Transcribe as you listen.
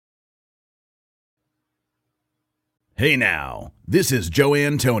Hey now, this is Joe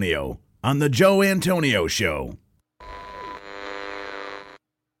Antonio on The Joe Antonio Show.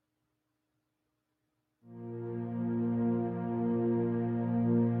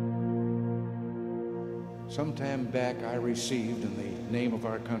 Some time back, I received in the name of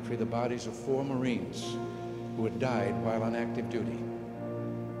our country the bodies of 4 Marines who had died while on active duty.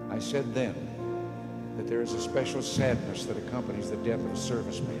 I said then that there is a special sadness that accompanies the death of a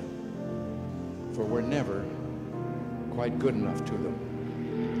serviceman, for we're never quite good enough to them.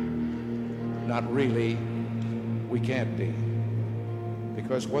 Not really, we can't be,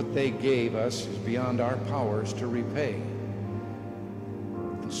 because what they gave us is beyond our powers to repay.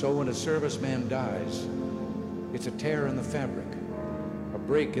 And so when a serviceman dies, it's a tear in the fabric, a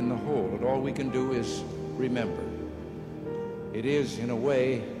break in the whole, and all we can do is remember. It is, in a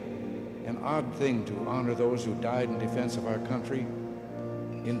way, an odd thing to honor those who died in defense of our country,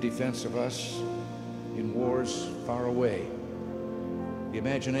 in defense of us, in wars far away. The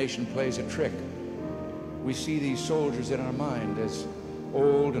imagination plays a trick. We see these soldiers in our mind as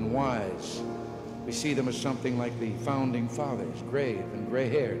old and wise. We see them as something like the founding fathers, grave and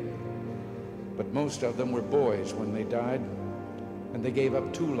gray-haired. But most of them were boys when they died, and they gave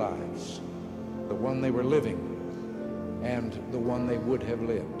up 2 lives, the one they were living and the one they would have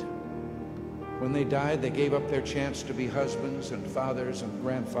lived. When they died, they gave up their chance to be husbands and fathers and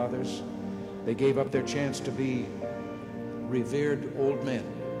grandfathers. They gave up their chance to be revered old men.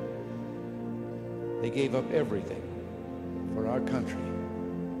 They gave up everything for our country,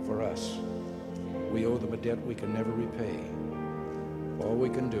 for us. We owe them a debt we can never repay. All we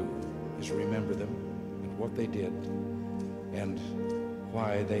can do is remember them and what they did and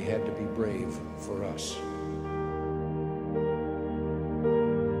why they had to be brave for us.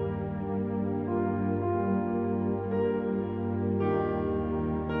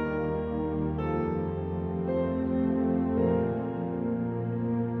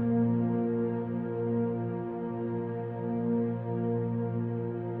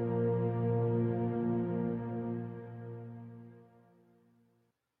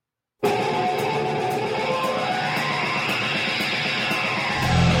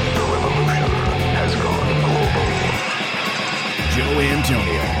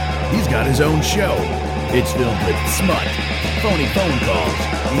 He's got his own show. It's filled with smut, phony phone calls,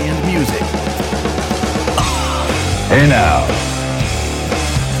 and music. Hey now.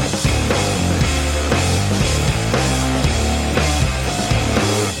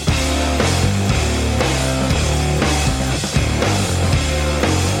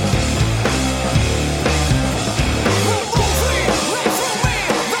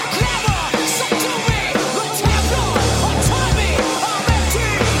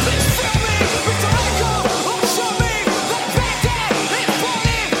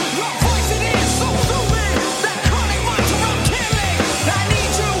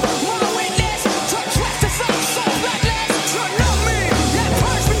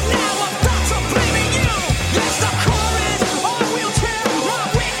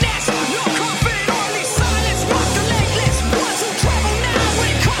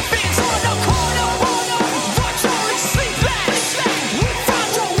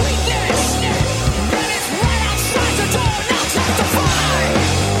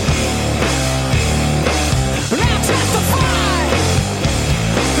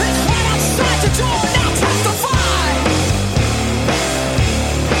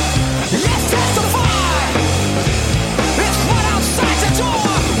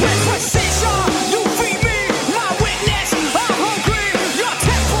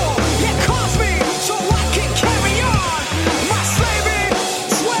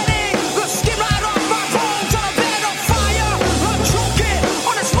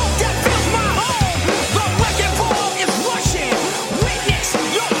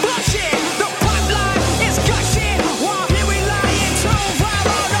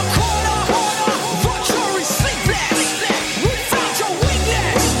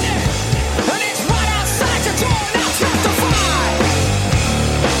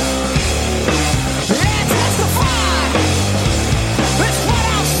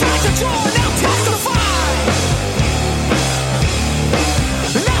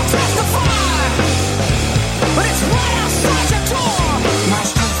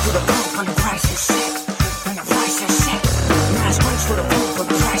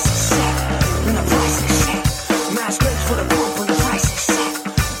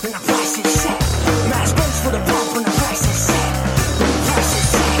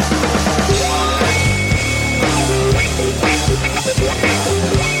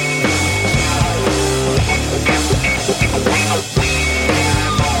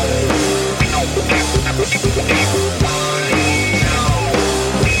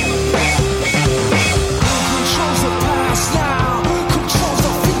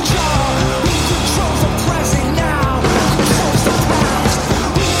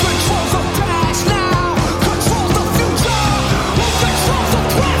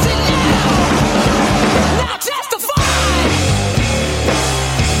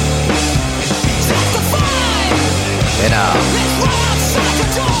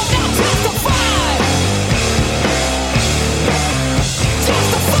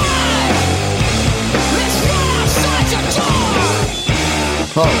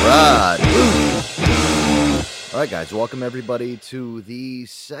 guys, welcome everybody to the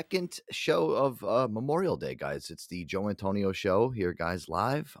second show of Memorial Day, guys. It's the Joe Antonio Show here, guys,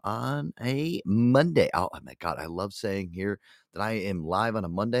 live on a Monday. Oh my God, I love saying here that I am live on a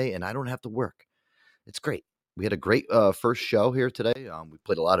Monday and I don't have to work. It's great. We had a great first show here today. We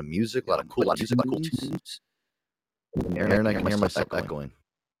played a lot of music, a lot of cool tunes. Aaron, I can hear myself echoing.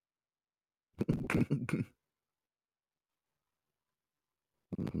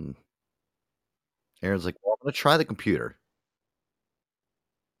 Aaron's like, well, I'm going to try the computer.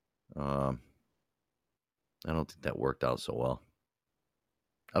 I don't think that worked out so well.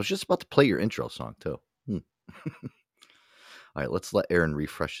 I was just about to play your intro song too. All right, let's let Aaron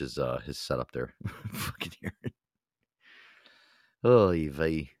refresh his setup there. Fucking Aaron. Oh,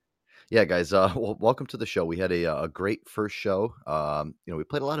 yeah, guys. Welcome to the show. We had a great first show. We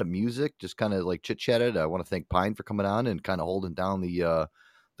played a lot of music, just kind of like chit chatted. I want to thank Pine for coming on and kind of holding down the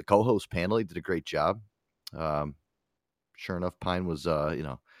co-host panel. He did a great job. Sure enough, Pine was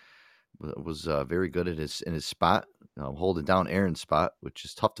very good at in his spot, holding down Aaron's spot, which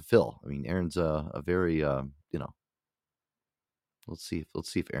is tough to fill. I mean, Aaron's a very Let's see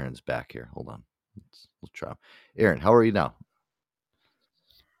if Aaron's back here. Hold on, let's try. Aaron, how are you now?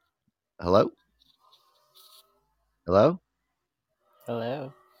 Hello. Hello.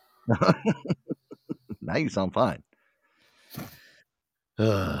 Now you sound fine.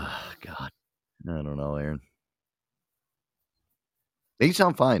 God, I don't know, Aaron. You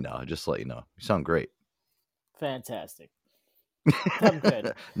sound fine now. Just to let you know, you sound great. Fantastic. I'm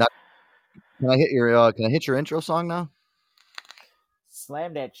good. Now, can I hit your intro song now?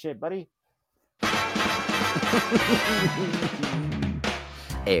 Slam that shit, buddy.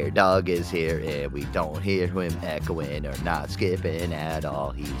 Air Dog is here, and we don't hear him echoing or not skipping at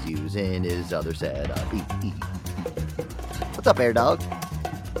all. He's using his other setup. What's up, Air Dog?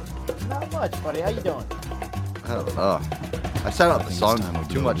 Not much, buddy. How you doing? I don't know. I set out the song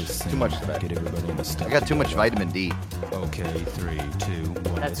too much today. I got too much vitamin D. Okay, 3, 2,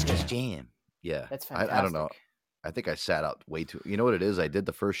 1. That's just jam. Yeah, that's fantastic. I don't know. I think I sat out way too. You know what it is? I did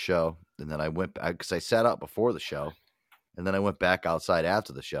the first show, and then I went back because I sat out before the show, and then I went back outside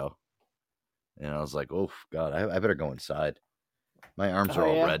after the show, and I was like, "Oh God, I better go inside." My arms are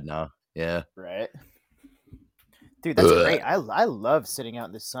all red now. Yeah, right. Dude, that's great. I love sitting out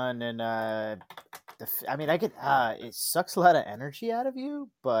in the sun, and I get it sucks a lot of energy out of you,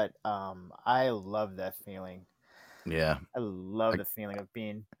 but I love that feeling. Yeah, I love the feeling of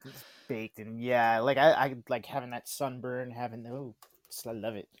being baked, and I like having that sunburn, I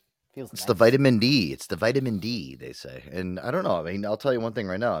love it. Feels it's nice. the vitamin D. It's the vitamin D, they say. And I don't know. I mean, I'll tell you one thing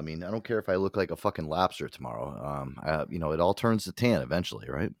right now. I mean, I don't care if I look like a fucking lobster tomorrow. It all turns to tan eventually,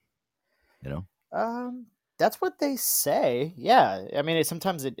 right? That's what they say. Yeah. I mean,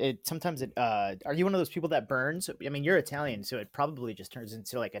 sometimes it are you one of those people that burns? I mean, you're Italian, so it probably just turns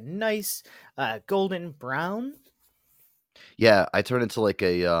into like a nice golden brown. Yeah, I turn into like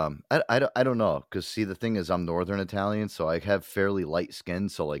a I don't know, because see, the thing is, I'm Northern Italian, so I have fairly light skin,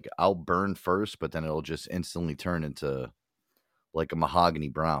 so like I'll burn first, but then it'll just instantly turn into like a mahogany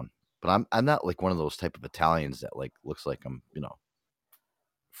brown. But I'm not like one of those type of Italians that like looks like I'm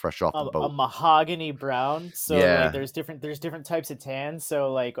fresh off the boat. A mahogany brown. So Yeah. like there's different types of tans.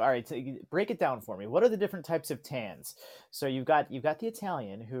 So like, all right, so break it down for me. What are the different types of tans? So you've got the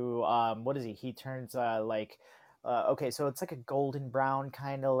Italian who what is he? He turns okay, so it's like a golden brown,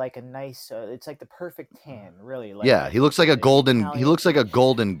 kind of like a nice. It's like the perfect tan, really. Like yeah, he looks like a golden. Italian, he looks like a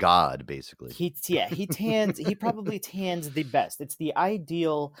golden god, basically. He tans. He probably tans the best. It's the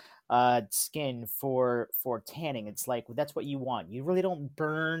ideal skin for tanning. It's like that's what you want. You really don't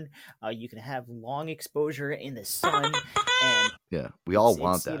burn. You can have long exposure in the sun, and yeah, we all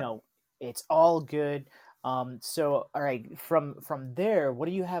want that. It's all good. So all right, from there, what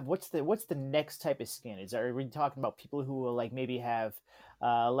do you have? What's the next type of skin? Are we talking about people who will like maybe have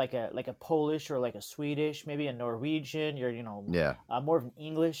like a Polish or like a Swedish, maybe a Norwegian, more of an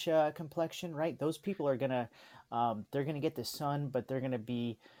English complexion, right? Those people are gonna they're gonna get the sun, but they're gonna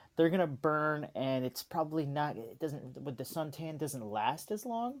burn, and it's probably not. It doesn't. With the suntan doesn't last as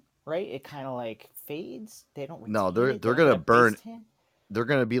long, right? It kind of like fades. They don't. No, they're gonna burn. They're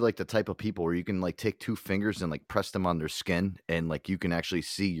going to be like the type of people where you can like take two fingers and like press them on their skin, and like you can actually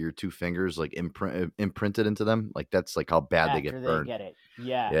see your two fingers like imprinted into them. Like that's like how bad they get burned. They get it.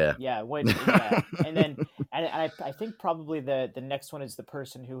 Yeah. And then I think probably the next one is the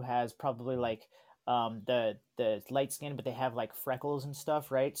person who has probably like the light skin, but they have like freckles and stuff,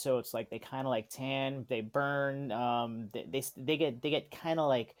 right? So it's like they kind of like tan, they burn, they get kind of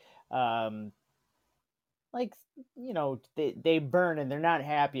like they burn and they're not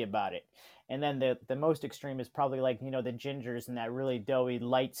happy about it. And then the most extreme is probably like the gingers and that really doughy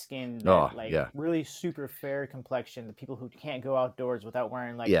light skin, Oh, that like yeah. really super fair complexion, the people who can't go outdoors without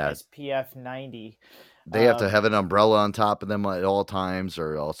wearing like Yeah. SPF 90. They have to have an umbrella on top of them at all times,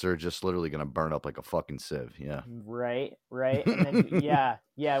 or else they're just literally going to burn up like a fucking sieve. Yeah. Right, right. And then yeah,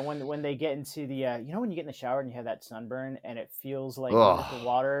 when they get into the when you get in the shower and you have that sunburn and it feels like the Oh,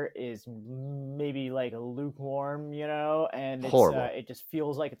 water is maybe like lukewarm, and horrible. it just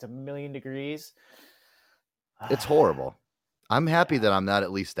feels like it's a million degrees. It's horrible. I'm happy Yeah. that I'm not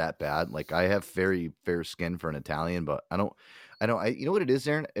at least that bad. Like, I have very fair skin for an Italian, but you know what it is,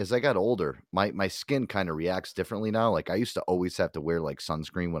 Aaron? As I got older, my skin kind of reacts differently now. Like, I used to always have to wear like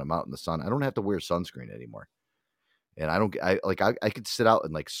sunscreen when I'm out in the sun. I don't have to wear sunscreen anymore. And I could sit out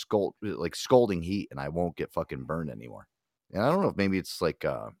and like scalding heat and I won't get fucking burned anymore. And I don't know if maybe it's like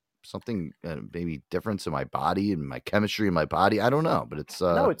something maybe difference in my body and my chemistry in my body. I don't know, but it's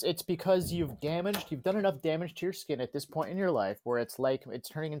No, it's because you've done enough damage to your skin at this point in your life where it's like it's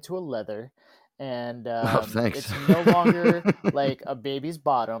turning into a leather, and oh, thanks. it's no longer like a baby's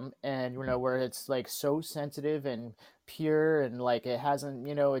bottom, and where it's like so sensitive and pure, and like it hasn't,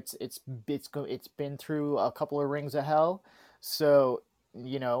 it's been through a couple of rings of hell, so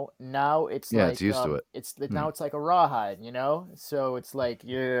now it's Yeah, it's like used to it. Hmm. now it's like a rawhide, so it's like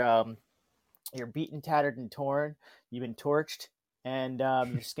you're beaten, tattered, and torn. You've been torched, and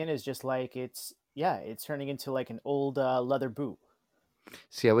your skin is just like it's turning into like an old leather boot.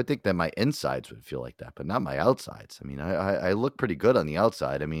 See, I would think that my insides would feel like that, but not my outsides. I mean, I look pretty good on the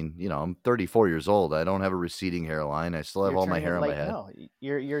outside. I mean, I'm 34 years old. I don't have a receding hairline. I still have You're all my turning hair it on my like head. no,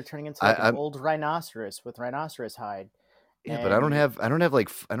 you're turning into I, like an I'm old rhinoceros with rhinoceros hide, Yeah, but and I don't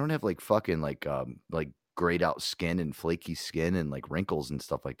have like fucking like grayed out skin and flaky skin and like wrinkles and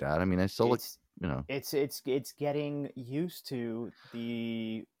stuff like that. I mean, I still look, it's you know. it's getting used to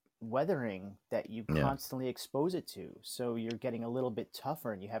the weathering that you Yeah. constantly expose it to, so you're getting a little bit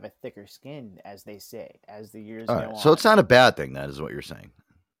tougher and you have a thicker skin, as they say, as the years All go right. So it's on. not a bad thing, that is what you're saying.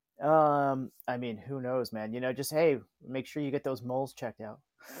 I mean, who knows, man? Just hey, make sure you get those moles checked out.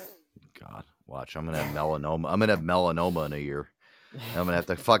 God, watch. I'm gonna have melanoma. I'm gonna have melanoma in a year. I'm gonna have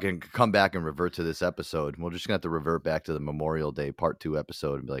to fucking come back and revert to this episode. We're just gonna have to revert back to the Memorial Day Part 2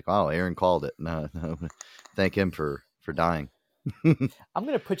 episode and be like, "Oh, Aaron called it." No, no, thank him for dying. I'm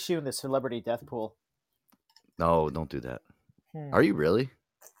gonna put you in the celebrity death pool. No, don't do that. Hmm. Are you really?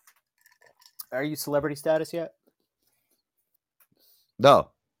 Are you celebrity status yet? No.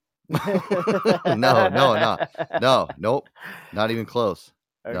 No, nope, not even close.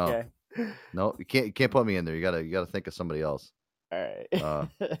 No, Okay. no, you can't put me in there. You gotta think of somebody else. All right. Uh,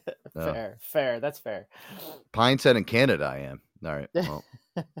 uh, Fair. That's fair. Pine said in Canada, I am. All right. Well,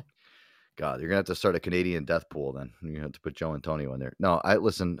 God, you're gonna have to start a Canadian death pool then. You're gonna have to put Joe Antonio in there. No,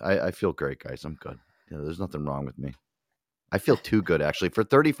 I feel great, guys. I'm good. There's nothing wrong with me. I feel too good actually. For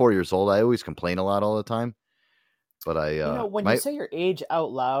 34 years old, I always complain a lot all the time. But When you my say your age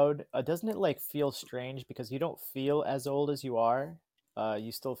out loud, doesn't it like feel strange because you don't feel as old as you are?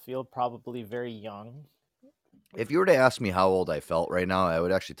 You still feel probably very young. if you were to ask me how old I felt right now, I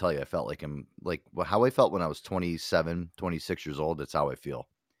would actually tell you I felt like how I felt when I was 27, 26 years old. That's how I feel.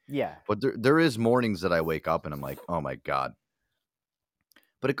 Yeah. But there is mornings that I wake up and I'm like, oh my God.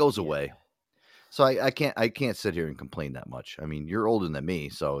 But it goes Yeah. away. So I can't sit here and complain that much. I mean, you're older than me,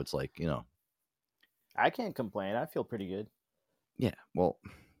 so it's like, I can't complain. I feel pretty good. yeah, well,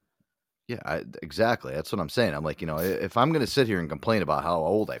 yeah, exactly. That's what I'm saying. I'm like, if I'm going to sit here and complain about how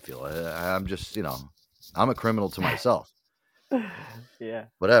old I feel, I'm just, I'm a criminal to myself. Yeah.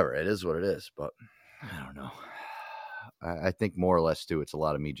 Whatever, it is what it is. But I don't know. I think more or less too, it's a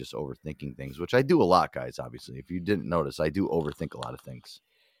lot of me just overthinking things, which I do a lot, guys. Obviously, if you didn't notice, I do overthink a lot of things.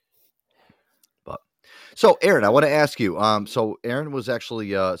 But so, Aaron, I want to ask you. So Aaron was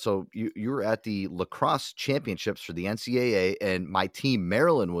actually, so you were at the lacrosse championships for the NCAA, and my team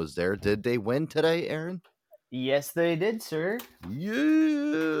Maryland was there. Did they win today, Aaron? Yes, they did, sir.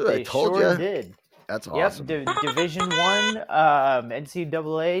 Yeah, I They told sure you. did. That's Yep, awesome. Division One,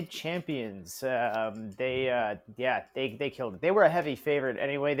 NCAA champions. They killed it. They were a heavy favorite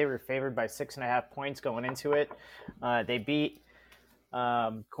anyway. They were favored by 6.5 points going into it. They beat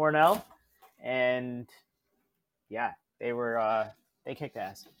Cornell, and yeah, they kicked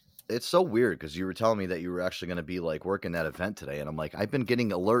ass. It's so weird because you were telling me that you were actually going to be like working that event today, and I'm like, I've been getting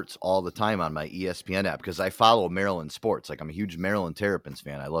alerts all the time on my ESPN app because I follow Maryland sports. Like, I'm a huge Maryland Terrapins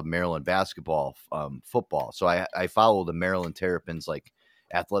fan. I love Maryland basketball, football, so I follow the Maryland Terrapins like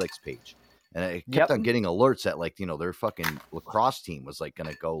athletics page, and I kept Yep. on getting alerts that like their fucking lacrosse team was like going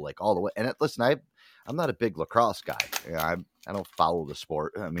to go like all the way. And listen, I'm not a big lacrosse guy. I don't follow the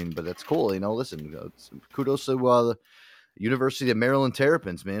sport. I mean, but that's cool. Listen, kudos to the University of Maryland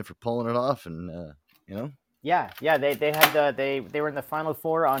Terrapins, man, for pulling it off, and Yeah, yeah, they had they were in the Final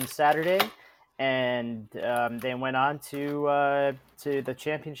Four on Saturday, and they went on to the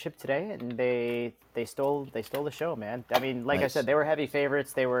championship today, and they stole the show, man. I mean, like I said, nice. they were heavy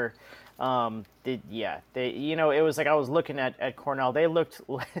favorites. They were, they it was like I was looking at Cornell. They looked,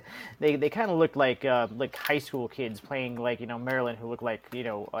 they kind of looked like high school kids playing like Maryland, who looked like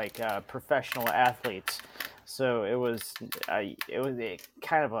professional athletes. So it was a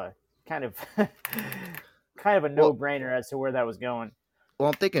kind of kind of a Well, no-brainer as to where that was going. well,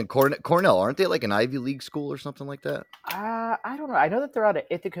 I'm thinking Cornell, aren't they like an Ivy League school or something like that? I don't know. I know that they're out of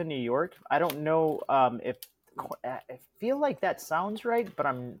Ithaca, New York. I don't know if I feel like that sounds right, but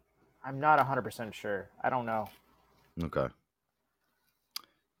I'm not 100% sure. I don't know. Okay.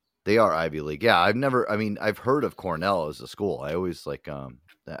 They are Ivy League. Yeah, I've heard of Cornell as a school. I always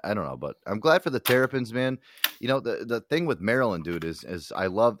I don't know, but I'm glad for the Terrapins, man. The thing with Maryland, dude, is I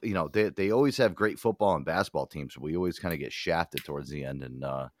love, they always have great football and basketball teams. We always kind of get shafted towards the end, and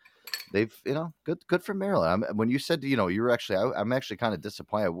they've, good for Maryland. When you said, you were actually, I'm actually kind of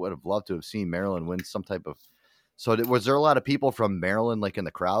disappointed. I would have loved to have seen Maryland win some type of. So was there a lot of people from Maryland like in the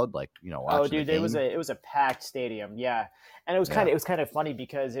crowd, like Oh, watching the dude, game? it was a packed stadium. Yeah, and Yeah, it was kind of funny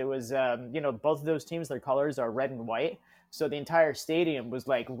because it was both of those teams, their colors are red and white, so the entire stadium was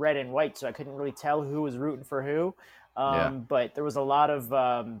like red and white, so I couldn't really tell who was rooting for who. yeah. But there was a lot of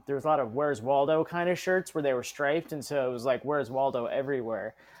Where's Waldo kind of shirts where they were striped, and so it was like Where's Waldo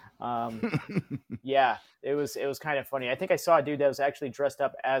everywhere. Um, yeah, it was kind of funny. I think I saw a dude that was actually dressed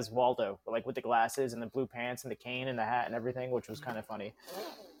up as Waldo, like with the glasses and the blue pants and the cane and the hat and everything, which was kind of funny.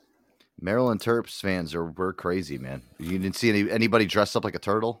 Maryland Terps fans were crazy, man. You didn't see anybody dressed up like a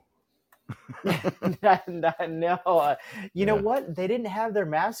turtle? No, you know Yeah. what? They didn't have their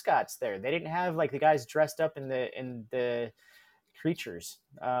mascots there. They didn't have like the guys dressed up in the creatures.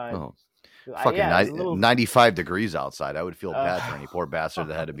 Oh, fucking Yeah, it was a little 95 degrees outside. I would feel bad for uh, any poor bastard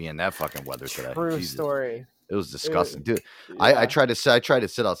that had to be in that fucking weather today. true Jesus, story. it was It- disgusting, dude. I yeah, tried to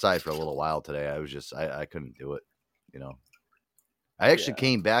sit outside for a little while today. I was just I couldn't do it. You know, I actually yeah,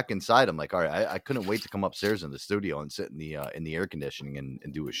 came back inside. I'm like, all right, I couldn't wait to come upstairs in the studio and sit in the air conditioning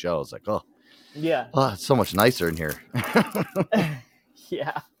and do a show. I was like, yeah, it's so much nicer in here.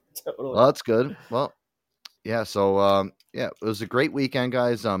 yeah, Well, totally. that's good. Well, yeah, so yeah, it was a great weekend,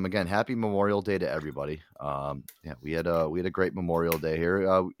 guys. Again, happy Memorial Day to everybody. Yeah, we had a great Memorial Day here.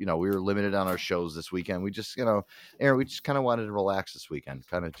 We were limited on our shows this weekend. We just, Aaron, we just kind of wanted to relax this weekend,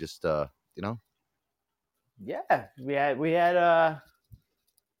 kind of just, you know, Yeah, we had a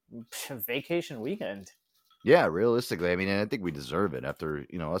vacation weekend. yeah, realistically, I mean, and I think we deserve it after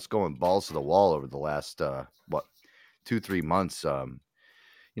us going balls to the wall over the last 2-3 months.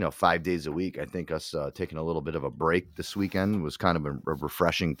 5 days a week. I think us taking a little bit of a break this weekend was kind of a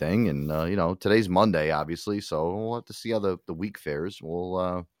refreshing thing. And today's Monday, obviously, so we'll have to see how the week fares.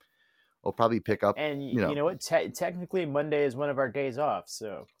 We'll probably pick up. And You you know, know what? Technically, Monday is one of our days off.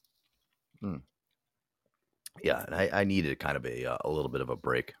 So mm, yeah, and I needed kind of a little bit of a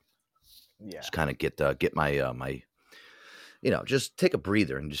break. yeah. Just kind of get my just take a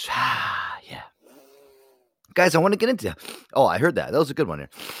breather and just yeah. Guys, I want to get into. Oh, I heard that. That was a good one here.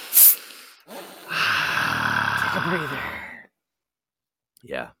 Take a breather.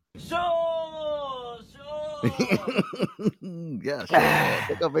 Yeah. Sure, sure. Yeah, sure.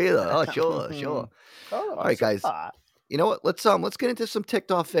 Take a breather. Oh, sure, sure. Oh, All right, so guys. hot. You know what? Let's get into some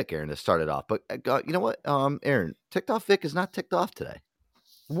ticked off Vic, Aaron, to start it off. But you know what, Aaron, ticked off Vic is not ticked off today.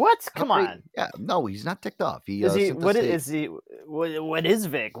 What? How Come great? on. Yeah, no, he's not ticked off. He Is he? sent us What is he? What is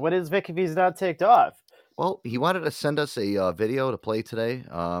Vic? What is Vic if he's not ticked off? he wanted to send us a video to play today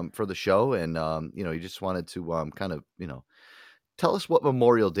for the show, and he just wanted to kind of tell us what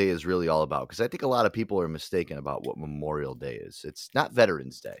Memorial Day is really all about, because I think a lot of people are mistaken about what Memorial Day is. It's not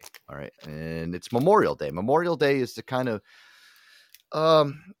Veterans Day, all right, and it's Memorial Day. Memorial Day is the kind of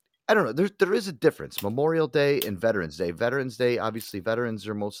Um, I don't know. There is a difference. Memorial Day and Veterans Day. Veterans Day, obviously, veterans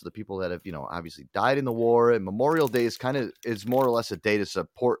are most of the people that have, obviously died in the war. And Memorial Day is more or less a day to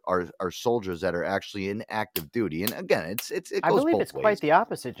support our soldiers that are actually in active duty. And again, it I goes believe both it's quite ways. the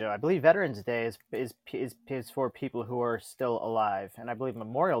opposite, Joe. I believe Veterans Day is for people who are still alive, and I believe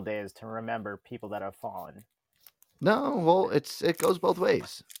Memorial Day is to remember people that have fallen. No, well, it goes both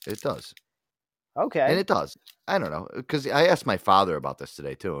ways. It does. And Okay. it does. I don't know, because I asked my father about this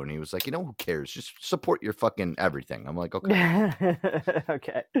today too, and he was like, who cares? Just support your fucking everything. I'm like, okay.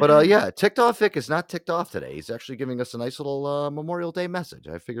 Okay. But yeah, Ticked Off Vic is not ticked off today. He's actually giving us a nice little Memorial Day message.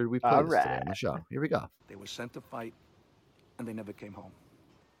 I figured we'd play All this today on the right. show. Here we go. They were sent to fight, and they never came home.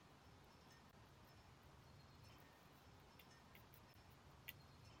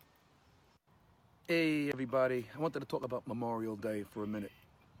 Hey, everybody. I wanted to talk about Memorial Day for a minute.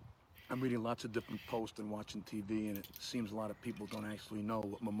 I'm reading lots of different posts and watching TV, and it seems a lot of people don't actually know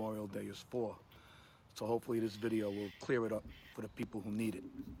what Memorial Day is for. So hopefully this video will clear it up for the people who need it.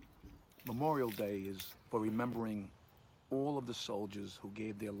 Memorial Day is for remembering all of the soldiers who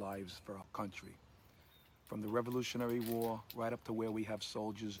gave their lives for our country. From the Revolutionary War right up to where we have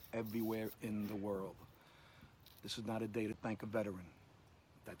soldiers everywhere in the world. This is not a day to thank a veteran.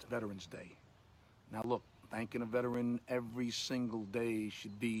 That's Veterans Day. Now look, thanking a veteran every single day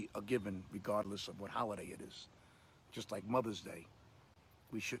should be a given, regardless of what holiday it is. Just like Mother's Day.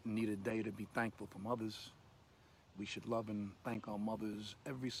 We shouldn't need a day to be thankful for mothers. We should love and thank our mothers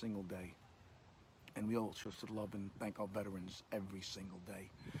every single day. And we also should love and thank our veterans every single day.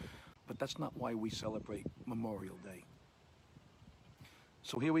 But that's not why we celebrate Memorial Day.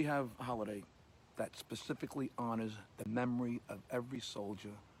 So here we have a holiday that specifically honors the memory of every soldier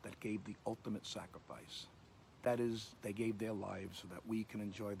that gave the ultimate sacrifice. That is, they gave their lives so that we can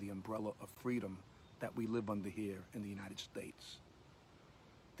enjoy the umbrella of freedom that we live under here in the United States.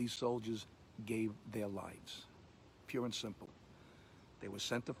 These soldiers gave their lives, pure and simple. They were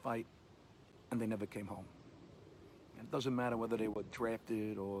sent to fight, and they never came home. And it doesn't matter whether they were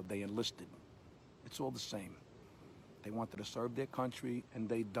drafted or they enlisted. It's all the same. They wanted to serve their country, and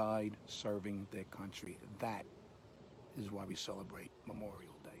they died serving their country. That is why we celebrate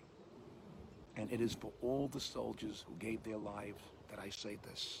Memorial Day. And it is for all the soldiers who gave their lives that I say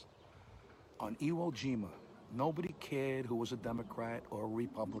this. On Iwo Jima, nobody cared who was a Democrat or a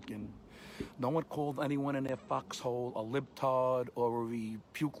Republican. No one called anyone in their foxhole a libtard or a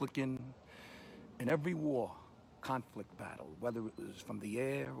Republican. In every war, conflict battle, whether it was from the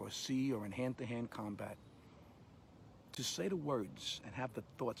air or sea or in hand-to-hand combat, to say the words and have the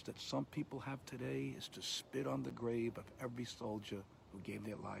thoughts that some people have today is to spit on the grave of every soldier who gave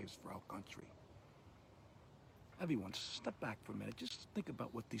their lives for our country. Everyone, step back for a minute. Just think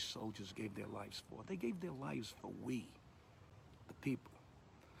about what these soldiers gave their lives for. They gave their lives for we, the people.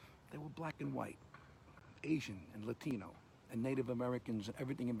 They were black and white, Asian and Latino, and Native Americans and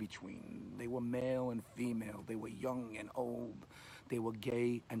everything in between. They were male and female. They were young and old. They were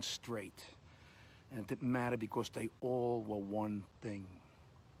gay and straight. And it didn't matter because they all were one thing.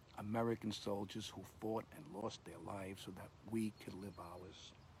 American soldiers who fought and lost their lives so that we could live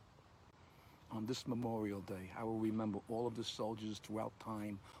ours. On this Memorial Day, I will remember all of the soldiers throughout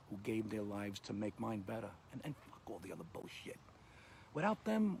time who gave their lives to make mine better. And fuck all the other bullshit. Without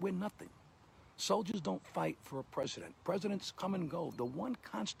them, we're nothing. Soldiers don't fight for a president. Presidents come and go. The one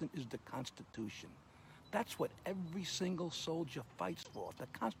constant is the Constitution. That's what every single soldier fights for. The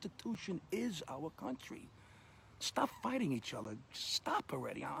Constitution is our country. Stop fighting each other. Stop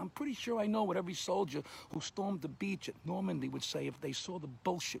already. I'm pretty sure I know what every soldier who stormed the beach at Normandy would say if they saw the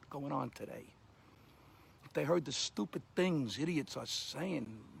bullshit going on today. If they heard the stupid things idiots are saying.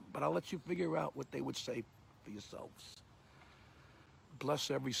 But I'll let you figure out what they would say for yourselves.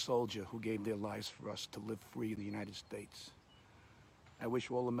 Bless every soldier who gave their lives for us to live free in the United States. I wish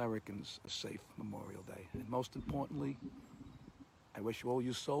all Americans a safe Memorial Day. And most importantly, I wish all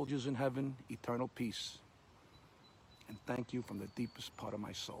you soldiers in heaven eternal peace. And thank you from the deepest part of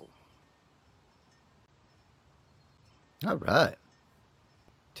my soul. All right.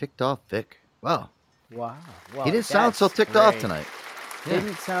 Ticked Off Vic. Wow. Wow. Well, He didn't sound so that's ticked off great. tonight.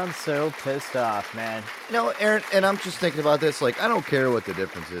 Didn't sound so pissed off, man. Aaron, and I'm just thinking about this. Like, I don't care what the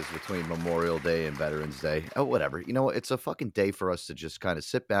difference is between Memorial Day and Veterans Day. Oh, whatever. It's a fucking day for us to just kind of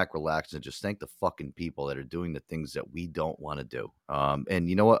sit back, relax, and just thank the fucking people that are doing the things that we don't want to do. And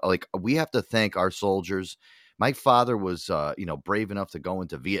you know what? Like, we have to thank our soldiers. My father was, brave enough to go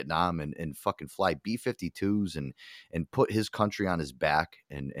into Vietnam and fucking fly B-52s and put his country on his back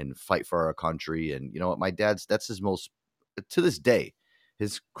and fight for our country. And you know what? That's his most, to this day,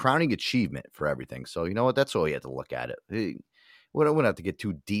 his crowning achievement for everything. So you know what? That's all you have to look at it. We don't have to get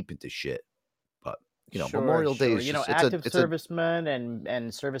too deep into shit, but Sure, Memorial Day sure. is just Active it's a servicemen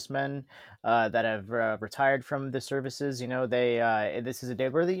and servicemen that have retired from the services. They this is a day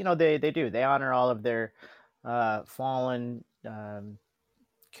where they honor all of their fallen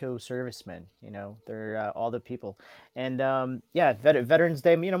co-servicemen. They're all the people, and yeah, Veterans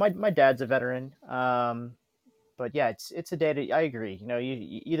Day. My dad's a veteran. But yeah, it's a day to. I agree.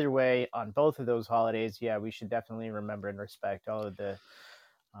 Either way on both of those holidays, yeah, we should definitely remember and respect all of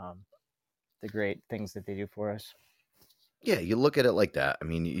um, the great things that they do for us. Yeah, you look at it like that. I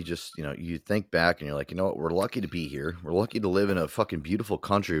mean, you just, you think back and you're like, you know what? We're lucky to be here. We're lucky to live in a fucking beautiful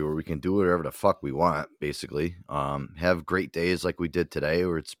country where we can do whatever the fuck we want, basically. Have great days like we did today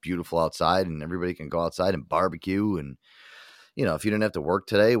where it's beautiful outside and everybody can go outside and barbecue. And, if you didn't have to work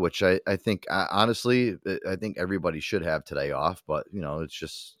today, which I think, honestly, I think everybody should have today off. But, it's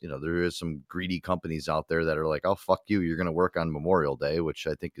just, there is some greedy companies out there that are like, oh, fuck you. You're going to work on Memorial Day, which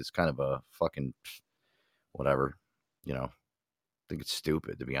I think is kind of a fucking whatever, I think it's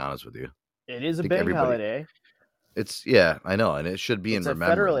stupid, to be honest with you. It is a Think big everybody holiday. yeah, I know, and it should be in It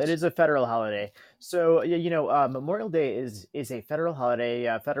remembrance. is a federal holiday. So Memorial Day is a federal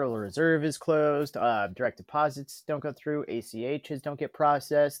holiday. Federal Reserve is closed. Direct deposits don't go through. ACHs don't get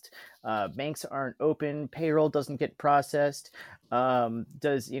processed. Banks aren't open. Payroll doesn't get processed.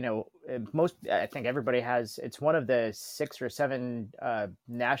 Does most? I think everybody has. It's one of the 6 or 7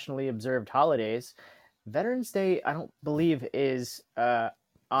 nationally observed holidays. Veterans Day, I don't believe is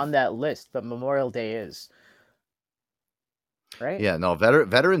on that list, but Memorial Day is. Right? Yeah, no,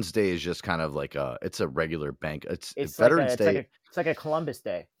 Veterans Day is just kind of like it's a regular bank. It's It's like a Veterans it's like Day. a it's like a Columbus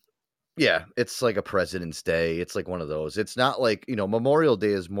Day. Yeah, it's like a President's Day. It's like one of those. It's not like, Memorial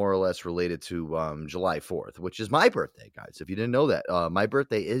Day is more or less related to July 4th, which is my birthday, guys. If you didn't know that, my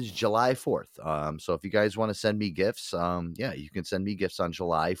birthday is July 4th. So if you guys want to send me gifts, yeah, you can send me gifts on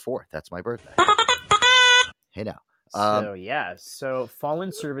July 4th. That's my birthday. Hey now. So yeah, so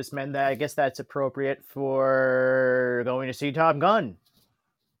fallen servicemen. That I guess that's appropriate for going to see Top Gun.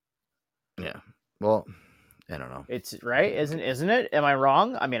 Yeah. Well, I don't know. It's right, isn't it? Am I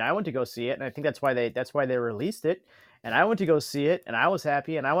wrong? I mean, I went to go see it, and I think that's why they released it. And I went to go see it, and I was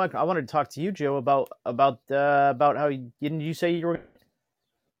happy. And I wanted to talk to you, Joe, about how didn't you say you were?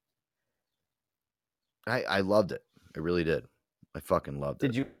 I loved it. I really did. I fucking loved it.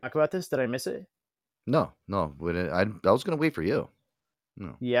 Did you talk about this? Did I miss it? No. I was gonna wait for you.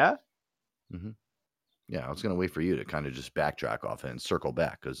 No. Yeah. hmm Yeah, I was gonna wait for you to kind of just backtrack off it and circle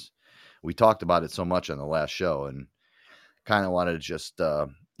back because we talked about it so much on the last show and kind of wanted to just,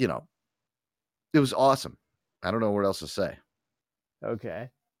 it was awesome. I don't know what else to say. Okay.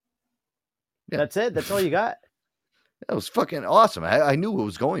 Yeah, That's it. That's all you got. it was fucking awesome. I knew it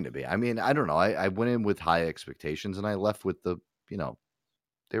was going to be. I mean, I don't know. I went in with high expectations and I left with it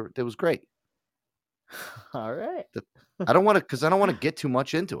was great. All right. I don't want to because I don't want to get too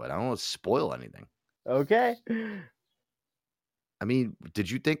much into it. I don't want to spoil anything. Okay. I mean,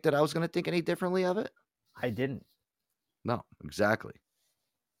 did you think that I was going to think any differently of it? I didn't. No, exactly.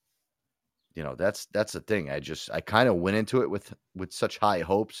 That's the thing. I kind of went into it with such high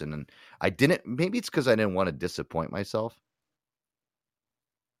hopes, and I didn't. Maybe it's because I didn't want to disappoint myself.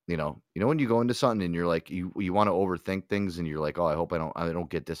 When you go into something and you're like you want to overthink things, and you're like, oh, I hope I don't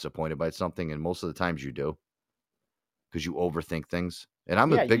get disappointed by something, and most of the times you do because you overthink things. And I'm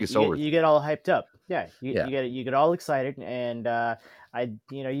the Yeah, biggest you get all hyped up. Yeah, Yeah. you get all excited, and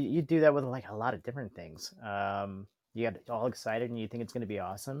you do that with like a lot of different things. You get all excited and you think it's going to be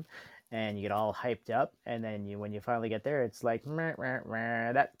awesome, and you get all hyped up, and then when you finally get there, it's like meh, meh,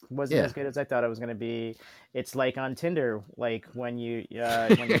 meh, that wasn't Yeah. as good as I thought it was going to be. It's like on Tinder, like when you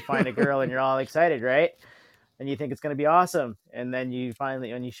find a girl and you're all excited, right? And you think it's going to be awesome, and then you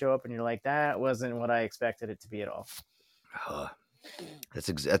finally when you show up and you're like, that wasn't what I expected it to be at all.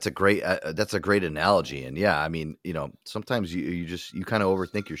 That's a great analogy. And yeah, I mean, sometimes you kind of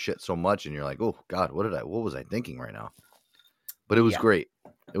overthink your shit so much, and you're like, oh God, what was I thinking right now? But it was Yeah. great.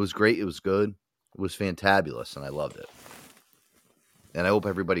 It was great. It was good. It was fantabulous, and I loved it. And I hope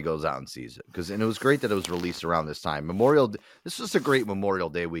everybody goes out and sees it and it was great that it was released around this time. This was a great Memorial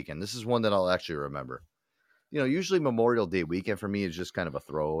Day weekend. This is one that I'll actually remember. Usually Memorial Day weekend for me is just kind of a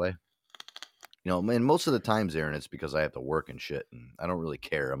throwaway. And most of the times, Aaron, it's because I have to work and shit, and I don't really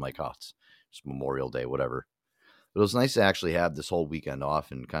care. I'm like, oh, it's Memorial Day, whatever. But it was nice to actually have this whole weekend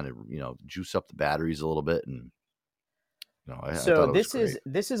off and kind of, juice up the batteries a little bit. And, I So thought it was great.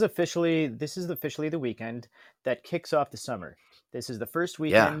 this is officially the weekend that kicks off the summer. This is the first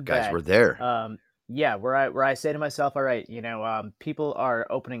Yeah, weekend guys, that we're there. where I say to myself, all right, people are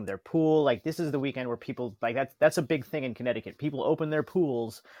opening their pool. Like this is the weekend where people like that's a big thing in Connecticut. People open their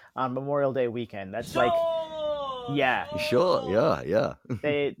pools on Memorial Day weekend. That's like yeah. Sure. Yeah.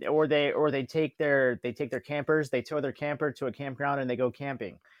 They take their campers, they tow their camper to a campground and they go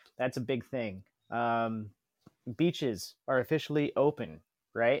camping. That's a big thing. Beaches are officially open,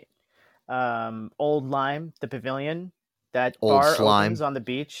 right? Old Lyme, the pavilion, That Old bar opens Slime. on the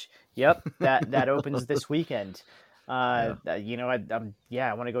beach. Yep, that opens this weekend. Yeah.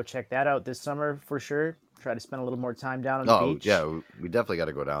 I want to go check that out this summer for sure. Try to spend a little more time down on the Oh yeah, beach. we definitely got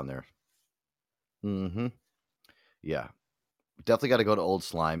to go down there. Mm-hmm. Yeah, definitely got to go to Old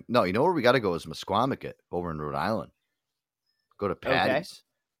Slime. No, you know where we got to go is Musquamacut over in Rhode Island. Go to Okay. Patty's.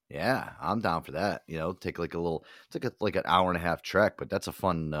 Yeah, I'm down for that. Take like a little, it's like an hour and a half trek, but that's a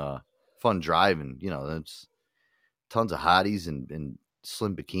fun drive, and there's tons of hotties and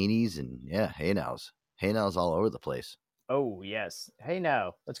slim bikinis, and yeah, hey nows all over the place. Oh yes. Hey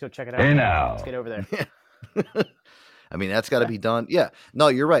now, let's go check it out. Hey Let's now. get over there. Yeah. I mean, that's got to be done. Yeah. No,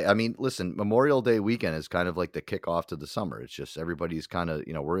 you're right. I mean, listen, Memorial Day weekend is kind of like the kickoff to the summer. It's just everybody's kind of,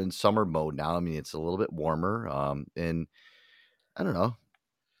 we're in summer mode now. I mean, it's a little bit warmer. And I don't know.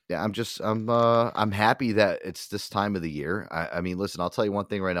 Yeah, I'm happy that it's this time of the year. I mean, listen, I'll tell you one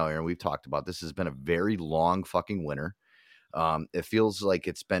thing right now, Aaron. We've talked about this has been a very long fucking winter. It feels like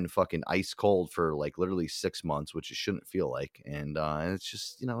it's been fucking ice cold for like literally 6 months, which it shouldn't feel like. And it's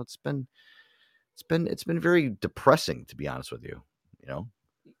just, it's been very depressing, to be honest with you. You know?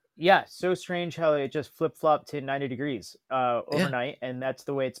 Yeah, so strange how it just flip flopped to 90 degrees Yeah, overnight, and that's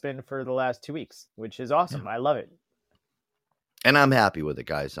the way it's been for the last 2 weeks, which is yeah. awesome. I love it. And I'm happy with it,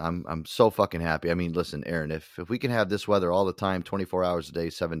 guys. I'm so fucking happy. I mean, listen, Aaron, if we can have this weather all the time, 24 hours a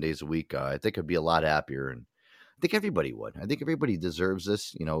day, 7 days a week, I think I'd be a lot happier, and I think everybody would. I think everybody deserves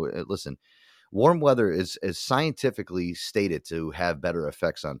this. Listen, warm weather is scientifically stated to have better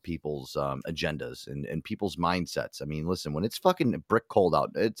effects on people's agendas and people's mindsets. I mean, listen, when it's fucking brick cold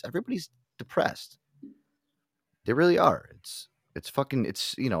out, everybody's depressed. They really are. It's fucking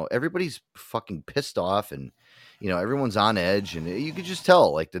everybody's fucking pissed off, and everyone's on edge, and you could just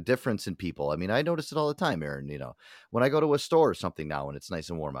tell like the difference in people. I mean, I notice it all the time, Aaron. When I go to a store or something now and it's nice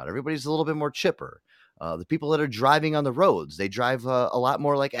and warm out, everybody's a little bit more chipper. The people that are driving on the roads, they drive a lot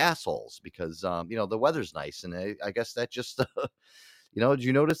more like assholes because the weather's nice, and I guess that just did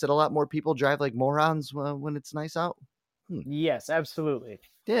you notice that a lot more people drive like morons when it's nice out? Hmm. Yes, absolutely.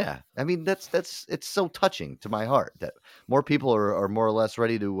 Yeah, I mean that's it's so touching to my heart that more people are more or less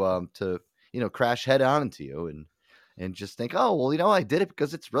ready to crash head on into you and just think, oh well, I did it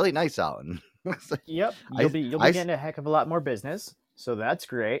because it's really nice out, and it's like, Yep, I you'll I be s- getting a heck of a lot more business, so that's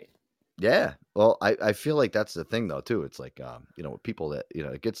great. yeah, well I feel like that's the thing though too. It's like people that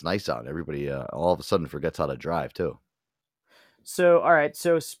it gets nice out, and everybody all of a sudden forgets how to drive too. So, all right.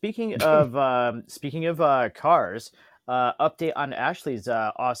 So, speaking of cars, update on Ashley's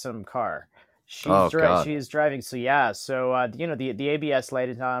awesome car. Oh God, She's driving. So yeah. So the ABS light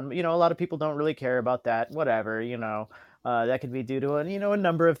is on. A lot of people don't really care about that. Whatever. That could be due to a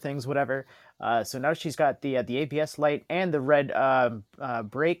number of things. Whatever. So now she's got the ABS light and the red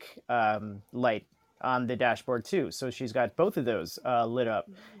brake light on the dashboard too. So she's got both of those lit up.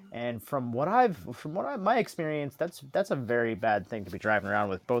 And my experience, that's a very bad thing to be driving around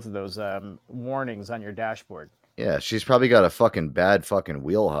with both of those warnings on your dashboard. yeah, she's probably got a fucking bad fucking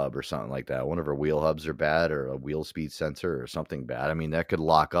wheel hub or something like that. One of her wheel hubs are bad, or a wheel speed sensor or something bad. I mean, that could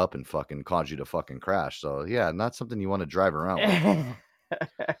lock up and fucking cause you to fucking crash. So yeah, not something you want to drive around with.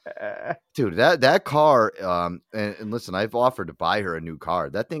 Dude, that car, and listen, I've offered to buy her a new car.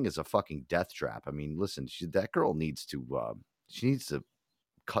 That thing is a fucking death trap. I mean, listen, that girl needs to, she needs to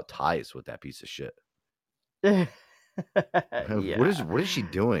cut ties with that piece of shit. Yeah, What is she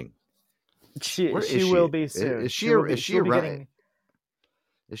doing? Where is she will she? be soon. Is she is She she will be around? getting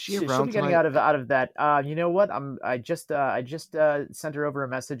Is she she'll around be getting tonight? out of that. You know what? I just sent her over a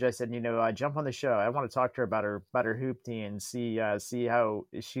message. I said, jump on the show. I want to talk to her about her hoopty and see how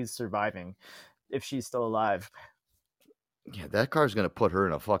she's surviving, if she's still alive. Yeah, that car's gonna put her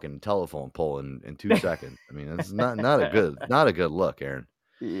in a fucking telephone pole in 2 seconds. I mean, it's not a good look, Aaron.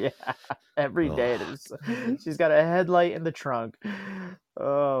 Yeah, every day it Oh, is. She's got a headlight in the trunk.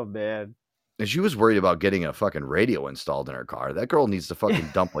 Oh man. and she was worried about getting a fucking radio installed in her car. That girl needs to fucking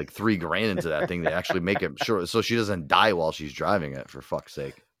dump like 3 grand into that thing to actually make it sure so she doesn't die while she's driving it. For fuck's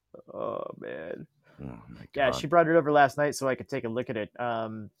sake! Oh man. Oh my Yeah, she god! brought it over last night so I could take a look at it.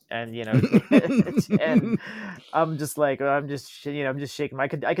 And and I'm just shaking. I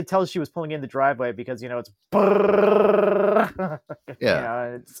could tell she was pulling in the driveway because it's Yeah,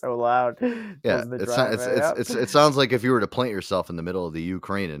 it's so loud. yeah. Pulls in the It's driveway. Yep. it sounds like if you were to plant yourself in the middle of the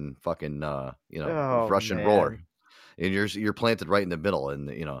Ukraine and fucking Oh Russian war, man. and you're planted right in the middle, and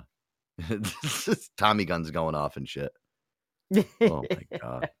Tommy guns going off and shit. Oh my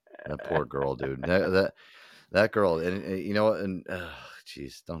god, that poor girl, dude. That girl, and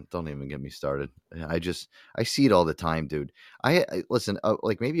jeez, don't even get me started. I see it all the time, dude. I listen,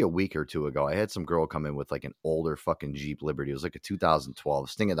 like maybe a week or two ago, I had some girl come in with like an older fucking Jeep Liberty. It was like a 2012.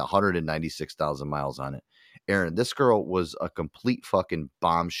 This thing had 196,000 miles on it. Aaron, this girl was a complete fucking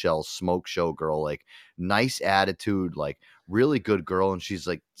bombshell smoke show girl, like nice attitude, like really good girl. And she's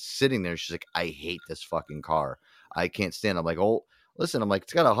like sitting there. She's like, I hate this fucking car. I can't stand it. I'm like, oh, listen, I'm like,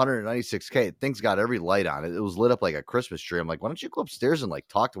 it's got 196K. Thing's got every light on it. It was lit up like a Christmas tree. I'm like, why don't you go upstairs and like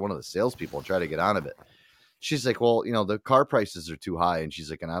talk to one of the salespeople and try to get out of it? She's like, well, the car prices are too high. And she's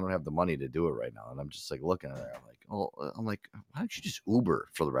like, and I don't have the money to do it right now. And I'm just like looking at her. I'm like, why don't you just Uber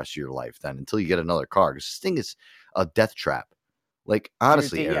for the rest of your life then until you get another car? Because this thing is a death trap. Like,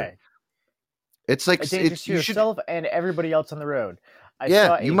 honestly, Aaron, Yeah, it's like, a danger to you should, yourself and everybody else on the road. I yeah,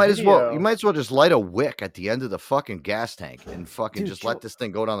 saw you a might as well video. just light a wick at the end of the fucking gas tank and fucking Dude, just let this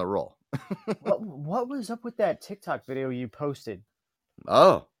thing go down the roll. what was up with that TikTok video you posted?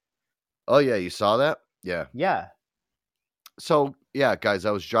 Oh, yeah, you saw that? Yeah. Yeah. So yeah, guys,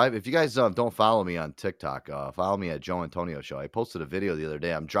 I was driving. If you guys don't follow me on TikTok, follow me at Joe Antonio Show. I posted a video the other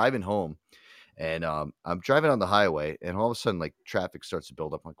day. I'm driving home, and I'm driving on the highway, and all of a sudden, like traffic starts to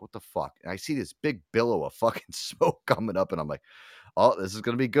build up. I'm like, what the fuck? And I see this big billow of fucking smoke coming up, and I'm like, oh, this is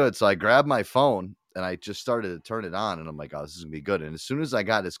gonna be good. So I grabbed my phone and I just started to turn it on, and I'm like, oh, this is gonna be good. And as soon as I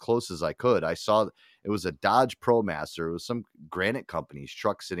got as close as I could, I saw it was a Dodge ProMaster. It was some granite company's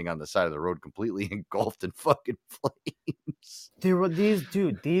truck sitting on the side of the road, completely engulfed in fucking flames. There were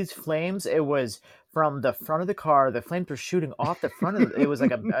these flames. It was from the front of the car. The flames were shooting off the front of it was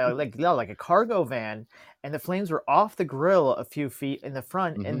like like a cargo van, and the flames were off the grill a few feet in the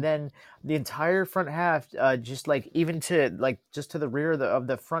front, Mm-hmm. and then the entire front half, just like even to like just to the rear of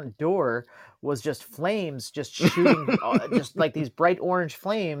the front door was just flames, just shooting, just like these bright orange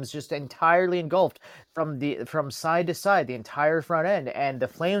flames, just entirely engulfed from side to side, the entire front end, and the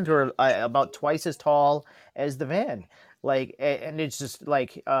flames were about twice as tall as the van. Like, and it's just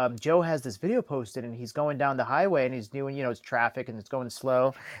like, Joe has this video posted, and he's going down the highway, and he's doing, it's traffic and it's going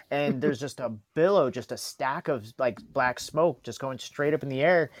slow, and there's just a billow, just a stack of like black smoke just going straight up in the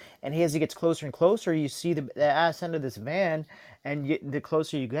air. And as he gets closer and closer, you see the ass end of this van, and the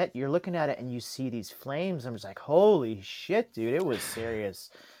closer you get, you're looking at it and you see these flames. I'm just like, holy shit, dude, it was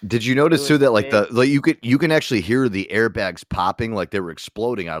serious. Did you It notice too was that like big. you can actually hear the airbags popping, like they were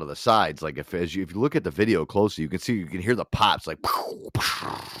exploding out of the sides. Like if you look at the video closely, you can hear the pops like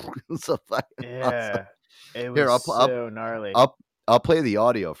it's so fucking awesome. Yeah, it Here, was so gnarly. I'll play the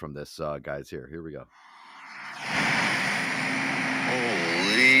audio from this, guys. Here we go.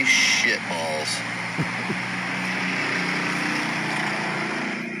 Holy shit balls!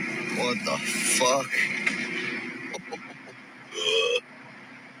 What the fuck?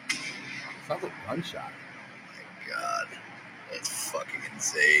 Sounds like a gunshot. Oh my god, that's fucking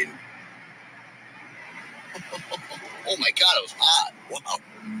insane. Oh my god, it was hot. Wow.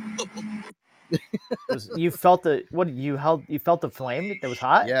 You felt the what you held? You felt the flame that was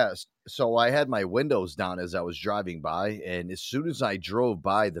hot? Yes. So I had my windows down as I was driving by, and as soon as I drove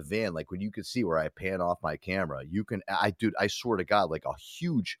by the van, like when you could see where I pan off my camera, dude, I swear to God, like a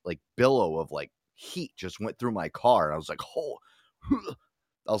huge like billow of like heat just went through my car, and I was like, oh,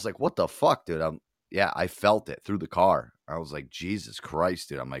 I was like, what the fuck, dude? Yeah, I felt it through the car. I was like, Jesus Christ,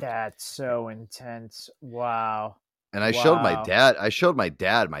 dude. I'm like, That's so intense. Wow. and I showed my Wow. dad. I showed my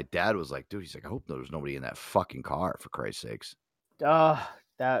dad. My dad was like, dude, he's like, I hope there's nobody in that fucking car, for Christ's sakes.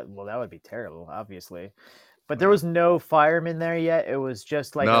 That would be terrible, obviously. But there was no firemen there yet. It was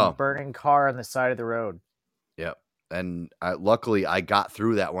just like a No. burning car on the side of the road. Yep. And luckily I got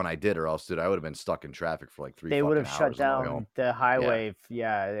through that when I did, or else, dude, I would have been stuck in traffic for like 3 They would fucking have shut hours on the way home. down the Yeah. highway.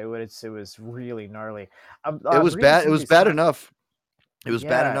 Yeah, it was really gnarly. It I'm was reading bad. It some of was these bad enough. It was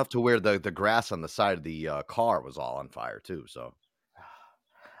bad Yeah. enough to where the grass on the side of the car was all on fire too. So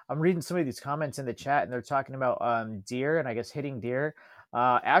I'm reading some of these comments in the chat, and they're talking about deer, and I guess hitting deer.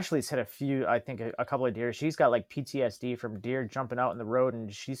 Ashley's hit I think a couple of deer. She's got like PTSD from deer jumping out in the road,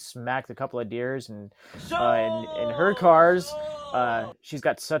 and she smacked a couple of deers. And in her cars, she's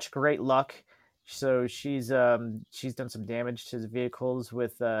got such great luck. So she's done some damage to the vehicles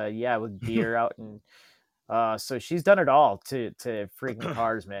with deer out, and so she's done it all to freaking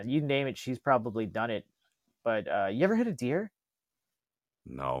cars, man. You name it, she's probably done it. But you ever hit a deer?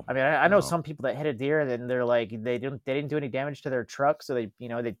 no. I mean, I know No. some people that hit a deer, and then they're like, they didn't do any damage to their truck, so they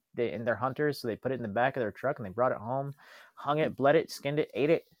and they're hunters, so they put it in the back of their truck and they brought it home, hung it, bled it, skinned it, ate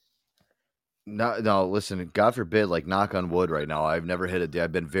it. No, listen, God forbid, like knock on wood right now. I've never hit a deer.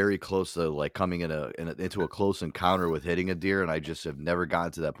 I've been very close to like coming into a close encounter with hitting a deer, and I just have never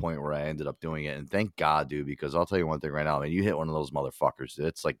gotten to that point where I ended up doing it. And thank God, dude, because I'll tell you one thing right now, man, you hit one of those motherfuckers, dude,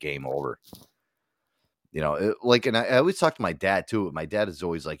 it's like game over. And I always talk to my dad too. My dad is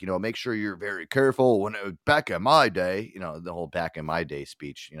always like, make sure you're very careful. Back in my day, the whole back in my day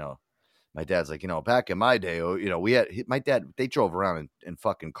speech, my dad's like, back in my day, my dad, they drove around in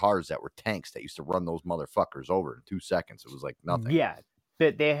fucking cars that were tanks that used to run those motherfuckers over in 2 seconds. It was like nothing. Yeah,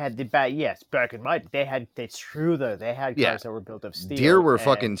 but they had the back. Yes, back in my they had. It's true though. They had Yeah. cars that were built of Deer steel. were And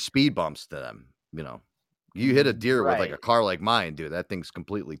fucking speed bumps to them. You hit a deer with like a right, car like mine, dude. That thing's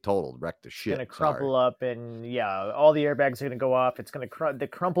completely totaled, wrecked to it's shit. gonna Sorry. crumple up, and yeah, all the airbags are gonna go off. It's gonna the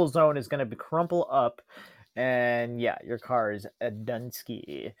crumple zone is gonna be crumple up, and yeah, your car is a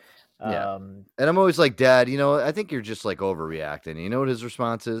Dunsky. Yeah. And I'm always like, Dad, I think you're just like overreacting. You know what his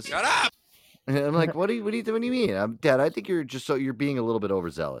response is? Shut up. And I'm like, what do you mean? Dad, I think you're being a little bit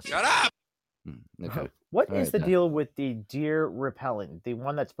overzealous. Shut up. Okay. What All is right, the Dad. deal with the deer repellent? The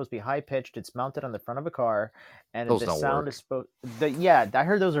one that's supposed to be high pitched. It's mounted on the front of a car, and Those the don't sound work. is supposed. Yeah, I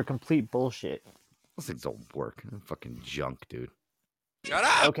heard those are complete bullshit. Those things don't work. They're fucking junk, dude. Shut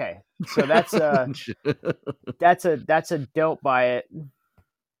up. Okay, so that's that's a don't buy it.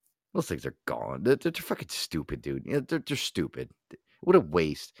 Those things are gone. They're fucking stupid, dude. They're stupid. What a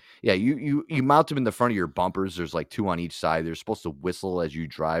waste. Yeah, you mount them in the front of your bumpers. There's like 2 on each side. They're supposed to whistle as you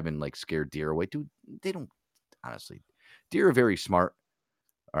drive and like scare deer away. Dude, they don't. Honestly, deer are very smart.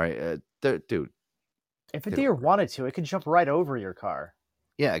 All right, dude. If a deer wanted to, it could jump right over your car.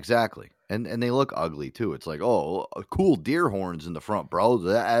 Yeah, exactly. And they look ugly too. It's like, oh, cool deer horns in the front, bro. Does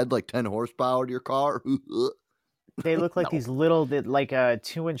that add like 10 horsepower to your car? They look like No. these little, like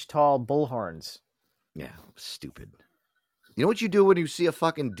 2-inch tall bullhorns. Yeah, stupid. You know what you do when you see a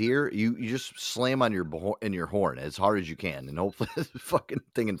fucking deer? You just slam on your horn as hard as you can, and hopefully the fucking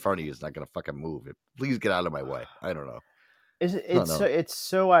thing in front of you is not gonna fucking move. Please get out of my way. I don't know. It's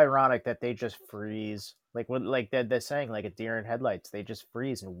so ironic that they just freeze. Like what, like they're saying, like a deer in headlights, they just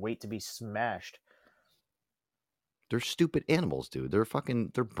freeze and wait to be smashed. They're stupid animals, dude. Their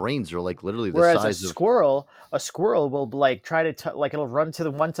brains are like literally the Whereas size of. a squirrel will like try to like it'll run to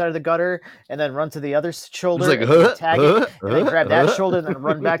the one side of the gutter and then run to the other shoulder like, and then tag it and then grab that shoulder and then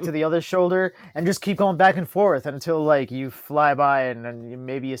run back to the other shoulder and just keep going back and forth until like you fly by and then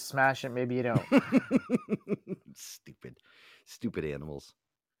maybe you smash it, maybe you don't. Stupid animals.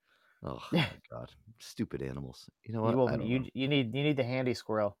 Oh my god, stupid animals. You know what? I don't know. You need the handy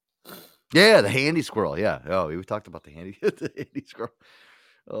squirrel. Yeah, the handy squirrel. Yeah. Oh, we talked about the handy squirrel.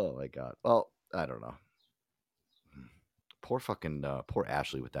 Oh my god. Well, I don't know. Poor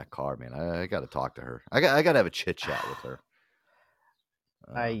Ashley with that car, man. I got to talk to her. I got to have a chit chat with her.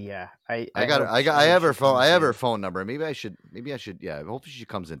 I have her phone. I have her phone number. Maybe I should. Yeah. Hopefully she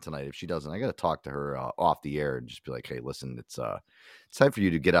comes in tonight. If she doesn't, I got to talk to her off the air and just be like, hey, listen, it's time for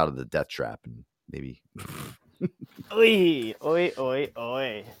you to get out of the death trap and maybe. Oi, oi, oi,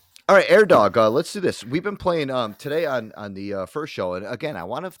 oi. All right, Air Dog, let's do this. We've been playing today on the first show, and again, I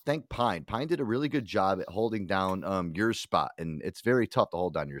want to thank Pine. Pine did a really good job at holding down your spot, and it's very tough to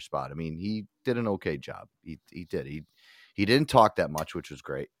hold down your spot. I mean, he did an okay job. He did. He didn't talk that much, which was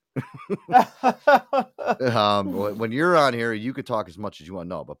great. When you're on here, you could talk as much as you want.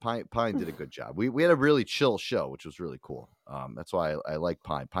 No, but Pine did a good job. We had a really chill show, which was really cool. That's why I like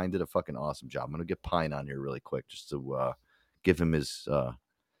Pine. Pine did a fucking awesome job. I'm gonna get Pine on here really quick just to give him his.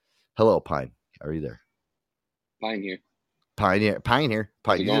 Hello, Pine. Are you there? Pine here. Pine here.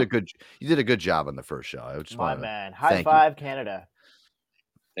 Pine. You did a good job on the first show. I just my man. High five, Canada.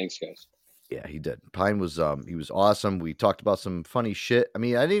 Thanks, guys. Yeah, he did. Pine was he was awesome. We talked about some funny shit. I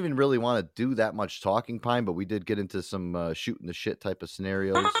mean, I didn't even really want to do that much talking, Pine, but we did get into some shooting the shit type of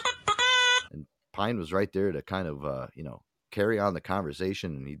scenarios. And Pine was right there to kind of carry on the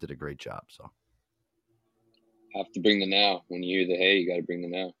conversation, and he did a great job. So have to bring the now. When you hear the hey, you got to bring the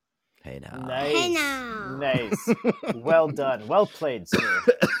now. Hey now. Nice. Hey now. Nice. Well done. Well played,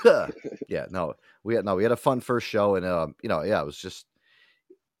 sir. Yeah, we had a fun first show, and it was just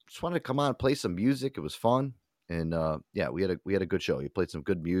wanted to come on and play some music. It was fun, and we had a good show. We played some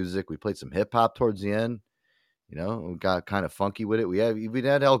good music. We played some hip hop towards the end. We got kind of funky with it. We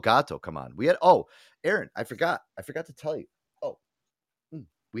had El Gato come on. We had Aaron, I forgot to tell you.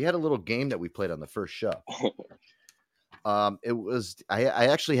 We had a little game that we played on the first show. It was I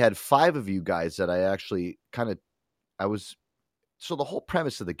actually had 5 of you guys that so the whole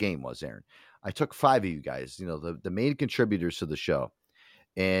premise of the game was, Aaron, I took 5 of you guys, the main contributors to the show,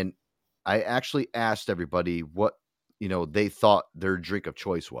 and I actually asked everybody what they thought their drink of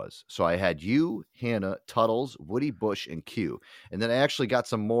choice was. So I had you, Hannah, Tuttles, Woody Bush, and Q. And then I actually got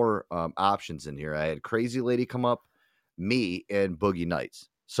some more options in here. I had Crazy Lady come up, me, and Boogie Nights.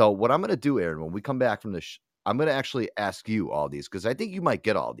 So what I'm going to do, Aaron, when we come back from this, I'm going to actually ask you all these because I think you might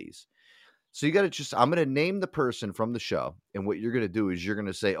get all these. So you got to I'm going to name the person from the show. And what you're going to do is you're going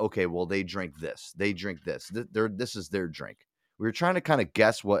to say, okay, well, they drink this. They drink this. This is their drink. We were trying to kind of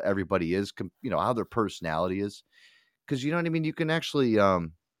guess what everybody is, how their personality is. Because you know what I mean? You can actually,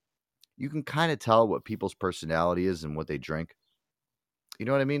 you can kind of tell what people's personality is and what they drink. You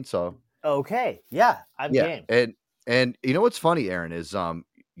know what I mean? So. Okay. Yeah. I'm game. And you know what's funny, Aaron, is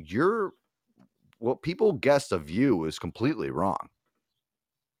what people guessed of you is completely wrong.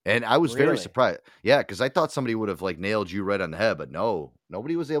 And I was very surprised. Yeah, because I thought somebody would have nailed you right on the head, but no,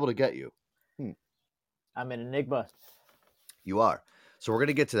 nobody was able to get you. I'm an enigma. You are. So we're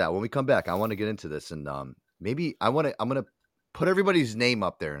gonna get to that when we come back. I want to get into this, and maybe I'm gonna put everybody's name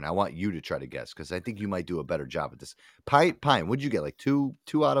up there, and I want you to try to guess because I think you might do a better job at this. Pine, what'd you get? Two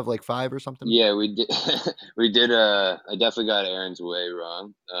out of 5 or something? Yeah, we did. We did. I definitely got Aaron's way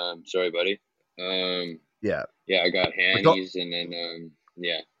wrong. Sorry, buddy. Yeah. Yeah, I got Hanny's, and then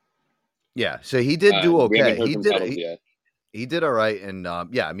yeah. Yeah. So he did do okay. We haven't heard from Tuttles yet. He did all right, and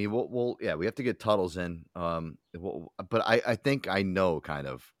yeah, I mean, we'll we have to get Tuttles in, but I think I know kind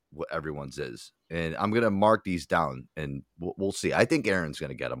of what everyone's is, and I'm gonna mark these down, and we'll see. I think Aaron's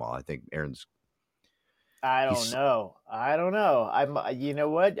gonna get them all. I think Aaron's. I don't know. I'm. You know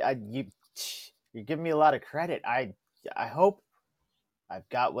what? You're giving me a lot of credit. I hope I've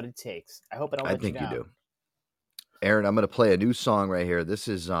got what it takes. I hope I don't let you down. I think you do. Aaron, I'm going to play a new song right here. This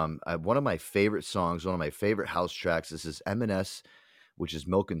is one of my favorite songs, one of my favorite house tracks. This is M&S, which is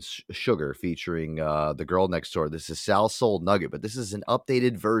Milk and Sugar, featuring the girl next door. This is Sal Soul Nugget, but this is an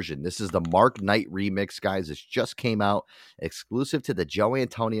updated version. This is the Mark Knight remix, guys. This just came out, exclusive to the Joe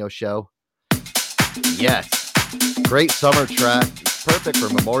Antonio show. Yes. Great summer track. Perfect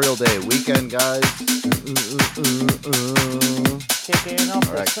for Memorial Day weekend, guys. Kicking off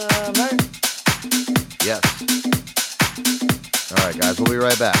the summer. Yes. All right, guys, we'll be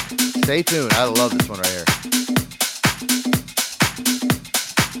right back. Stay tuned. I love this one right here.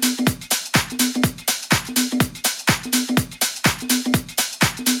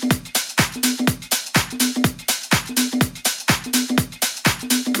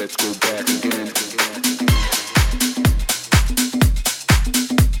 Let's go back again.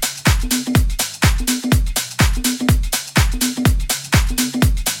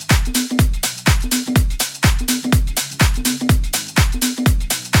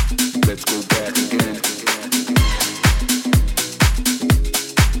 Let's go back again.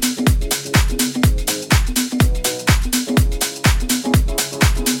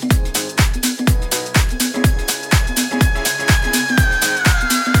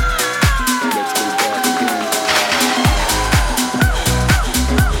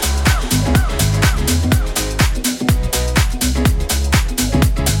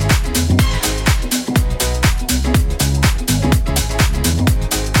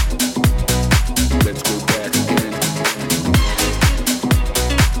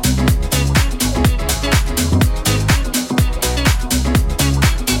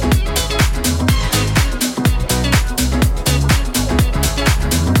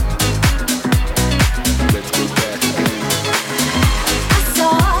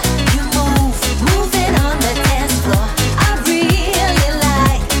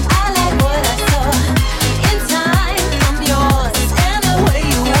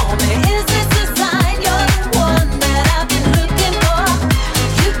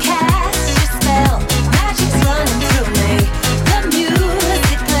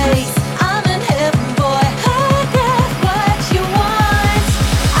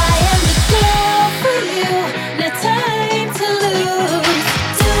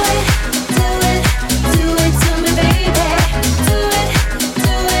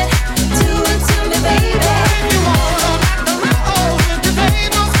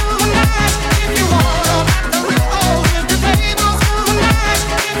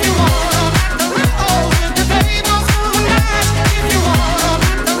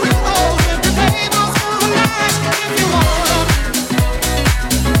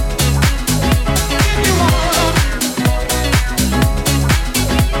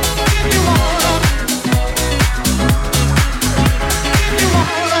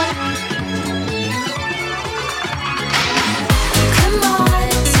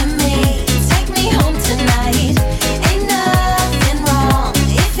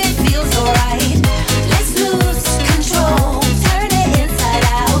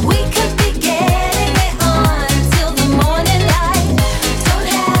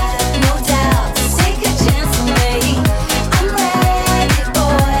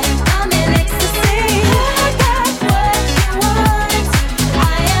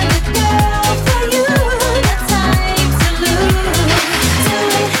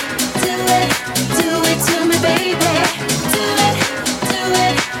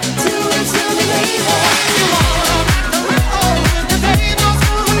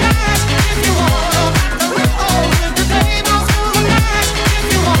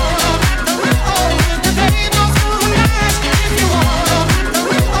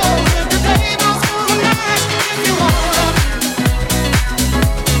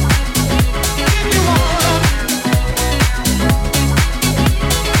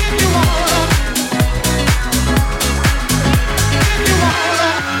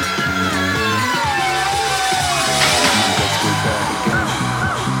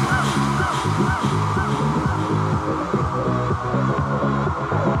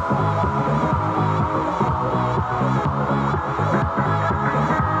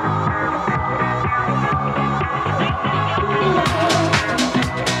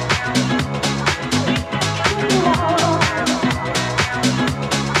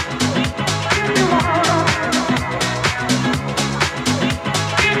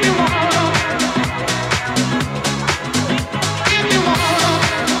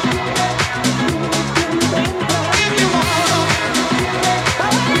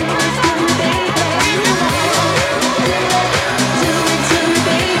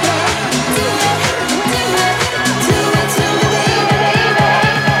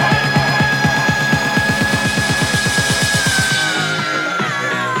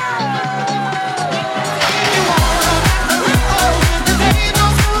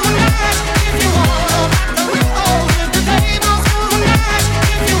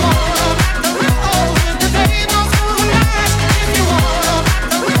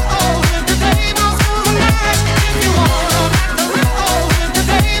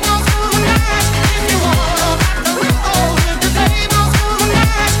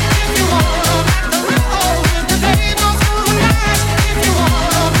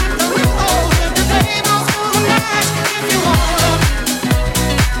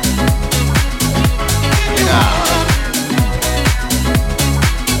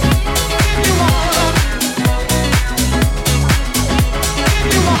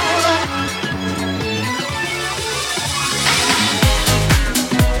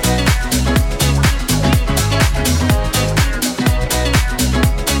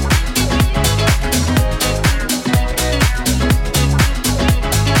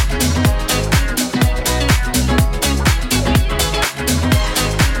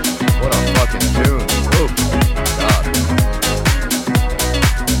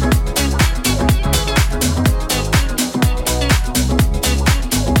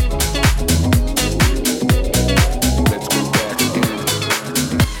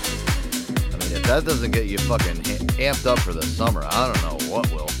 that doesn't get you fucking amped up for the summer, I don't know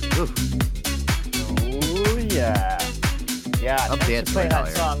what will. Oof. Oh yeah. Yeah, I'm thanks dancing for playing right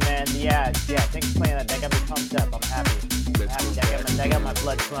that now, song, man. Yeah, thanks for playing that. That got me pumped up. I'm happy. That got my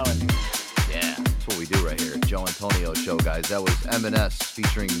blood flowing. Yeah, that's what we do right here. Joe Antonio Show, guys. That was M&S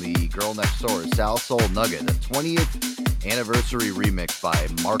featuring the girl next door, Sal Soul Nugget, the 20th anniversary remix by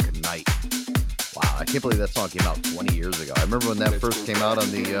Mark Knight. Wow, I can't believe that song came out 20 years ago. I remember when that first came out on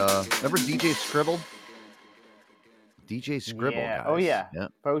the, remember DJ Scribble? DJ Scribble, Yeah. guys. Oh yeah. Yeah.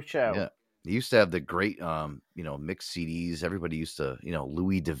 Pro show. Yeah. He used to have the great, mixed CDs. Everybody used to,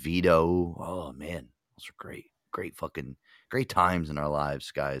 Louis DeVito. Oh, man. Those are great. Great times in our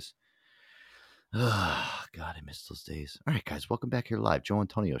lives, guys. Oh, God, I miss those days. All right, guys, welcome back here live. Joe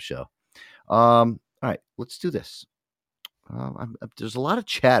Antonio Show. All right, let's do this. There's a lot of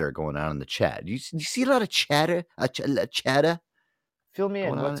chatter going on in the chat. You see a lot of chatter? Chatter Fill me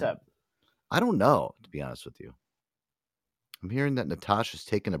in. going What's on? up? I don't know, to be honest with you. I'm hearing that Natasha's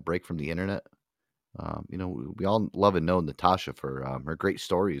taking a break from the internet. We all love and know Natasha for her great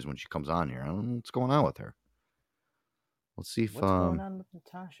stories when she comes on here. I don't know what's going on with her. Let's see if What's going on with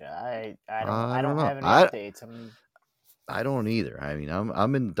Natasha? I don't don't know. have any updates. I don't either. I mean,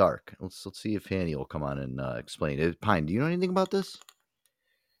 I'm in the dark. Let's see if Hanny will come on and explain it. Pine, do you know anything about this?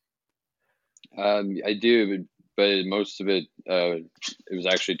 I do, but most of it it was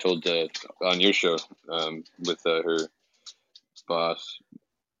actually told on your show with her boss.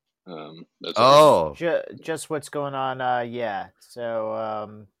 Just what's going on. Yeah.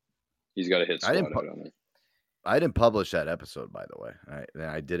 So he's got a hit squad out on it. I didn't publish that episode, by the way.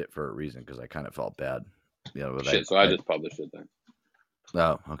 I did it for a reason because I kind of felt bad. But I just published it then.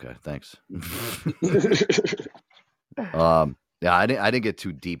 Oh, okay. Thanks. Yeah, I didn't get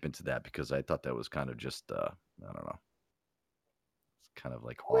too deep into that because I thought that was kind of just I don't know. It's kind of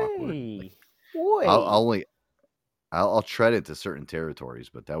like awkward. I'll tread into certain territories,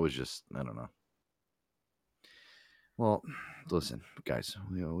 but that was just I don't know. Well, listen, guys,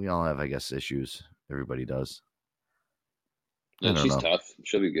 we all have, I guess, issues. Everybody does. Yeah, she's tough.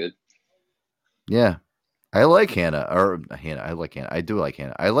 She'll be good. Yeah. I like Hannah. I like Hannah. I do like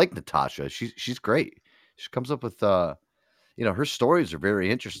Hannah. I like Natasha. She's great. She comes up with her stories are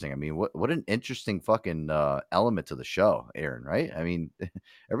very interesting. I mean, what an interesting fucking element to the show, Aaron, right? I mean,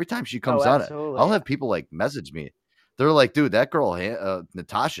 every time she comes on, I'll have people like message me. They're like, dude, that girl,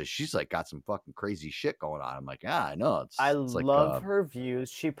 Natasha, she's like got some fucking crazy shit going on. I'm like, I know. I love her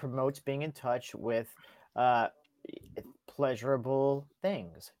views. She promotes being in touch with pleasurable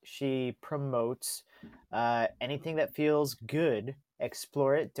things. She promotes anything that feels good.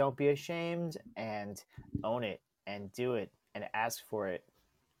 Explore it. Don't be ashamed and own it and do it and ask for it.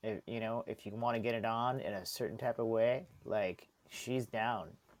 If you want to get it on in a certain type of way, like she's down.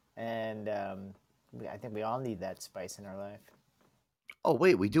 And I think we all need that spice in our life. Oh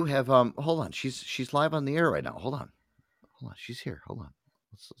wait, we do have hold on. She's live on the air right now. Hold on. She's here. Hold on.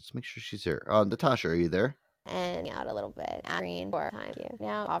 Let's make sure she's here. Natasha, are you there? And out a little bit. Green for time you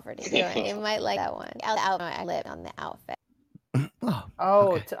now offered to do it. You might like that one. I lived on the outfit.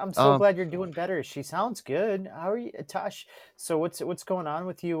 Okay. I'm so glad you're doing better. She sounds good. How are you, Tosh? So what's going on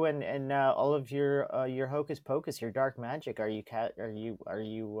with you and all of your hocus pocus, your dark magic? Are you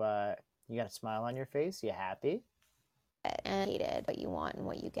you got a smile on your face? You happy? And hated what you want and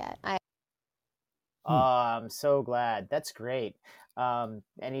what you get. I'm so glad. That's great.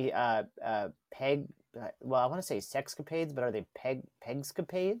 Any peg? Well, I want to say sexcapades, but are they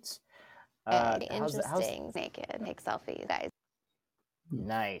pegscapades? Interesting. Naked, make selfies, guys.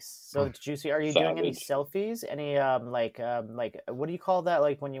 Nice. So Juicy, are you doing any selfies? Any like what do you call that?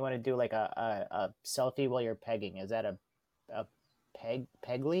 Like when you want to do like a selfie while you're pegging? Is that a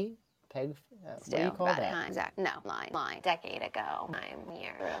pegly? What do you call that? No, line. Decade ago,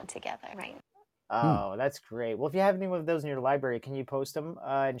 we're together, right? Oh, that's great. Well, if you have any of those in your library, can you post them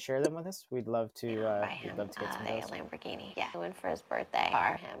and share them with us? We'd love to. We'd love to get some of those. A Lamborghini. Yeah, went for his birthday.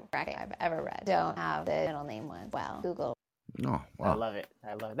 For him, I've ever read. Don't have the middle name one. Well, Google. Oh, wow. I love it.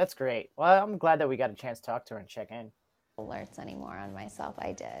 That's great. Well, I'm glad that we got a chance to talk to her and check in. Alerts anymore on myself.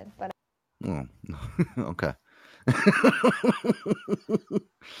 I did, but. Oh, okay.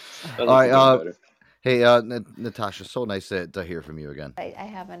 All right. Hey, Natasha, so nice to hear from you again. I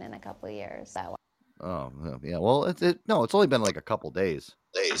haven't in a couple of years. So. Oh, yeah. Well, it's only been like a couple days.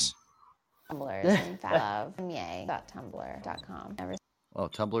 Tumblrs, in fact, tumblr.com. Oh,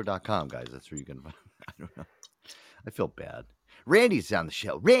 tumblr.com, guys. That's where you can find. I don't know. I feel bad. Randy's on the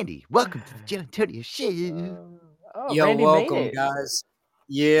show. Randy, welcome to the Joe Antonio Show. Yo, Randy welcome, guys.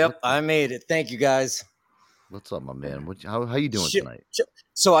 Yep, I made it. Thank you, guys. What's up, my man? How you doing Shit. tonight?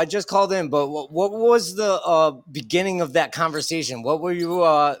 So I just called in, but what was the beginning of that conversation? What were you?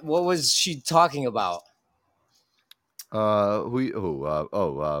 What was she talking about?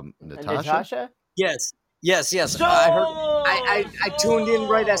 Natasha? Natasha? Yes, yes. So, I heard. I tuned in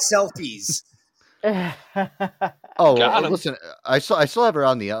right at selfies. Oh, Got well, him. listen, I still have her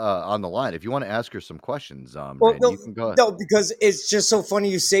on the line. If you want to ask her some questions, Well, Randy, you can go ahead. no, because it's just so funny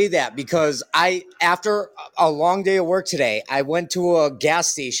you say that. Because after a long day of work today, I went to a gas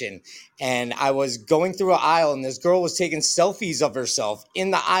station and I was going through an aisle, and this girl was taking selfies of herself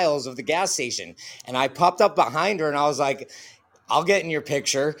in the aisles of the gas station. And I popped up behind her, and I was like, "I'll get in your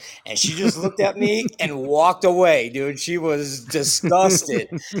picture." And she just looked at me and walked away, dude. She was disgusted.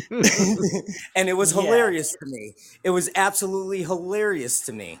 And it was Yeah. hilarious to me. It was absolutely hilarious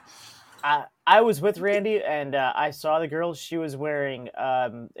to me. I was with Randy and I saw the girl. She was wearing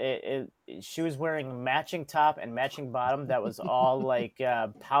she was wearing matching top and matching bottom that was all like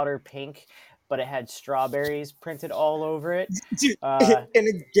powder pink, but it had strawberries printed all over it. Dude, Uh, in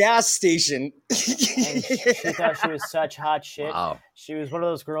a gas station. and she thought she was such hot shit. Wow. She was one of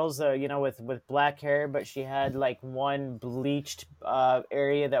those girls, with black hair, but she had like one bleached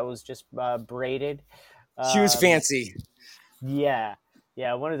area that was just braided. She was Um, fancy. yeah,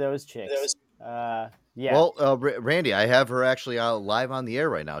 one of those chicks. Yeah. Well, Randy, I have her actually out live on the air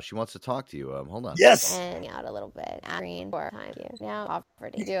right now. She wants to talk to you. Hold on. Yes. And out a little bit. Green for time you. Now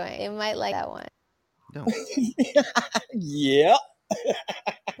offered to doing. It might like that one. No. Yeah.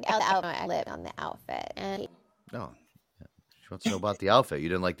 I lived on the outfit. And No. She wants to know about the outfit. You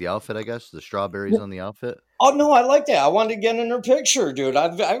didn't like the outfit, I guess? The strawberries on the outfit? Oh no, I like that. I wanted to get in her picture, dude.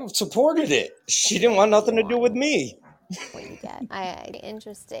 I supported it. She didn't want nothing to do with me. what you get.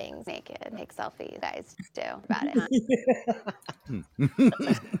 Interesting. Naked. Take selfies. You guys do about it.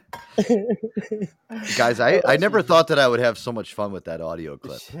 Guys, I never thought that I would have so much fun with that audio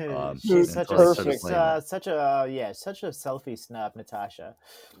clip. She's such until I a started she's playing that. such a selfie snob, Natasha.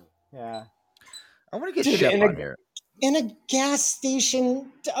 Yeah. I want to get Dude, Shep in a- on here. In a gas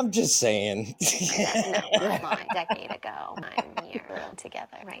station, I'm just saying. A decade ago, I'm here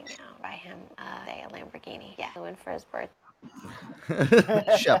together right now. Buy him a Lamborghini. Yeah, going for his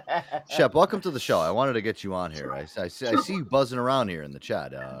birthday. Shep, welcome to the show. I wanted to get you on here. I see you buzzing around here in the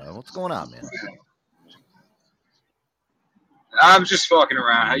chat. What's going on, man? I'm just fucking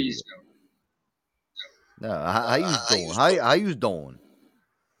around. How you doing? How you doing? How you doing?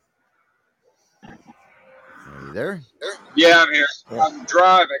 Are you there? Yeah, I'm here. I'm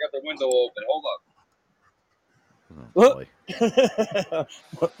driving. I got the window open. Hold up. Oh,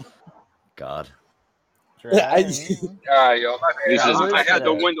 boy. God. All right, yo. I had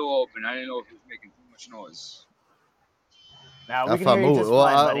the it. window open. I didn't know if it was making too much noise. Now we can hear you just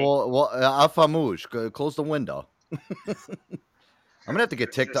fine, buddy. Afamouche, close the window. I'm gonna have to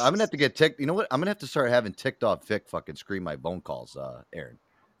get ticked. I'm gonna have to get ticked. You know what? I'm gonna have to start having ticked off Vic fucking screen my phone calls, Aaron.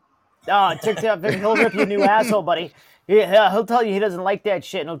 Oh, TikTok, Vic, he'll rip you a new asshole, buddy. He'll tell you he doesn't like that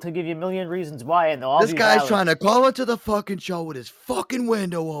shit, and he'll give you a million reasons why, and they'll all This be guy's valid. trying to call into the fucking show with his fucking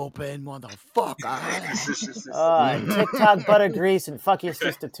window open, motherfucker. TikTok butter grease and fuck your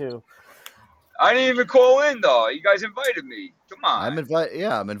sister too. I didn't even call in though. You guys invited me. Come on. I'm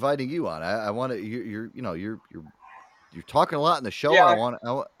inviting you on. I want to. You're talking a lot in the show. Yeah. I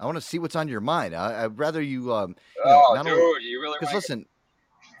want to see what's on your mind. I'd rather you. Dude, you really because listen.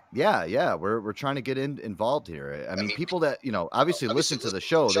 Yeah, we're trying to get involved here. I mean, people that obviously listen to the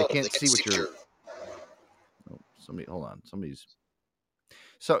show, they can't see what you're. Hold on, somebody's.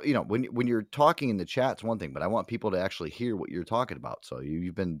 So when you're talking in the chat, it's one thing, but I want people to actually hear what you're talking about. So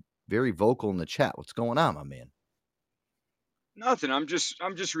you've been very vocal in the chat. What's going on, my man? Nothing. I'm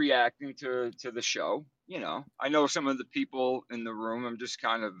just reacting to the show. I know some of the people in the room. I'm just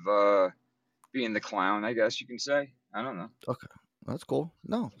kind of being the clown, I guess you can say. I don't know. Okay. That's cool.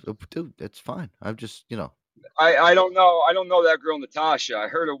 No, dude, that's fine. I've just, I don't know. I don't know that girl Natasha. I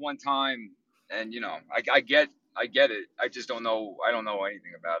heard her one time, and I get it. I just don't know. I don't know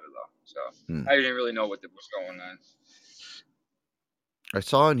anything about it though. So I didn't really know what was going on. I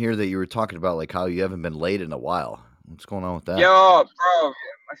saw in here that you were talking about like how you haven't been laid in a while. What's going on with that? Yo, bro, all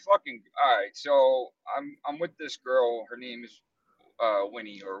right. So I'm with this girl. Her name is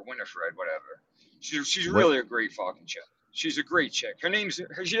Winnie or Winifred, whatever. She's really a great fucking chick. She's a great chick.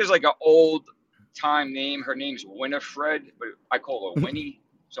 She has like an old time name. Her name's Winifred, but I call her Winnie.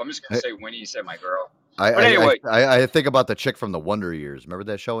 So I'm just gonna say Winnie. You said my girl. But anyway, I think about the chick from the Wonder Years. Remember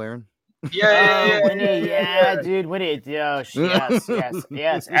that show, Aaron? Yeah, Winnie, dude, Winnie. Yes. And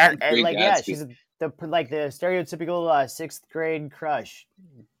she's the stereotypical 6th grade crush.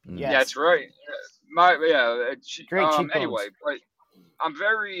 Yes. That's right. Great cheekbones. Anyway, but I'm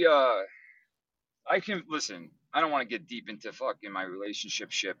very I can listen. I don't want to get deep into fucking my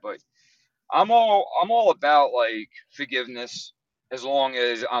relationship shit, but I'm all about like forgiveness as long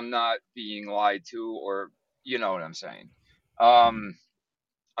as I'm not being lied to, or you know what I'm saying. Um,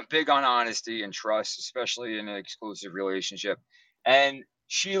 I'm big on honesty and trust, especially in an exclusive relationship. And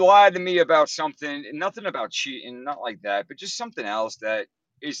she lied to me about something, nothing about cheating, not like that, but just something else that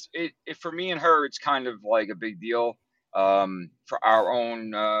is it for me and her. It's kind of like a big deal for our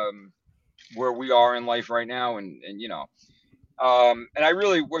own where we are in life right now, and and I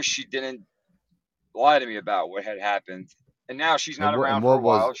really wish she didn't lie to me about what had happened. And now she's not And around for what a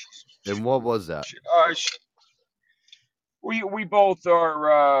while. was and what was that? We both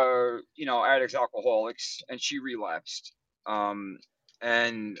are addicts, alcoholics, and she relapsed.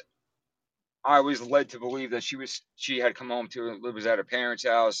 And I was led to believe that she had come home to was at her parents'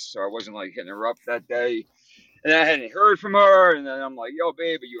 house, so I wasn't like hitting her up that day. And I hadn't heard from her, and then I'm like, "Yo,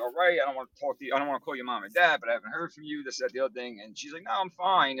 babe, are you all right? I don't want to talk to you. I don't want to call your mom and dad, but I haven't heard from you. This, that, the other thing." And she's like, "No, I'm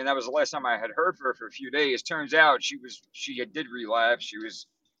fine." And that was the last time I had heard from her for a few days. Turns out did relapse. She was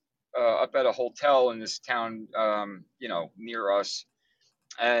up at a hotel in this town, near us.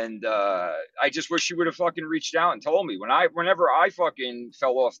 And I just wish she would have fucking reached out and told me whenever I fucking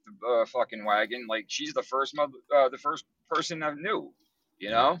fell off the fucking wagon. Like she's the first person I knew, you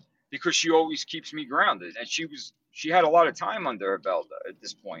know, because she always keeps me grounded, and she had a lot of time under her belt at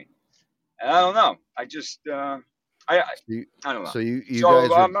this point. And I don't know. I So you, I don't know. so you So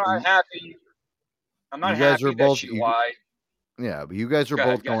guys are I'm not happy. I'm not you guys are happy that both she lied. yeah, but you guys are Go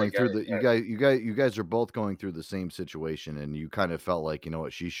ahead. both Go ahead. going Go through ahead. the Go ahead. you guys are both going through the same situation, and you kind of felt like, you know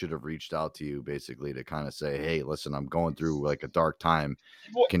what, she should have reached out to you basically to kind of say, hey, listen, I'm going through like a dark time.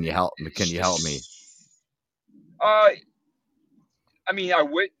 Well, Can you help me? Can you help me? Uh, I mean,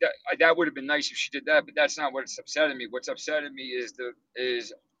 that would have been nice if she did that, but that's not what's upsetting me. What's upsetting me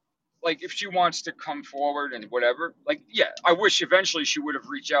is like if she wants to come forward and whatever. Like, yeah, I wish eventually she would have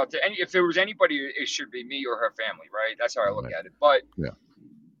reached out to any. If there was anybody, it should be me or her family, right? That's how I look Right. at it. But Yeah.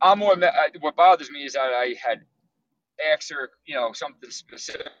 what bothers me is that I had asked her, something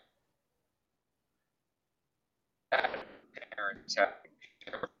specific. That parents have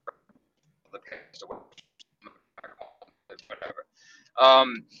the past away, whatever.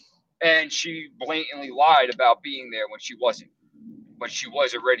 Um, and she blatantly lied about being there when she was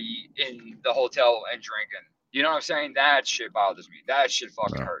already in the hotel and drinking. You know what I'm saying? That shit bothers me. That shit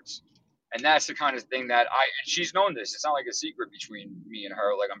fucking No. hurts. And that's the kind of thing that and she's known this. It's not like a secret between me and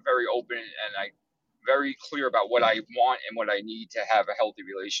her. Like I'm very open and I very clear about what I want and what I need to have a healthy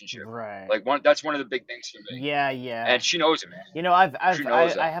relationship. Right. Like that's one of the big things for me. Yeah. And she knows it, man. You know, She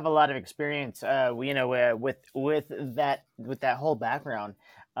knows I that. have a lot of experience, with that whole background.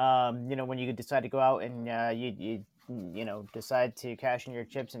 When you decide to go out and decide to cash in your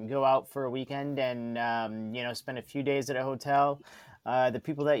chips and go out for a weekend and spend a few days at a hotel. The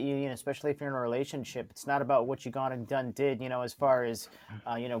people that especially if you're in a relationship, it's not about what you gone and done did, as far as,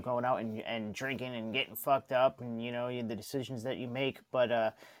 going out and drinking and getting fucked up and, the decisions that you make. But,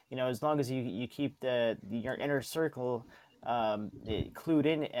 as long as you keep your inner circle clued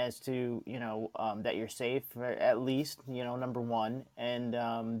in as to that you're safe at least number one, and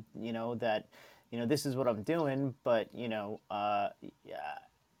that this is what I'm doing, but yeah,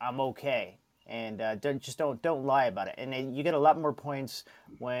 I'm okay, and don't lie about it. And then you get a lot more points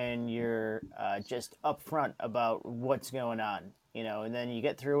when you're just upfront about what's going on, and then you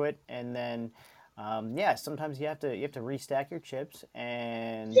get through it, and then yeah, sometimes you have to restack your chips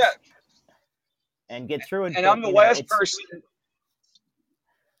Yeah. and get through it. And But I'm the last it's person.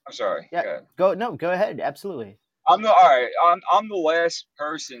 I'm sorry. yeah. Go ahead. Go ahead. Absolutely. All right. I'm the last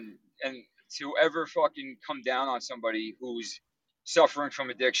person and to ever fucking come down on somebody who's suffering from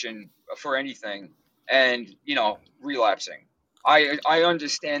addiction for anything and relapsing. I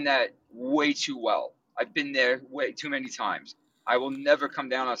understand that way too well. I've been there way too many times. I will never come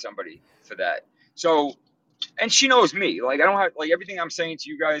down on somebody for that. So and she knows me. Like I don't have like everything I'm saying to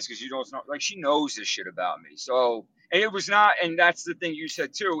you guys because you don't know. Like she knows this shit about me. So and it was not. And that's the thing you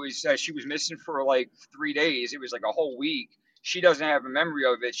said too is that she was missing for like 3 days. It was like a whole week. She doesn't have a memory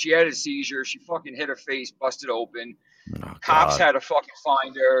of it. She had a seizure. She fucking hit her face, busted open. Oh Cops God. had to fucking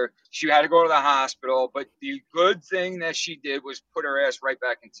find her. She had to go to the hospital. But the good thing that she did was put her ass right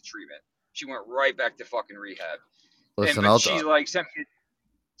back into treatment. She went right back to fucking rehab. And Listen, but she like sent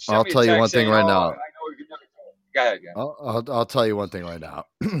I'll me a tell you one text thing saying, right "Oh, I now. know you never told." Go ahead, again. I'll tell you one thing right now.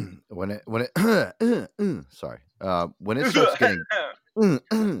 when it sorry, when it starts getting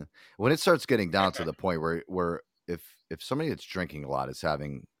when it starts getting down to the point where if somebody that's drinking a lot is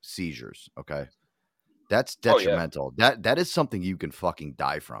having seizures, okay, That's Oh yeah. detrimental. That is something you can fucking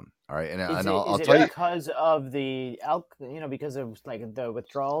die from. All right, and Is I'll it tell Yeah. you. because of the because of like the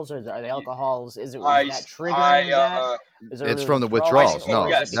withdrawals, or are the alcohols? Is I that I triggering that? Is it It's really from the withdrawals, withdrawals. or is No, it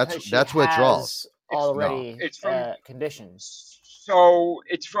yes. because she that's withdrawals. has It's No, already it's from conditions? so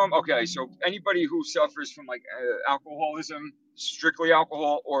it's from okay. So anybody who suffers from like alcoholism, strictly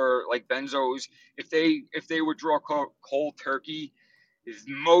alcohol or like benzos, if they withdraw cold turkey, is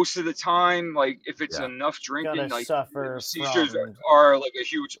most of the time like if it's yeah. enough Gonna drinking, like suffer seizures from, are like a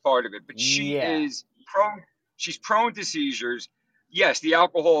huge part of it. But she yeah. is prone. She's prone to seizures. Yes, the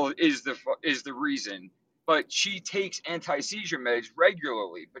alcohol is the reason, but she takes anti-seizure meds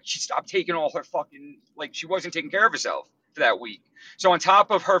regularly. But she stopped taking all her fucking like she wasn't taking care of herself for that week. So on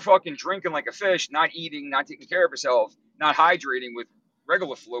top of her fucking drinking like a fish, not eating, not taking care of herself, not hydrating with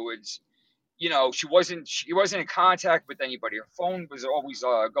regular fluids, she wasn't in contact with anybody. Her phone was always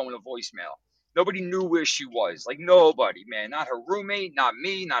going to voicemail. Nobody knew where she was. Like nobody, man. Not her roommate, not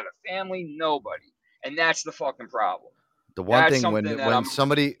me, not her family, nobody. And that's the fucking problem. The one That's thing something that when I'm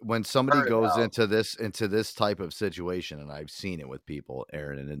somebody hurt goes about. into this type of situation, and I've seen it with people,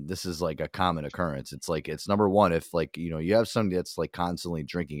 Aaron, and this is like a common occurrence. It's like it's number one if like you have somebody that's like constantly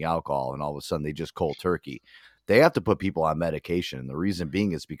drinking alcohol, and all of a sudden they just cold turkey. They have to put people on medication, and the reason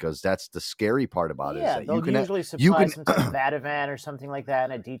being is because that's the scary part about it is Yeah, that you they'll can usually you supply can some type of Ativan or something like that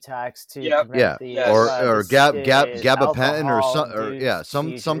in a detox to Yep. prevent yeah, the Yes. the, gabapentin or some or yeah,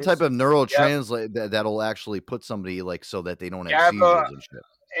 alcohol-induced some type seizures. of Yep. neurotranslate that'll actually put somebody like so that they don't have GABA, seizures and shit.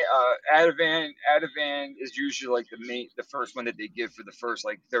 Ativan is usually like the first one that they give for the first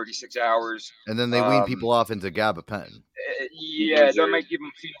like 36 hours. And then they wean Um, people off into gabapentin. You yeah, boys that are might give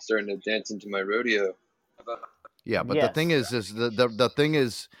them starting to dance into my rodeo. Yeah, but the thing Yes. is the thing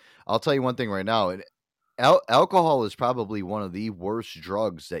is, I'll tell you one thing right now. Alcohol is probably one of the worst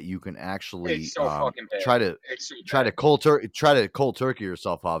drugs that you can actually it's so fucking bad. try to It's so bad. try to cold turkey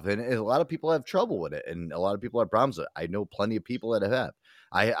yourself off, and a lot of people have trouble with it, and a lot of people have problems with it. I know plenty of people that have.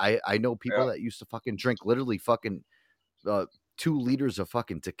 I know people Yeah. that used to fucking drink literally fucking 2 liters of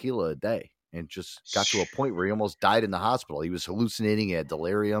fucking tequila a day, and just got to a point where he almost died in the hospital. He was hallucinating, he had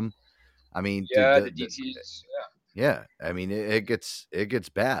delirium. I mean, dude, Yeah, the DTs. Yeah. yeah, I mean, it gets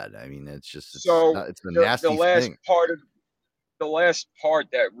bad. I mean, it's just So it's a the nasty last thing. part of the last part,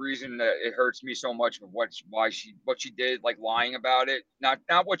 that reason that it hurts me so much of what she did, like lying about it, not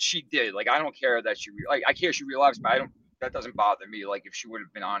what she did. Like I don't care that like I care she relapsed, but I don't. That doesn't bother me. Like if she would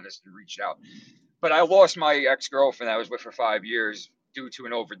have been honest and reached out. But I lost my ex girlfriend I was with for 5 years due to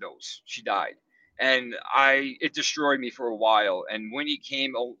an overdose. She died, and it destroyed me for a while. And Winnie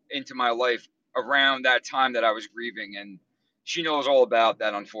came into my life around that time that I was grieving, and she knows all about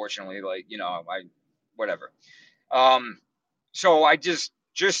that. Unfortunately, like I whatever. Um, so I just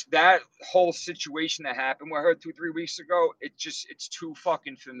that whole situation that happened with her 2 3 weeks ago. It's too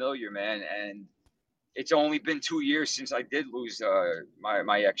fucking familiar, man. And it's only been 2 years since I did lose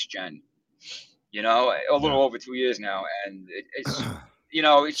my ex Jen. A Yeah. little over 2 years now, and it's So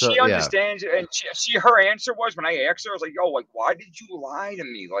she yeah, understands, and her answer was when I asked her, I was like, yo, like why did you lie to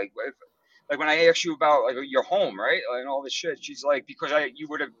me, like when I asked you about like your home, right, and all this shit. She's like, because you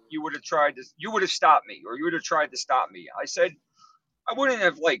would have tried to, you would have stopped me, or you would have tried to stop me. I said I wouldn't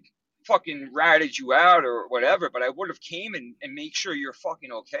have like fucking ratted you out or whatever, but I would have came and make sure you're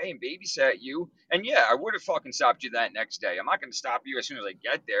fucking okay and babysat you. And yeah, I would have fucking stopped you that next day. I'm not gonna stop you as soon as I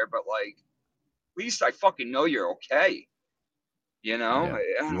get there, but like at least I fucking know you're okay. yeah. I don't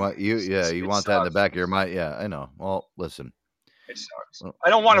You know. want you yeah you It want that in the sucks. back of your mind. Yeah, I know. Well, listen. It sucks. Well, I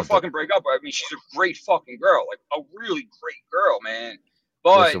don't want to well fucking break up. I mean, she's a great fucking girl, like a really great girl, man.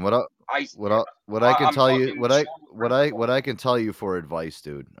 But listen. I, What I can I'm tell you fucking so what grateful. I can tell you for advice,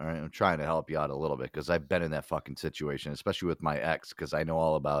 dude. All right, I'm trying to help you out a little bit because I've been in that fucking situation, especially with my ex, because I know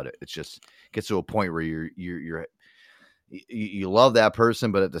all about it. It's just gets to a point where you love that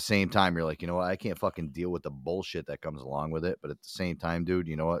person, but at the same time, you're like, you know what? I can't fucking deal with the bullshit that comes along with it. But at the same time, dude,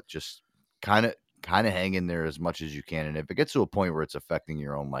 you know what? Just kind of hang in there as much as you can. And if it gets to a point where it's affecting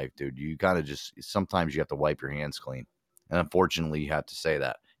your own life, dude, you kind of just sometimes you have to wipe your hands clean. And unfortunately, you have to say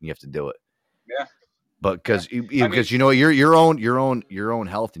that. You have to do it. Yeah, But yeah. I mean, because you know your own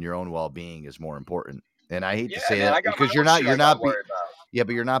health and your own well being is more important. And I hate to yeah, say man. that I got my because own shit I gotta worry about. yeah,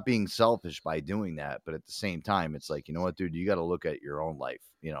 but you're not being selfish by doing that. But at the same time, it's like, you know what, dude, you got to look at your own life.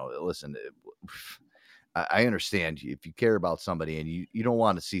 Listen, I understand if you care about somebody and you don't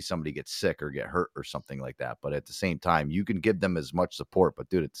want to see somebody get sick or get hurt or something like that. But at the same time, you can give them as much support. But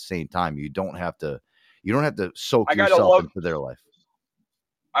dude, at the same time, you don't have to soak I gotta yourself love. into their life.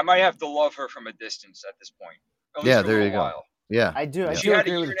 I might have to love her from a distance at this point, at least Yeah, for a there little you go. while. Yeah. I do. I Yeah. She do had a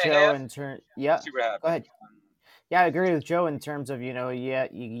agree year with and a Joe half. in turn. We'll Yeah. see what Go happens. ahead. Yeah, I agree with Joe in terms of yeah,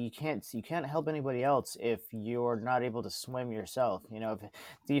 you can't help anybody else if you're not able to swim yourself.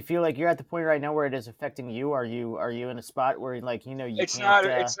 Do you feel like you're at the point right now where it is affecting you? Are you in a spot where like you It's can't?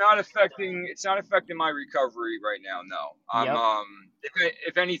 not. It's not affecting. It's not affecting my recovery right now. No. I'm. Yep.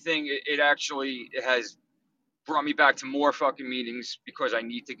 If anything, it actually has brought me back to more fucking meetings because I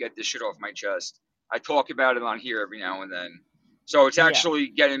need to get this shit off my chest. I talk about it on here every now and then, so it's Yeah. actually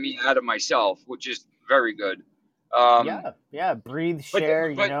getting me out of myself, which is very good. Um, Yeah. Yeah. Breathe, but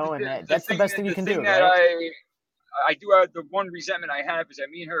share. but And the that's the thing best thing you the can thing do, that right? I do have, the one resentment I have is that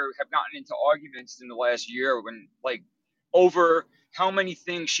me and her have gotten into arguments in the last year when like over how many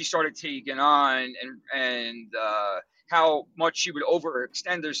things she started taking on and how much she would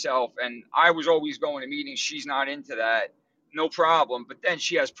overextend herself, and I was always going to meetings. She's not into that, no problem. But then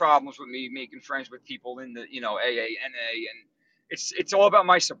she has problems with me making friends with people in the AA, NA, and it's all about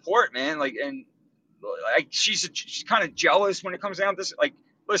my support, man. Like and like she's kind of jealous when it comes down to this. Like,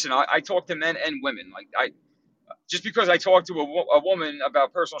 listen, I talk to men and women. Like I just because I talk to a woman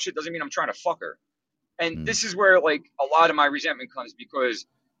about personal shit doesn't mean I'm trying to fuck her. And Mm. this is where like a lot of my resentment comes because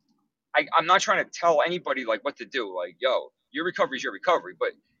I'm not trying to tell anybody like what to do. Like, yo, your recovery is your recovery.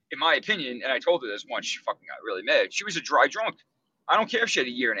 But in my opinion, and I told her this once, she fucking got really mad. She was a dry drunk. I don't care if she had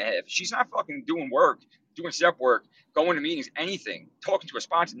a year and a half. She's not fucking doing work, doing step work, going to meetings, anything, talking to a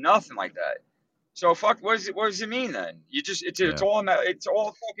sponsor, nothing like that. So fuck, what does it mean then? You just Yeah. it's all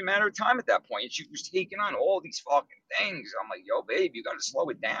a fucking matter of time at that point. And she was taking on all these fucking things. I'm like, yo, babe, you got to slow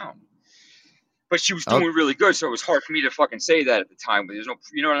it down. But she was I'll, doing really good, so it was hard for me to fucking say that at the time. But there's no,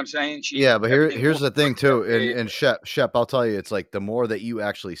 you know what I'm saying? yeah, but Everything here's looked the thing good too, that day. and Shep, I'll tell you, it's like the more that you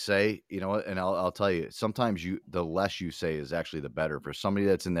actually say, you know what, and I'll tell you, sometimes the less you say is actually the better for somebody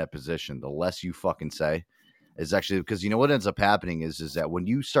that's in that position. The less you fucking say is actually, because you know what ends up happening is that when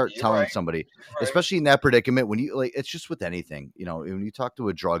you start You're right. telling somebody, You're right. especially in that predicament, when you like, it's just with anything, when you talk to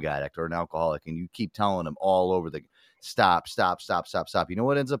a drug addict or an alcoholic and you keep telling them all over the stop, stop, stop, stop, stop. You know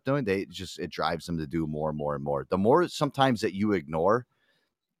what ends up doing? It drives them to do more and more and more. The more sometimes that you ignore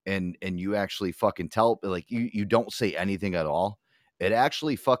and you actually fucking tell, like, you don't say anything at all, it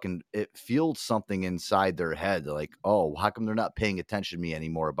actually fucking it feels something inside their head. They're like, oh, how come they're not paying attention to me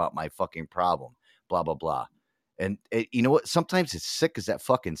anymore about my fucking problem, blah blah blah. And you know what, sometimes it's sick as that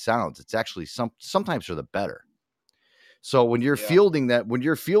fucking sounds, it's actually sometimes for the better. So Yeah. when you're fielding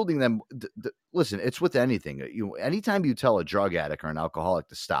them, listen, it's with anything. Anytime you tell a drug addict or an alcoholic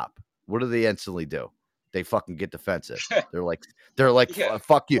to stop, what do they instantly do? They fucking get defensive. They're like, Yeah. Of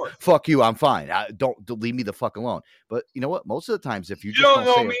course. fuck you, I'm fine. Don't leave me the fuck alone. But you know what? Most of the times, if you You just don't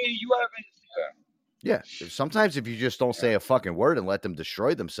don't know say, me. You haven't. yeah, sometimes if you just don't Yeah. say a fucking word and let them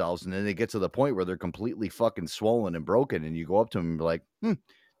destroy themselves, and then they get to the point where they're completely fucking swollen and broken, and you go up to them and be like,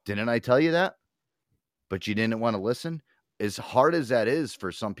 didn't I tell you that? But you didn't want to listen. As hard as that is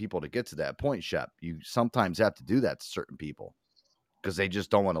for some people to get to that point, Shep, you sometimes have to do that to certain people because they just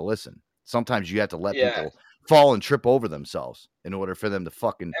don't want to listen. Sometimes you have to let Yeah. people fall and trip over themselves in order for them to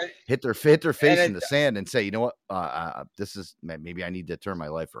fucking And, hit their and face in it, the sand and say, you know what, this is, maybe I need to turn my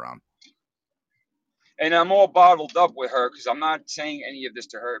life around. and I'm all bottled up with her because I'm not saying any of this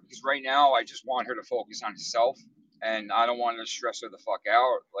to her because right now I just want her to focus on herself and I don't want to stress her the fuck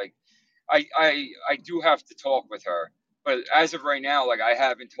out. Like I do have to talk with her, but as of right now, like I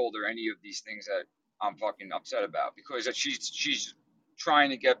haven't told her any of these things that I'm fucking upset about because she's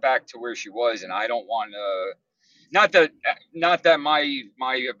trying to get back to where she was, and I don't want to. Not that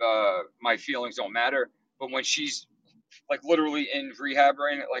my feelings don't matter, but when she's like literally in rehab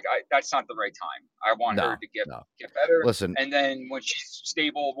right now, like that's not the right time. I want her No, to get no. get better, Listen, and then when she's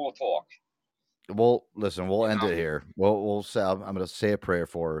stable, we'll talk. listen, we'll You end it know? here. We'll say, I'm going to say a prayer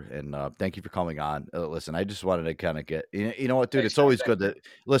for her, and thank you for coming on. Listen, I just wanted to kind of get, you know what, dude, Thanks, it's man. always Thank good you. to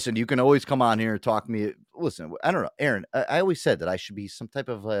listen. You can always come on here and talk to me. Listen, I don't know, Aaron, I always said that I should be some type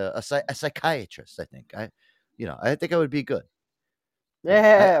of a psychiatrist. I think I would be good. I,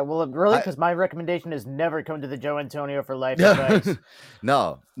 Yeah. Well, really, I, because my recommendation is never come to the Joe Antonio for life advice.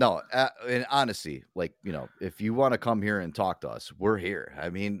 no, no. In honesty, like, if you want to come here and talk to us, we're here. I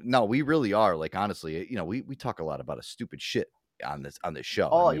mean, no, we really are. Like, honestly, we talk a lot about a stupid shit on this show. I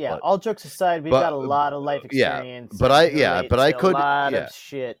All mean, yeah, all jokes aside, we've got but a lot of life yeah, experience but and I can yeah, relate but I to a could lot yeah, of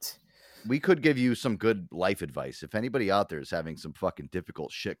shit. we could give you some good life advice. If anybody out there is having some fucking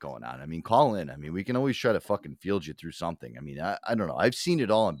difficult shit going on, I mean, call in. I mean, we can always try to fucking field you through something. I mean, I don't know. I've seen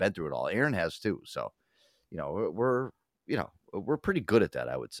it all and been through it all. Aaron has too. So, we're pretty good at that,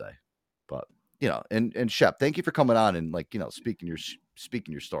 I would say. But, and Shep, thank you for coming on and, like, speaking your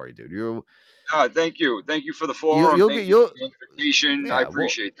speaking your story, dude. Thank you for the forum. You'll Thank get you for the invitation. I yeah. Well,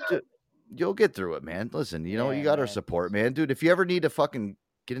 appreciate that. you'll get through it, man. Listen, you Yeah, got our man. support, man, dude. If you ever need to fucking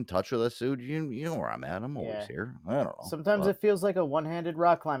get in touch with us, dude, you know where I'm at. I'm always Yeah. here. I don't know. Sometimes it feels like a one-handed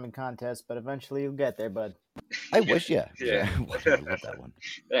rock climbing contest, but eventually you'll get there, bud. I wish, yeah. Yeah. I love that one.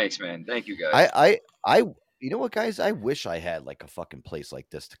 Thanks, man. Thank you, guys. I, you know what, guys? I wish I had like a fucking place like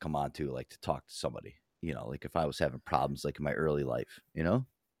this to come on to, like to talk to somebody. You know, like if I was having problems, like in my early life. You know.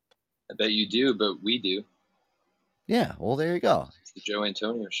 I bet you do, but we do. Yeah. Well, there you go. It's the Joe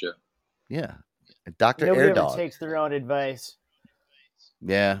Antonio Show. Yeah. Dr. Nobody Air ever Dog. takes their own advice.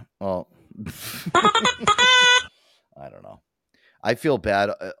 Yeah. Well, I don't know. I feel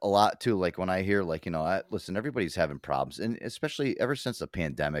bad a lot too. Like when I hear, like, listen, everybody's having problems, and especially ever since the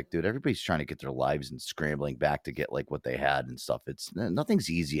pandemic, dude. Everybody's trying to get their lives and scrambling back to get like what they had and stuff. It's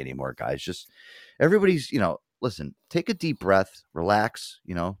nothing's easy anymore, guys. Just everybody's, listen, take a deep breath, relax,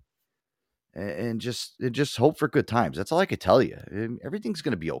 and just hope for good times. That's all I could tell you. Everything's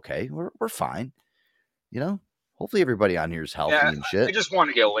gonna be okay. We're fine, Hopefully everybody on here is healthy and shit. I just want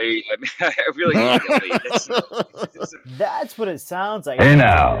to get laid. I mean, I really need to get laid. That's what it sounds like. Hey,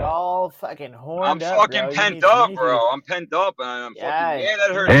 now. You're all fucking horned I'm up, fucking bro. pent up, bro. I'm pent up, and I'm fucking that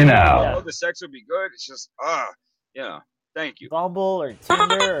hurt. Hey, now. I know the sex would be good. It's just, thank you. Bumble or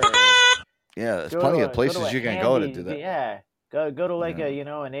Tinder. Or yeah, there's plenty of places you can go to do that. Yeah. Go to like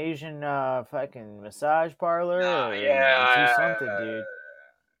an Asian fucking massage parlor or do something, dude.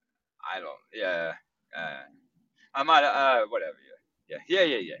 I don't. Yeah. I'm out. Whatever. Yeah.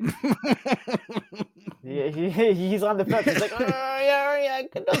 He's on the fence. He's like, yeah.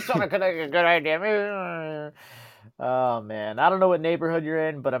 That sounds like a good idea. Maybe. Oh man, I don't know what neighborhood you're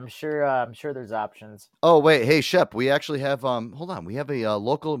in, but I'm sure there's options. Oh wait, hey Shep, we actually have hold on, we have a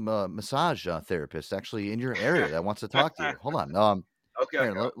local massage therapist actually in your area that wants to talk to you. Hold on, okay.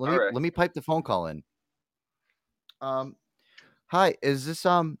 Here, let me pipe the phone call in. Hi, is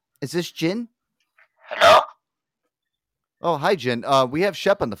this Jin? Hello? Oh, hi Jin. We have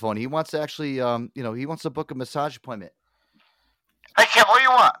Shep on the phone. He wants to actually, he wants to book a massage appointment. Hey Shep, what do you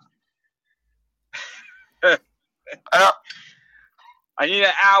want? Hello? I need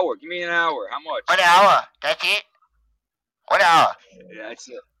an hour. Give me an hour. How much? 1 hour. That's it? 1 hour. Yeah, that's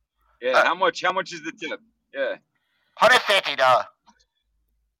it. Yeah. How much is the tip? Yeah. $150.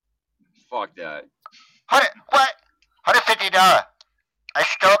 Fuck that. What? $150. I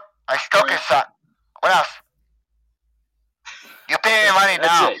stroke his son. What else? You pay me money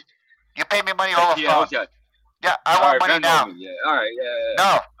now. It. You pay me money over phone. Okay. Yeah, I want money now. Yeah. All right. Yeah.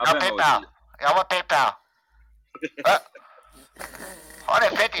 No PayPal. I want PayPal.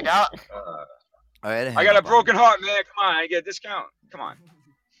 $150. All right, I got a broken heart, man. Come on, I get a discount. Come on.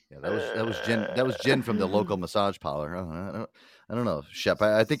 Yeah, that was Jin. That was Jin from the local massage parlor. I don't know, Shep.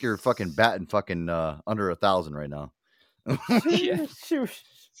 I think you're fucking batting fucking under 1,000 right now. Yeah.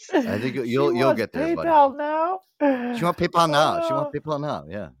 I think you'll get there, buddy. PayPal now. She want PayPal now. She want PayPal now.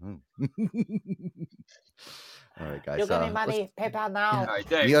 Yeah. All right, guys. You give me money. PayPal now. All right,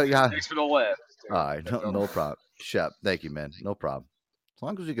 thanks. Yeah. Thanks for the laugh. All right, no problem. Shep, thank you, man. No problem. As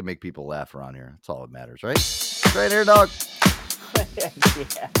long as we can make people laugh around here, that's all that matters, right? Right here, dog.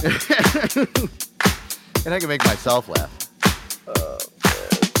 And I can make myself laugh.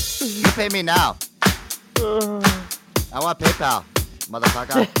 You pay me now. I want PayPal,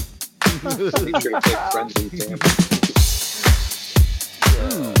 motherfucker.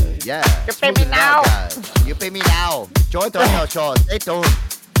 Yeah. You pay me now. You pay me now. Join the show. Stay tuned.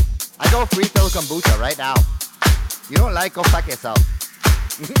 I go free fill kombucha right now. You don't like, go fuck yourself.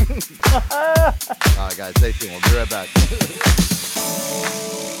 All right, guys, stay tuned. We'll be right back.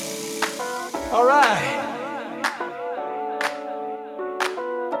 All right.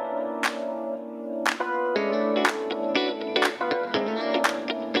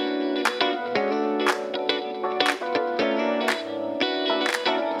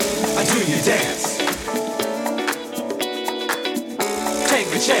 I do you dance. Take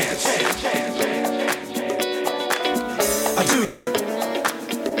a chance. I do.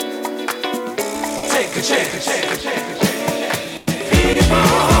 Take a chance.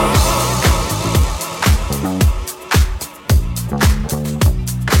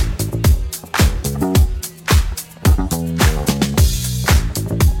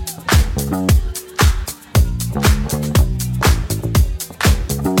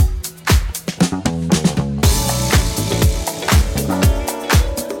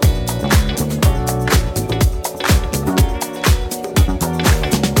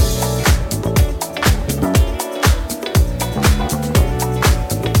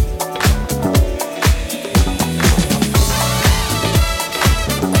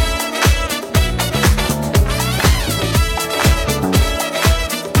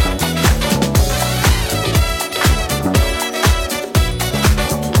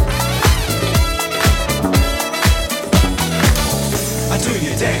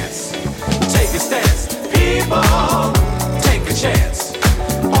 dance. Take a stance. People, take a chance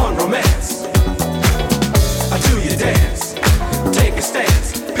on romance. Do you dance? Take a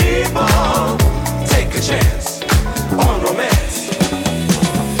stance. People, take a chance on romance.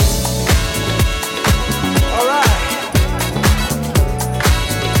 All right.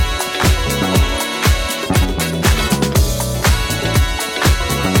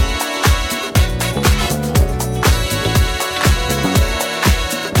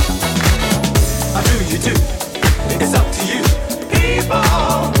 Do you do? It's up to you.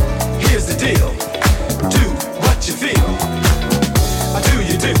 People, here's the deal. Do what you feel. Do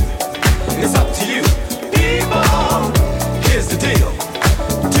you do? It's up to you. People, here's the deal.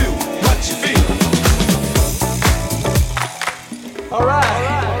 Do what you feel. All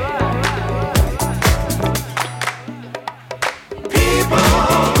right.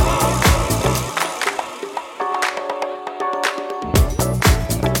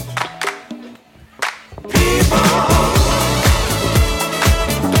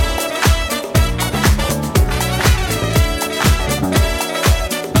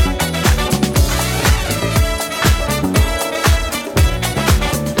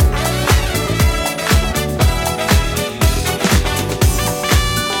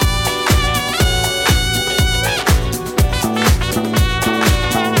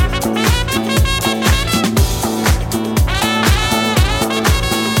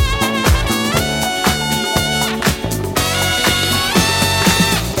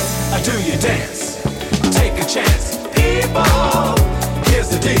 Do you dance? Take a chance. People, here's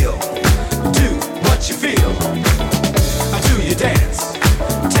the deal. Do what you feel. Do you dance?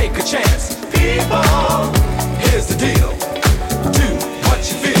 Take a chance. People, here's the deal. Do what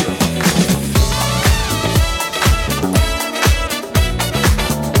you feel.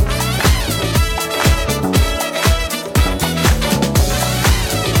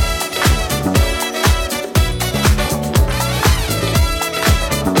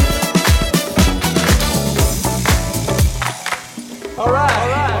 All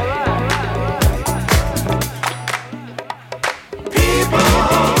right.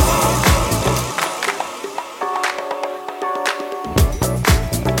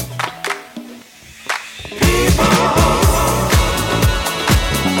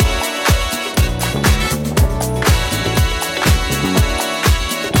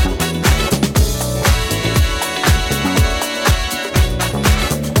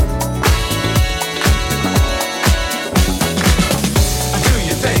 Do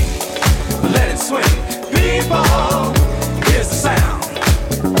your thing. Let it swing. People, here's the sound.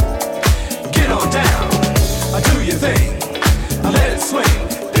 Get on down. Do your thing. Let it swing.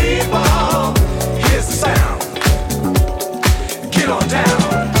 People, here's the sound. Get on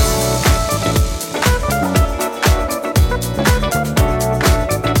down.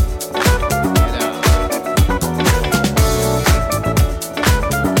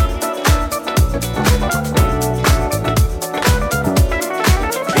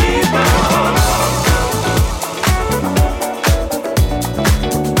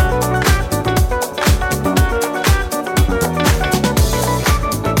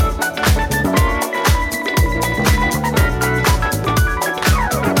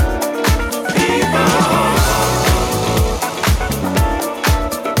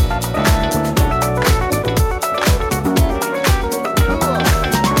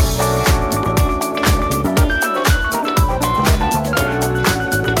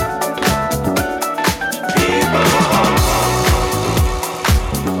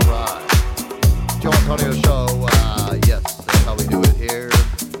 Joe Antonio Show. Yes, that's how we do it here.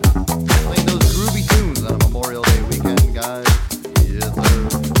 Playing those groovy tunes on a Memorial Day weekend, guys. Yes, sir.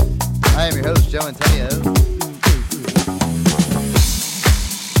 I am your host, Joe Antonio.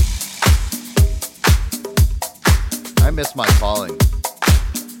 I miss my calling.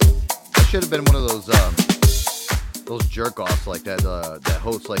 I should have been one of those jerk offs like that. That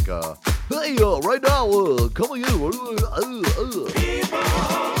hosts like hey, right now, coming in.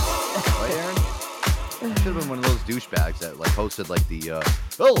 Right, Aaron? Should have been one of those douchebags that like hosted like the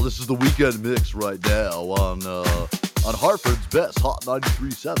oh, this is the weekend mix right now on Hartford's best Hot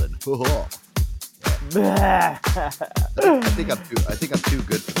 93.7. I think I'm too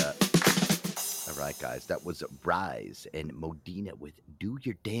good for that. All right, guys, that was Rise and Modena with "Do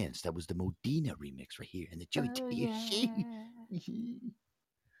Your Dance." That was the Modena remix right here, and the Joey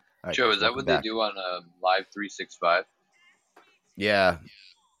All right, Joe, guys, is that welcome what back. they do on Live 365? Yeah.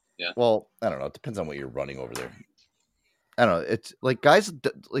 Yeah. Well, I don't know. It depends on what you're running over there. I don't know. It's like guys.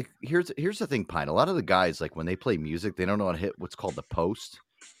 Like here's the thing, Pine. A lot of the guys, like when they play music, they don't know how to hit what's called the post.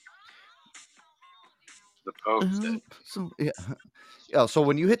 The post. So yeah. Yeah, so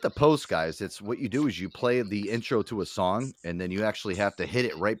when you hit the post, guys, it's what you do is you play the intro to a song, and then you actually have to hit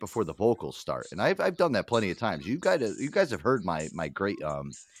it right before the vocals start. And I've done that plenty of times. You guys have heard my great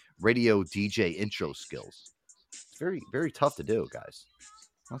radio DJ intro skills. It's very very tough to do, guys.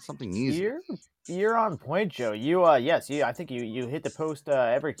 Not something easy. You're on point, Joe. You yes, I think you hit the post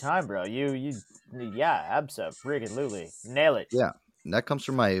every time, bro. You yeah, absolutely. Nail it. Yeah, and that comes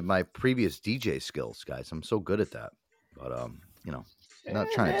from my previous DJ skills, guys. I'm so good at that. But not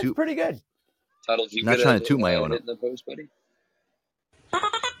trying to It's toot, pretty good. Tuttles, you not good trying at to toot my own. hitting the post, buddy?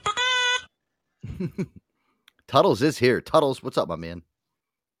 Tuttles is here. Tuttles, what's up, my man?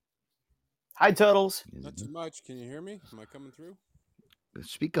 Hi, Tuttles. Not too much. Can you hear me? Am I coming through?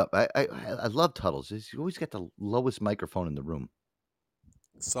 Speak up. I love Tuttles. He's always got the lowest microphone in the room.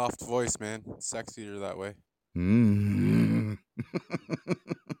 Soft voice, man. Sexier that way. Mm.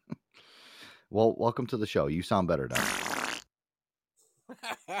 Well, welcome to the show. You sound better now.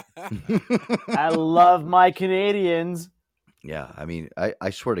 I love my Canadians. Yeah, I mean, I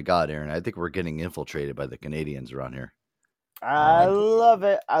swear to God, Aaron, I think we're getting infiltrated by the Canadians around here. I love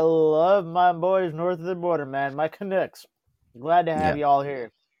it. I love my boys north of the border, man. My Canucks. Glad to have you all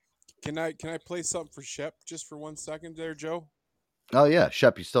here. Can I play something for Shep just for 1 second there, Joe? Oh yeah,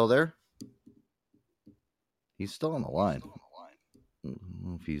 Shep, you still there? He's still on the line. I don't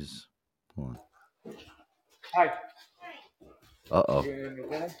know if he's. Hold on. Hi. Uh-oh. You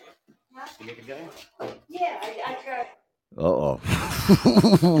making dinner? Yeah, I tried. Uh-oh.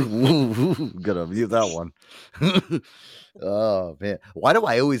 Gotta mute that one. Oh, man. Why do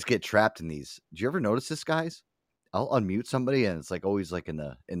I always get trapped in these? Do you ever notice this, guys? I'll unmute somebody, and it's like always like in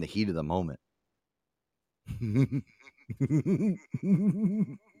the heat of the moment. My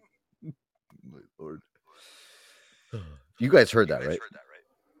Lord. You guys heard that, right?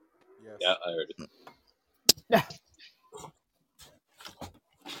 Yes. Yeah, I heard it.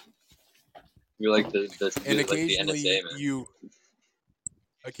 You're like the And like the occasionally NSA, man. you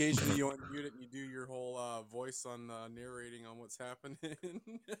unmute it and you do your whole voice on narrating on what's happening.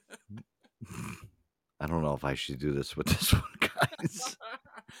 I don't know if I should do this with this one, guys.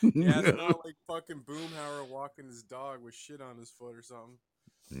 Yeah, it's not like fucking Boomhauer walking his dog with shit on his foot or something.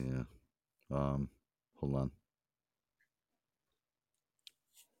 Yeah. Hold on.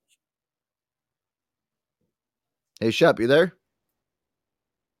 Hey, Shep, you there?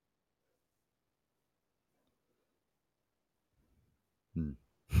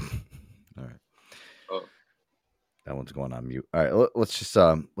 All right. Oh. That one's going on mute. All right, let's just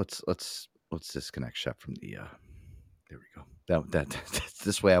let's disconnect Shep from the there we go. That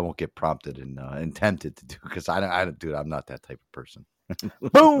this way I won't get prompted and tempted to do, because I don't dude, I'm not that type of person.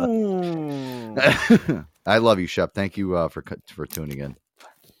 Boom. I love you, Shep. Thank you for tuning in.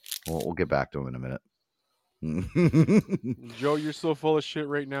 We'll get back to him in a minute. Joe, you're so full of shit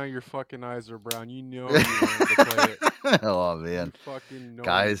right now. Your fucking eyes are brown. You know you wanted to play it. Oh man, you fucking know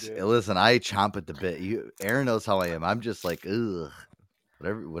guys, you did. listen, I chomp at the bit. Aaron knows how I am. I'm just like, ugh,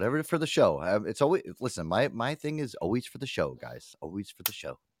 whatever for the show. It's always, listen. My thing is always for the show, guys. Always for the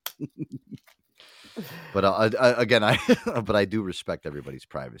show. But again, but I do respect everybody's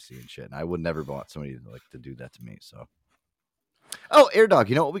privacy and shit. And I would never want somebody to do that to me. So. Oh, Air Dog,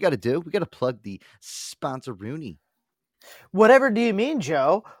 you know what we got to do? We got to plug the sponsor Rooney. Whatever do you mean,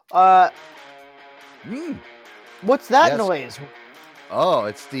 Joe? What's that noise? Oh,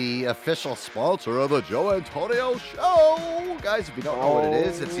 it's the official sponsor of the Joe Antonio Show. Guys, if you don't know what it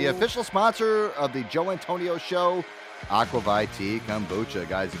is, it's the official sponsor of the Joe Antonio Show, Aquavite Tea Kombucha.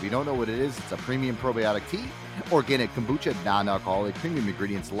 Guys, if you don't know what it is, it's a premium probiotic tea, organic kombucha, non-alcoholic, premium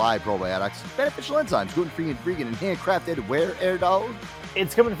ingredients, live probiotics, beneficial enzymes, gluten-free and vegan, and handcrafted. Where, Air Dog?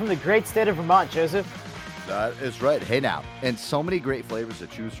 It's coming from the great state of Vermont, Joseph. That is right. Hey, now, and so many great flavors to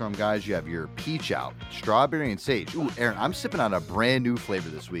choose from, guys. You have your peach out, strawberry and sage. Ooh, Aaron, I'm sipping on a brand new flavor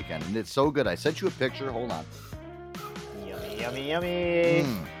this weekend, and it's so good. I sent you a picture. Hold on. Yummy, yummy, yummy.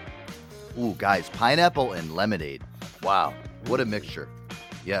 Ooh, guys, pineapple and lemonade. Wow, what a mixture.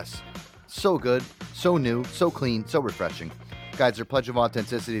 Yes, so good, so new, so clean, so refreshing. Guys, their pledge of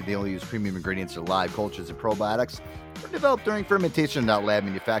authenticity. They only use premium ingredients or live cultures and probiotics. They're developed during fermentation, not lab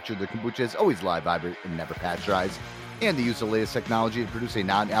manufactured. Their kombucha is always live, vibrant, and never pasteurized. And they use the latest technology to produce a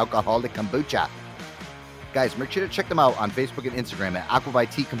non-alcoholic kombucha. Guys, make sure to check them out on Facebook and Instagram at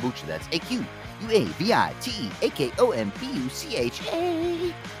Aquavite Tea Kombucha. That's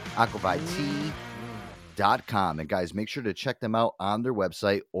AQUAVITEAKOMBUCHA. AquaviteTea.com. And guys, make sure to check them out on their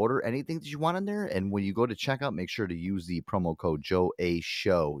website. Order anything that you want on there. And when you go to checkout, make sure to use the promo code Joe A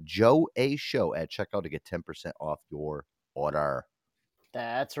Show. Joe A Show at checkout to get 10% off your order.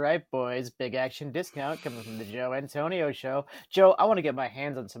 That's right, boys. Big action discount coming from the Joe Antonio Show. Joe, I want to get my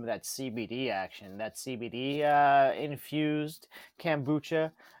hands on some of that CBD action. That CBD infused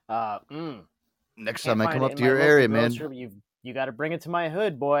kombucha. Next Can't time I find come it up in to my your local area, man, grocery. But you got to bring it to my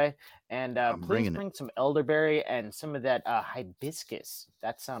hood, boy. And I'm please bringing it. bring some elderberry and some of that hibiscus.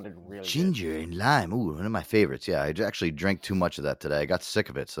 That sounded really good. Ginger and lime. Ooh, one of my favorites. Yeah, actually drank too much of that today. I got sick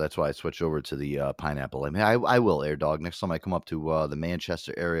of it, so that's why I switched over to the pineapple. I mean, I will, Air Dog. Next time I come up to the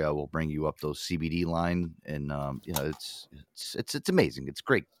Manchester area, I will bring you up those CBD line, and it's amazing. It's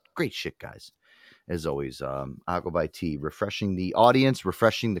great shit, guys. As always, Aqua by Tea, refreshing the audience,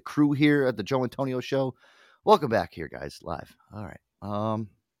 refreshing the crew here at the Joe Antonio Show. Welcome back here, guys, live. All right.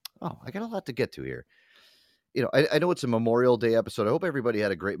 I got a lot to get to here. I know it's a Memorial Day episode. I hope everybody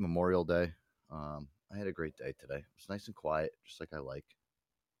had a great Memorial Day. I had a great day today. It was nice and quiet, just like I like.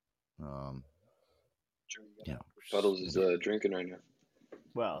 Um, Puddles is drinking right now.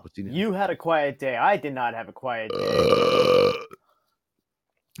 Well, what's he doing? you had a quiet day. I did not have a quiet day.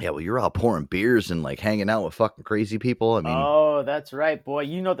 Yeah, well, you're all pouring beers and like hanging out with fucking crazy people. I mean, Oh, that's right, boy.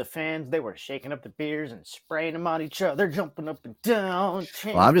 You know the fans, they were shaking up the beers and spraying them on each other, jumping up and down,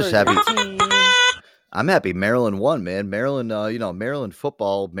 chanting I'm just for their happy. team. I'm happy Maryland won, man. Maryland, Maryland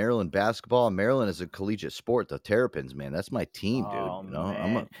football, Maryland basketball. Maryland is a collegiate sport. The Terrapins, man, that's my team, dude. Oh I'm a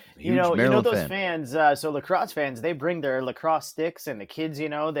man, huge you know Maryland those fan. fans. So lacrosse fans, they bring their lacrosse sticks, and the kids, they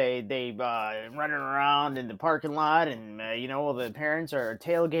running around in the parking lot, and the parents are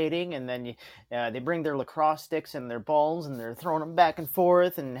tailgating, and then they bring their lacrosse sticks and their balls, and they're throwing them back and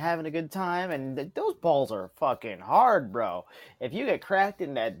forth and having a good time. And those balls are fucking hard, bro. If you get cracked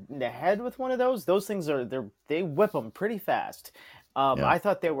in the head with one of those things they whip them pretty fast. Yeah. I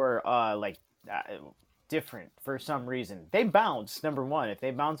thought they were different for some reason. They bounce, number one. If they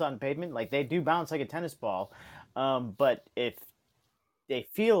bounce on pavement, like they do bounce like a tennis ball. But if they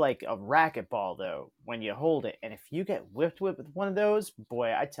feel like a racquetball though when you hold it, and if you get whipped with one of those,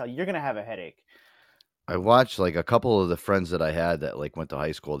 boy, I tell you, you're gonna have a headache. I watched like a couple of the friends that I had that like went to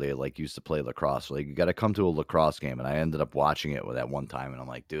high school. They like used to play lacrosse. Like you got to come to a lacrosse game, and I ended up watching it with that one time. And I'm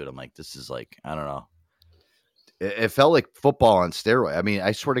like, dude, this is like, I don't know. It felt like football on steroid. I mean,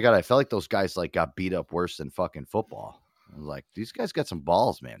 I swear to God, I felt like those guys like got beat up worse than fucking football. I was like, these guys got some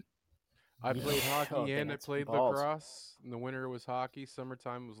balls, man. I played hockey they and I got some played balls. lacrosse. In the winter was hockey.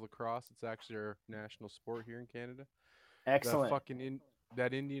 Summertime was lacrosse. It's actually our national sport here in Canada. Excellent.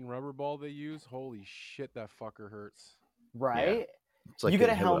 That Indian rubber ball they use, holy shit, that fucker hurts. Right? Yeah. It's like you get a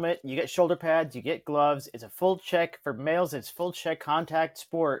getting hit with helmet, you get shoulder pads, you get gloves. It's a full check for males. It's full check contact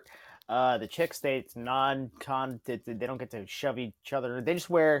sport. The chicks, it's non-con. They don't get to shove each other. They just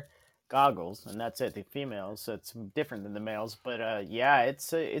wear goggles, and that's it. The females, so it's different than the males. But yeah,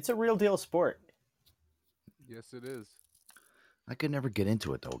 it's a real deal sport. Yes, it is. I could never get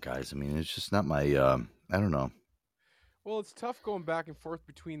into it though, guys. I mean, it's just not my. I don't know. Well, it's tough going back and forth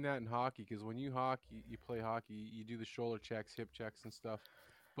between that and hockey because when you play hockey, you do the shoulder checks, hip checks, and stuff.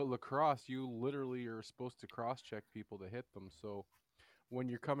 But lacrosse, you literally are supposed to cross check people to hit them. So when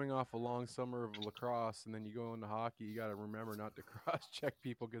you're coming off a long summer of lacrosse and then you go into hockey, you got to remember not to cross check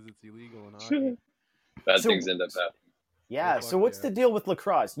people because it's illegal in hockey. Bad things end up happening. Yeah. So So what's yeah. the deal with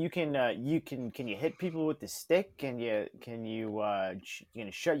lacrosse? Can you hit people with the stick? You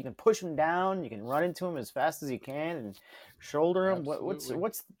can push them down. You can run into them as fast as you can and shoulder them.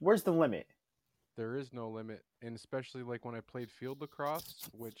 Absolutely. Where's the limit? There is no limit, and especially like when I played field lacrosse,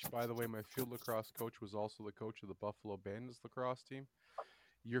 which by the way, my field lacrosse coach was also the coach of the Buffalo Bandits lacrosse team.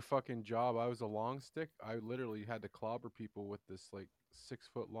 Your fucking job, I was a long stick. I literally had to clobber people with this like 6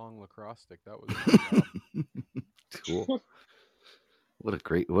 foot long lacrosse stick. That was my job. Cool. What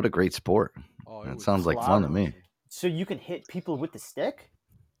a great sport. Oh, it That was sounds like fun to me. awesome. So you can hit people with the stick?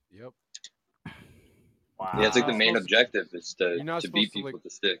 Yep. Wow. Yeah, it's like the main supposed- objective is You're not to supposed beat to, people like, with the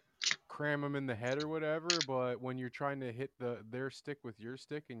stick. cram them in the head or whatever, but when you're trying to hit their stick with your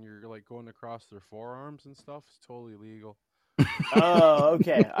stick and you're like going across their forearms and stuff, it's totally legal. Oh,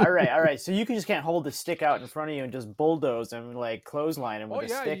 okay. All right. So you just can't hold the stick out in front of you and just bulldoze them, like clothesline them with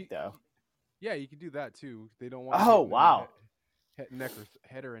a stick, though. Yeah, you can do that too. They don't want. Oh, wow. Neck or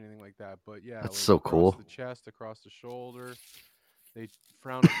head or anything like that. But yeah, That's like so across cool. the chest, across the shoulder. They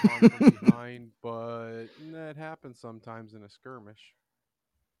frown upon from behind, but that happens sometimes in a skirmish.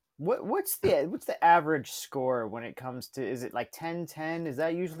 What's the average score when it comes to, is it like 10-10? Is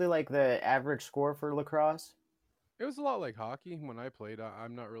that usually like the average score for lacrosse? It was a lot like hockey when I played.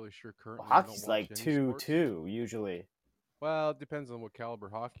 I'm not really sure currently. Well, hockey's like 2-2 usually. Well, it depends on what caliber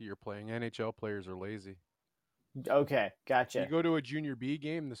hockey you're playing. NHL players are lazy. Okay, gotcha. You go to a junior B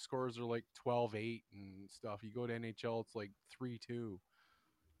game, the scores are like 12-8 and stuff. You go to NHL, it's like 3-2.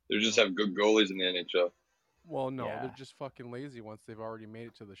 They just have good goalies in the NHL. Well, no, they're Yeah. just fucking lazy once they've already made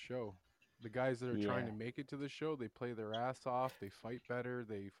it to the show. The guys that are trying Yeah. to make it to the show, they play their ass off, they fight better,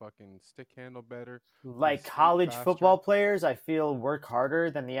 they fucking stick handle better, they Like skate college faster. football players, I feel work harder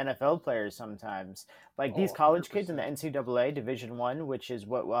than the NFL players sometimes. Like these Oh, college kids in the 100%. NCAA Division One, which is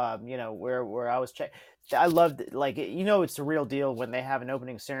what where I was check. I loved like it's the real deal when they have an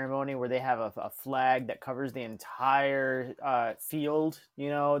opening ceremony where they have a flag that covers the entire field,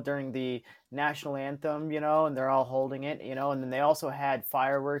 during the national anthem, and they're all holding it, and then they also had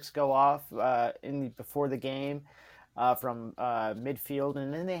fireworks go off before the game from midfield,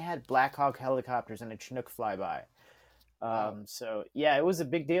 and then they had Black Hawk helicopters and a Chinook flyby. Wow. So yeah, it was a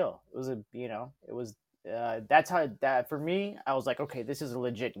big deal. It was it was that's how that for me. I was like, okay, this is a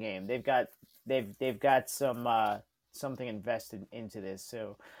legit game. They've got something invested into this.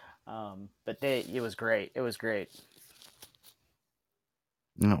 So, but it was great. It was great.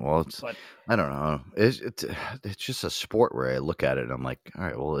 No, well, But I don't know. It's just a sport where I look at it and I'm like, all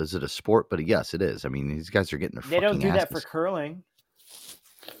right, well, is it a sport? But yes, it is. I mean, these guys are getting their they don't fucking do that for asses. curling.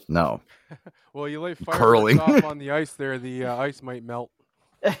 No, Well, you light fireworks curling. off on the ice there, the ice might melt.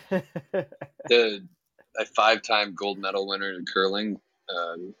 A 5-time gold medal winner in curling.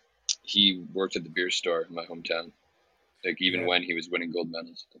 He worked at the beer store in my hometown. Like even Yeah, when he was winning gold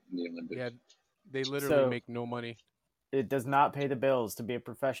medals in the Olympics. yeah, they literally So make no money. it does not pay the bills to be a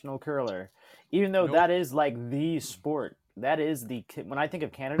professional curler, even though Nope. that is like the sport. That is when I think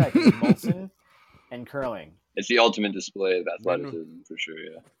of Canada, I think of Molson and curling. It's the ultimate display of Then athleticism for sure.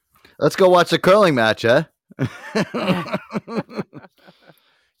 Yeah. Let's go watch the curling match, eh?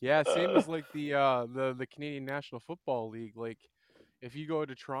 yeah, same as like the Canadian National Football League. Like, if you go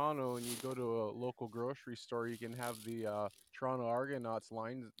to Toronto and you go to a local grocery store, you can have the Toronto Argonauts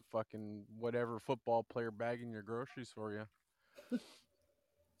line fucking whatever football player bagging your groceries for you.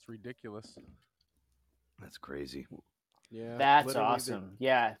 It's ridiculous. That's crazy. Yeah, That's literally. awesome.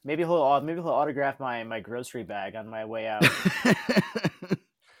 Yeah, maybe he'll autograph my grocery bag on my way out.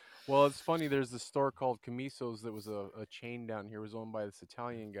 Well, it's funny. There's this store called Camiso's that was a chain down here. It was owned by this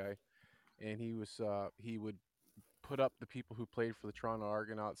Italian guy, and he would put up the people who played for the Toronto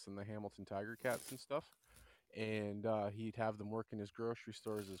Argonauts and the Hamilton Tiger Cats and stuff, and he'd have them work in his grocery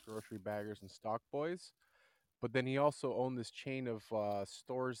stores as grocery baggers and stock boys. But then he also owned this chain of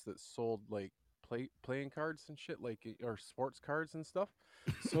stores that sold like playing cards and shit, like or sports cards and stuff.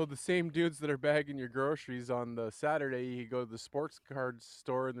 So the same dudes that are bagging your groceries on the Saturday, you go to the sports cards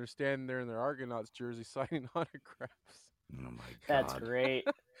store and they're standing there in their Argonauts jersey signing autographs. Oh my That's god! great.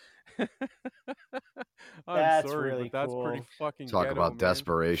 I'm That's sorry, really but that's pretty cool. fucking Talk ghetto, about man.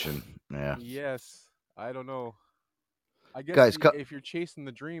 desperation. Yeah, Yes, I don't know. I guess guys. if you're chasing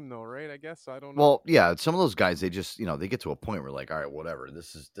the dream, though, right? I guess I don't know. Well, yeah, some of those guys, they just, they get to a point where like, all right, whatever.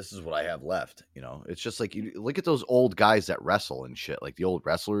 This is what I have left. It's just like you look at those old guys that wrestle and shit, like the old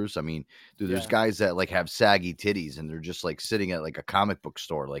wrestlers. I mean, dude, there's Yeah. guys that like have saggy titties and they're just like sitting at like a comic book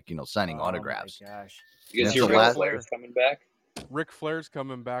store, like signing autographs. Oh my gosh. You guys Yeah, hear so Ric last- Flair's coming back? Ric Flair's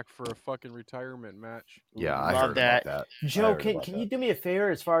coming back for a fucking retirement match. Yeah, I Love heard that. about that. Joe, can you do me a favor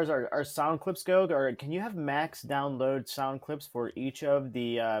as far as our sound clips go, or can you have Max download sound clips for each of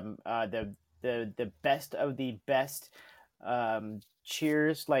the best of the best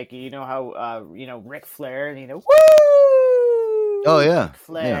cheers? Like how Ric Flair, woo! Oh yeah, Ric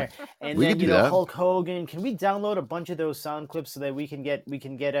Flair, yeah. and We then could do that. Hulk Hogan. Can we download a bunch of those sound clips so that we can get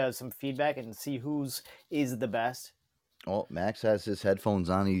some feedback and see whose is the best? Well, Max has his headphones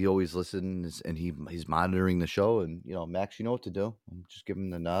on. He always listens, and he's monitoring the show. And Max, you know what to do. Just give him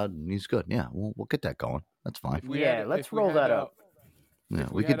the nod, and he's good. Yeah, we'll get that going. That's fine. Let's roll that up. Yeah,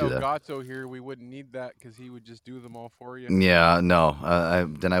 If we we could had do that. Elgato here, we wouldn't need that because he would just do them all for you. Yeah, no.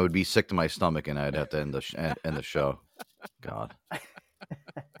 Then I would be sick to my stomach, and I'd have to end the show. God,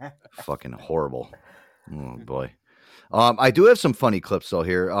 fucking horrible. Oh boy. I do have some funny clips though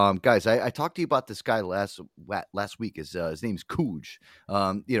here. Guys, I talked to you about this guy last week. His name's Cooj.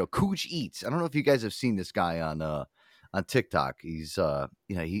 Cooj Eats. I don't know if you guys have seen this guy on TikTok. He's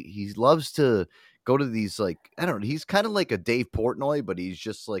he loves to go to these, like, I don't know. He's kind of like a Dave Portnoy, but he's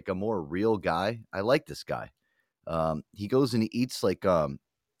just like a more real guy. I like this guy. He goes and he eats like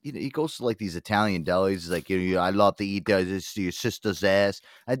he goes to like these Italian delis. He's like, I love to eat this to your sister's ass.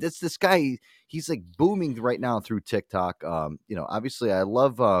 That's this guy. He's like booming right now through TikTok. Obviously I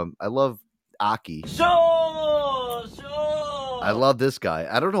love Aki. I love this guy.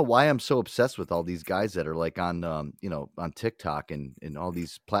 I don't know why I'm so obsessed with all these guys that are like on on TikTok and all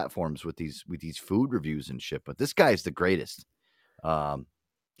these platforms with these food reviews and shit. But this guy is the greatest.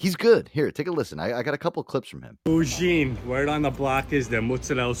 He's good. Here, take a listen. I got a couple clips from him. Eugene, word on the block is that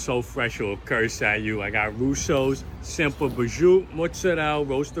mozzarella so fresh it will curse at you. I got Russo's, simple bijou, mozzarella,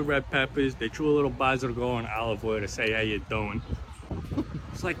 roasted red peppers. They threw a little basil and olive oil to say how you doing.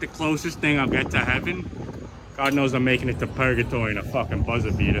 It's like the closest thing I'll get to heaven. God knows I'm making it to purgatory in a fucking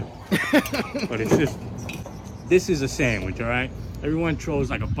buzzer beater. But it's just, this is a sandwich, all right? Everyone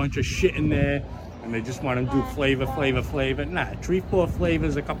throws like a bunch of shit in there, and they just want to do flavor. Nah, 3-4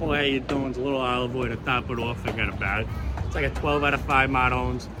 flavors, a couple of how you doing, a little olive oil to top it off, forget about it. It's like a 12 out of 5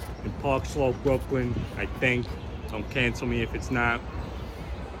 Maroons in Park Slope, Brooklyn, I think. Don't cancel me if it's not.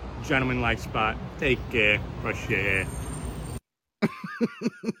 Gentleman-like spot. Take care. Brush your hair.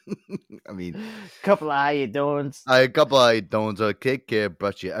 I mean, couple of how you doing? A couple of how you doing? Take care,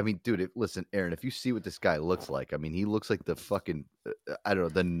 brush your. I mean, dude, listen, Aaron. If you see what this guy looks like, I mean, he looks like the fucking, I don't know,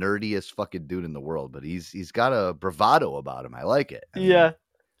 the nerdiest fucking dude in the world. But he's got a bravado about him. I like it. I mean,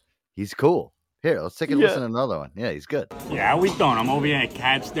 he's cool. Here, let's take a listen to another one. Yeah, he's good. Yeah, how we doing? I'm over here at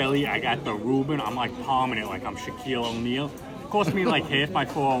Cat's Deli. I got the Reuben. I'm like palming it like I'm Shaquille O'Neal. Cost me like half my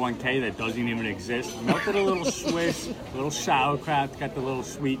 401k that doesn't even exist. Melted a little Swiss, a little sauerkraut, got the little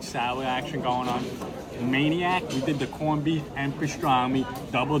sweet sour action going on. Maniac, we did the corned beef and pastrami,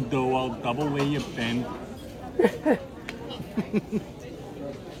 double duo, double where you've been. It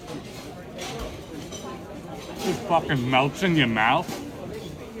fucking melts in your mouth.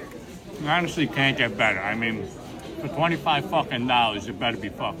 You honestly can't get better. I mean, for $25 fucking dollars, it better be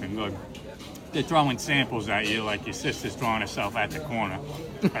fucking good. They're throwing samples at you like your sister's throwing herself at the corner.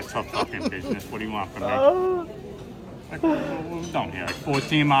 That's her fucking business. What do you want from me? Don't hear it.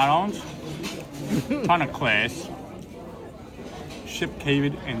 14 Marons, ton of class, shipped,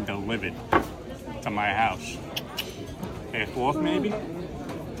 catered, and delivered to my house. Half off, maybe?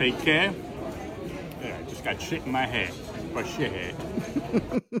 Take care. Yeah, I just got shit in my hair. Brush your hair.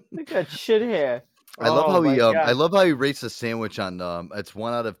 I got shit hair. I love how he rates the sandwich on it's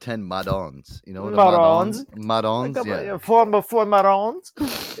 1 out of 10 Madons. You know what Madons? Madons, yeah. Four Madons.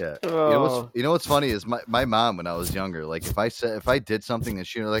 Yeah. Oh. You know what's funny is my mom when I was younger, like if I did something and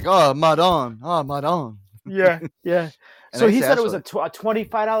she was like, oh Madon. Yeah. And So I he used to said it ask was her- a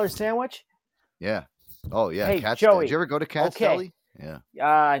 $25 sandwich? Yeah. Oh yeah. Hey, Cat's Joey. Did you ever go to Cat's Okay. Deli?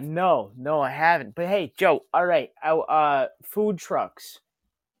 Yeah. No, I haven't. But hey, Joe, all right. Food trucks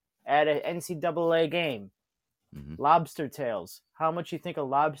at an NCAA game. Mhm. Lobster tails. How much you think a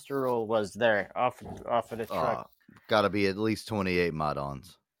lobster roll was there off of the truck? Gotta be at least 28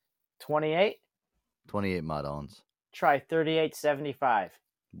 Madons. 28? 28 Madons. Try 38.75.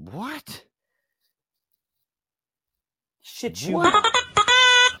 What? Shit you. What?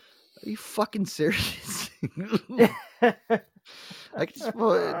 Are you fucking serious? Dude,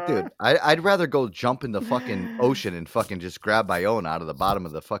 I'd rather go jump in the fucking ocean and fucking just grab my own out of the bottom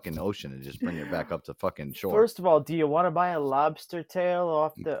of the fucking ocean and just bring it back up to fucking shore. First of all, do you want to buy a lobster tail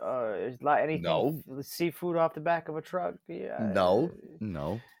off the anything seafood off the back of a truck? Yeah.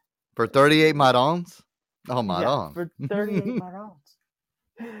 No. For 38 Madons? Oh, Madon. Yeah, for 38 Madons.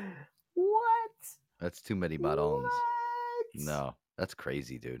 What? That's too many Madons. What? No, that's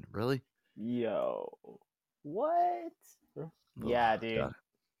crazy, dude. Really? Yo. What? Yeah, dude. God.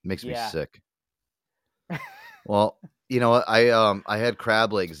 Makes me sick. Well, you know what? I had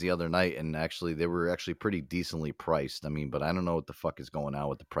crab legs the other night, and actually they were actually pretty decently priced. I mean, but I don't know what the fuck is going on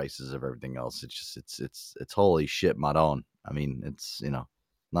with the prices of everything else. It's just it's holy shit, Madon. I mean, it's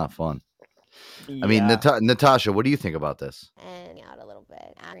not fun. Yeah. I mean, Natasha, what do you think about this? And out a little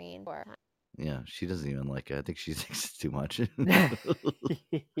bit. Green for Yeah, she doesn't even like it. I think she thinks it's too much.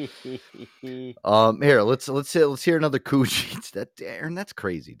 Here, let's hear another Cougines. Aaron, that's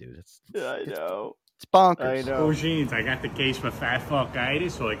crazy, dude. I know. It's bonkers. I know. Cougines, I got the case for fat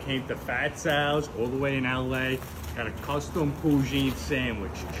fuckitis, so I came to Fat Sal's all the way in LA. Got a custom Cougine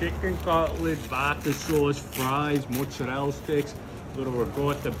sandwich. Chicken cutlets, vodka sauce, fries, mozzarella sticks, little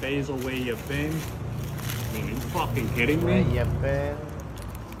ricotta basil where you been. I mean, are you fucking kidding me? Where you been?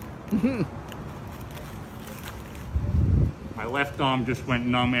 My left arm just went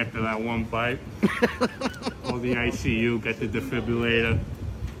numb after that one bite. All the ICU, get the defibrillator.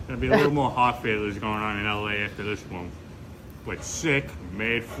 Gonna be a little more heart failures going on in LA after this one. But sick,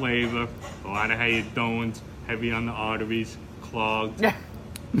 mad flavor, a lot of how you doing, heavy on the arteries, clogged.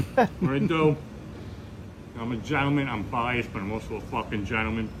 What I do? I'm a gentleman, I'm biased, but I'm also a fucking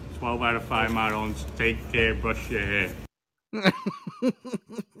gentleman. 12 out of 5 Madons. Take care, brush your hair.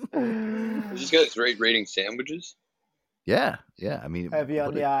 These guys rating sandwiches. Yeah. I mean, Heavy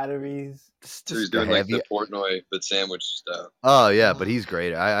on the arteries. So he's doing like the Portnoy but sandwich stuff. Oh yeah, but he's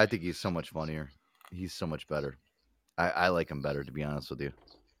great. I think he's so much funnier. He's so much better. I like him better, to be honest with you.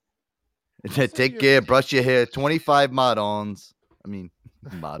 Take care, brush your hair. 25 mod-ons. I mean,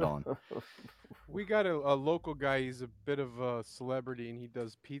 mod-on. We got a local guy. He's a bit of a celebrity, and he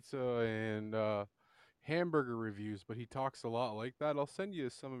does pizza and hamburger reviews. But he talks a lot like that. I'll send you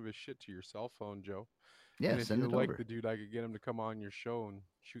some of his shit to your cell phone, Joe. Yeah, And if send you it like over. the dude, I could get him to come on your show and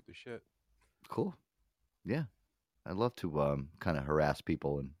shoot the shit. Cool. Yeah. I'd love to kind of harass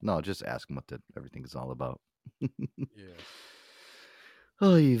people and just ask them what everything is all about. Yeah.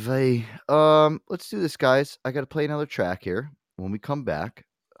 Oy vey. Let's do this, guys. I got to play another track here. When we come back,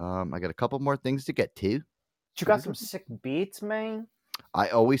 I got a couple more things to get to. You got some sick beats, man. I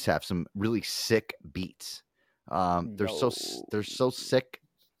always have some really sick beats. They're so sick.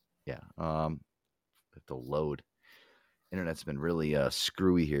 Yeah. Have to load. Internet's been really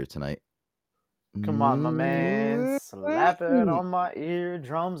screwy here tonight. Come on, my man. Slap it on my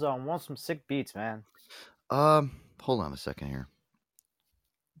eardrums. I want some sick beats, man. Hold on a second here.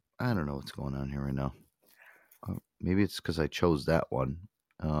 I don't know what's going on here right now. Maybe it's because I chose that one.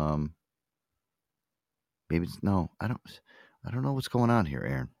 Maybe it's no. I don't know what's going on here,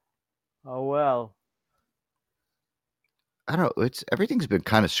 Aaron. Oh well. I don't know. Everything's been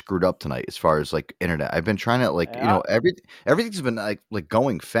kind of screwed up tonight as far as like internet. I've been trying to everything's been like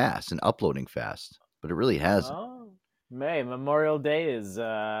going fast and uploading fast, but it really hasn't. Oh, May Memorial Day is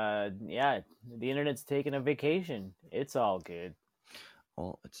the internet's taking a vacation. It's all good.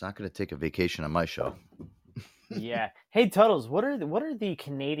 Well, it's not going to take a vacation on my show. Yeah. Hey, Tuddles, what are the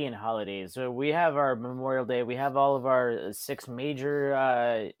Canadian holidays? So we have our Memorial Day. We have all of our 6 major,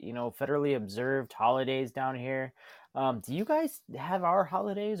 federally observed holidays down here. Do you guys have our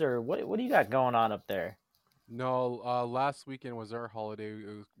holidays, or what do you got going on up there? No, last weekend was our holiday.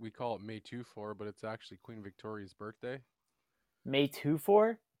 We call it May 24, but it's actually Queen Victoria's birthday. May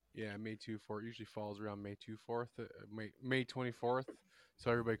 24? Yeah, May 24. It usually falls around May 24th, May 24th. So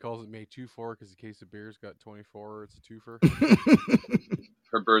everybody calls it May 24 because the case of beer's got 24. It's a twofer.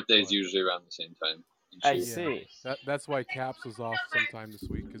 Her birthday's usually around the same time. I see. That's why Caps was off sometime this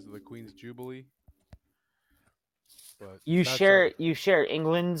week because of the Queen's Jubilee. But you share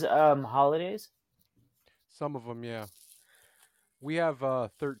England's holidays? Some of them, yeah. We have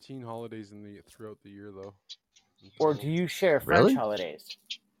 13 holidays throughout the year, though. Or do you share French holidays?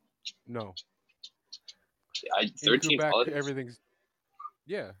 No. 13 holidays? Everything's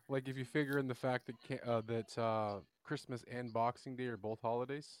like if you figure in the fact that Christmas and Boxing Day are both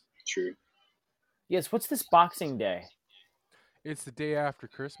holidays. True. Yes. What's this Boxing Day? It's the day after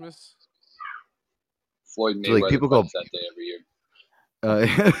Christmas. Floyd Mayweather people go that day every year.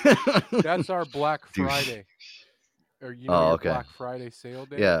 That's our Black Friday. Or your Black Friday sale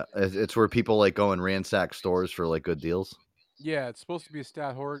day. Yeah, it's where people like go and ransack stores for like good deals. Yeah, it's supposed to be a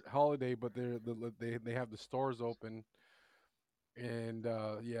stat holiday, but they have the stores open. And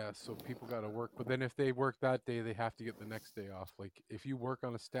so people got to work. But then if they work that day, they have to get the next day off. Like if you work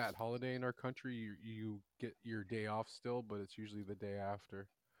on a stat holiday in our country, you get your day off still, but it's usually the day after.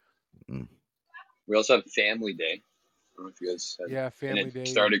 Mm. We also have Family Day. I don't know if you guys have, Family Day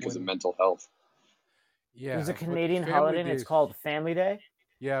started because of mental health. Yeah, there's a Canadian holiday and it's called Family Day.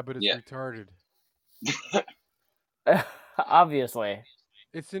 Yeah, but it's retarded. Obviously.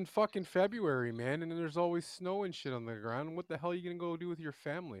 It's in fucking February, man, and there's always snow and shit on the ground. What the hell are you gonna go do with your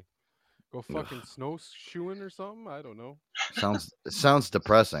family? Go fucking snowshoeing or something? I don't know. Sounds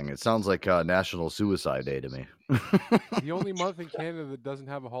depressing. It sounds like National Suicide Day to me. The only month in Canada that doesn't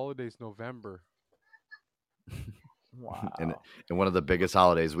have a holiday is November. Wow. And one of the biggest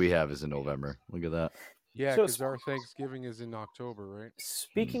holidays we have is in November. Look at that. Yeah, because our Thanksgiving is in October, right?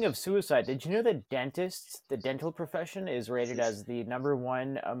 Speaking of suicide, did you know that the dental profession is rated as the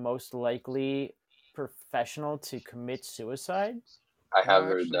 #1 most likely professional to commit suicide? I have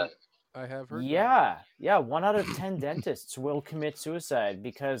heard that. I have heard that. Yeah. 1 out of 10 dentists will commit suicide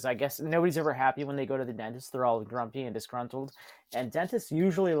because I guess nobody's ever happy when they go to the dentist. They're all grumpy and disgruntled. And dentists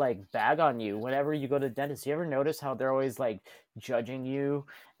usually like bag on you whenever you go to the dentist. You ever notice how they're always like judging you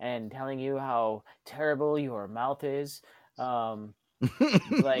and telling you how terrible your mouth is?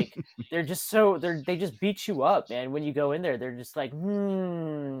 Like they're just they just beat you up, man. When you go in there, they're just like,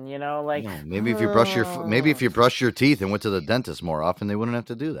 like maybe if you brush your teeth and went to the dentist more often, they wouldn't have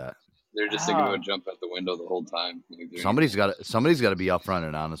to do that. They're just thinking about jump out the window the whole time. Somebody's got to be upfront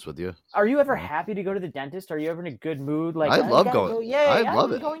and honest with you. Are you ever happy to go to the dentist? Are you ever in a good mood? Like I love going.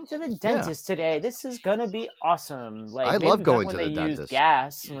 I'm going to the dentist today. This is gonna be awesome. Like I love going to the dentist.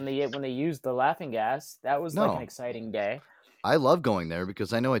 When they used the laughing gas, that was like an exciting day. I love going there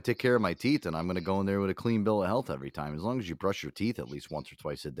because I know I take care of my teeth, and I'm going to go in there with a clean bill of health every time. As long as you brush your teeth at least once or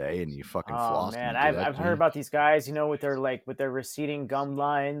twice a day, and you fucking Oh floss and man, you do that I've heard clean. about these guys, with their receding gum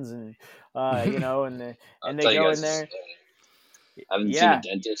lines and I'll and they tell you go guys, in there. I haven't seen a Yeah.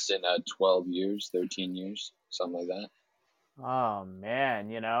 dentist in 12 years, 13 years, something like that. Oh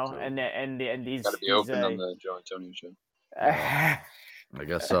man, So and got to these be open on the Joe Antonio show. I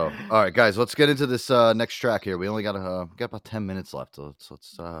guess so. All right, guys, let's get into this next track here. We only got about 10 minutes left. So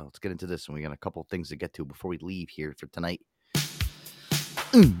let's get into this, and we got a couple things to get to before we leave here for tonight.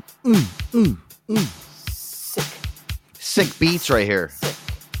 Sick beats right here.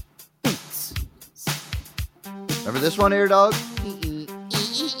 Remember this one here, dog?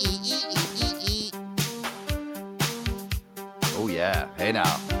 Oh yeah. Hey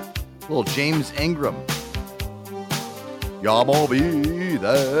now, little James Ingram. Y'all be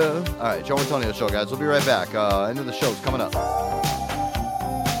there. All right, Joe Antonio show, guys. We'll be right back. End of the show's coming up.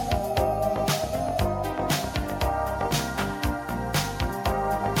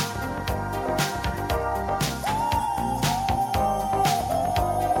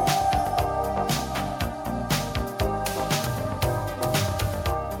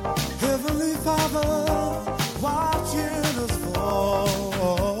 Heavenly Father, watching us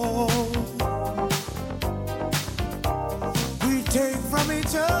fall. We take from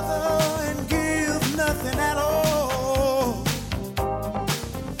each other and give nothing at all.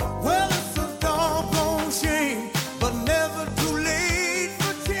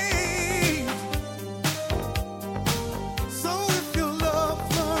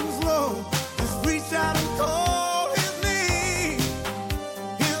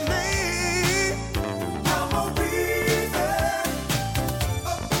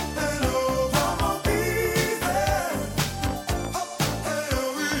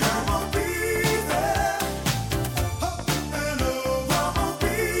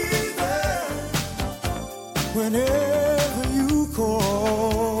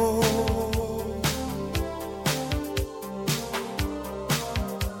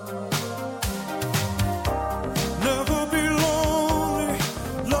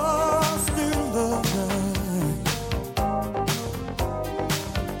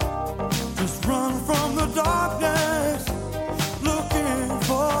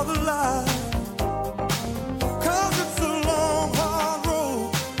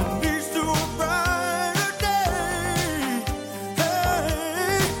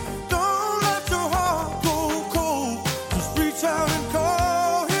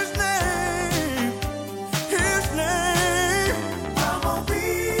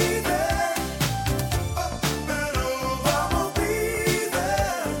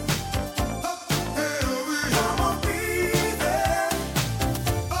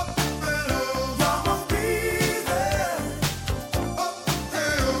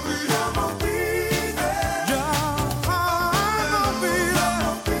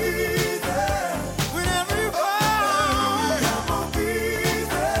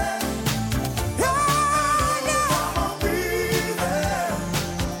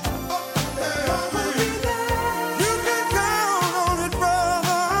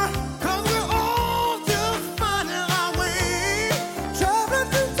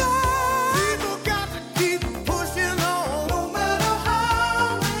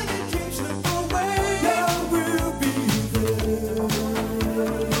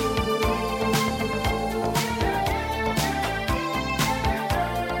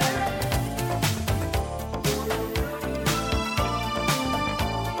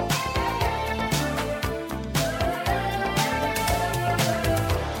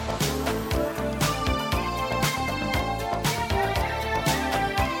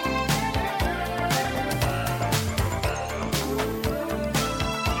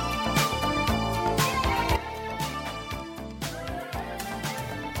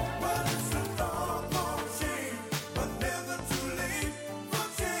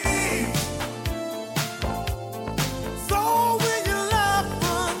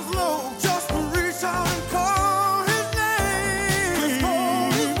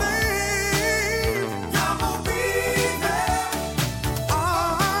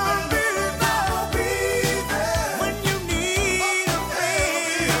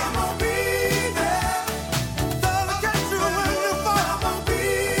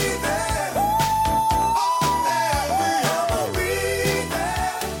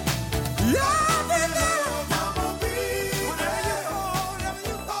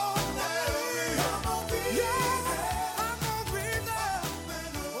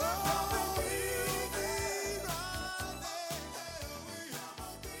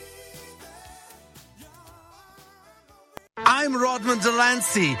 I'm Rodman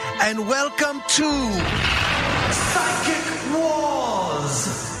Delancey, and welcome to Psychic Wars.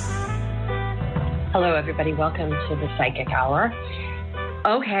 Hello, everybody. Welcome to the Psychic Hour.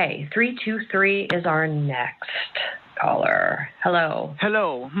 Okay, 323 is our next caller. Hello.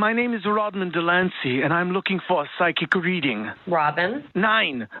 Hello, my name is Rodman Delancey, and I'm looking for a psychic reading. Robin?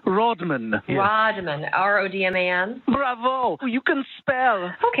 9, Rodman. Yeah. Rodman, R-O-D-M-A-N? Bravo, you can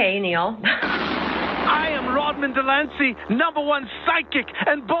spell. Okay, Neil. I am Rodman Delancey, #1 psychic,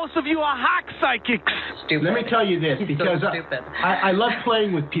 and both of you are hack psychics. Stupid. Let me tell you this, because so stupid. I love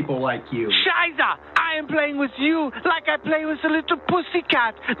playing with people like you. Shiza, I am playing with you like I play with a little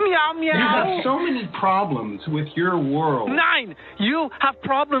pussycat. Meow, meow. You have so many problems with your world. 9, you have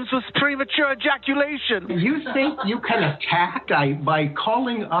problems with premature ejaculation. You think you can attack by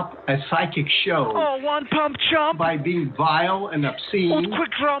calling up a psychic show? Oh, one pump chump. By being vile and obscene. Oh,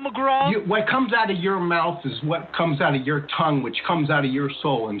 quick draw McGraw. What comes out of your mouth is what comes out of your tongue, which comes out of your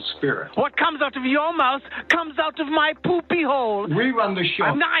soul and spirit. What comes out of your mouth comes out of my poopy hole. We run the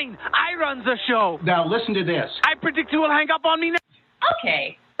show. 9, I run the show. Now listen to this. I predict you will hang up on me now.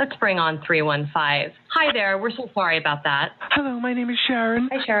 Okay, let's bring on 315. Hi there, we're so sorry about that. Hello, my name is Sharon.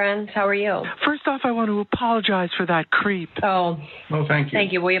 Hi, Sharon. How are you? First off, I want to apologize for that creep. Oh, thank you.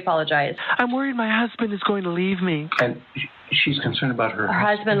 Thank you. We apologize. I'm worried my husband is going to leave me. And she's concerned about her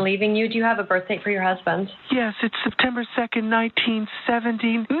husband leaving you. Do you have a birth date for your husband? Yes, it's September 2nd,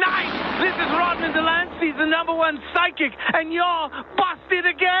 1970. 9! This is Rodman Delancey, the #1 psychic, and you're busted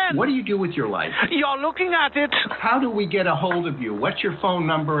again. What do you do with your life? You're looking at it. How do we get a hold of you? What's your phone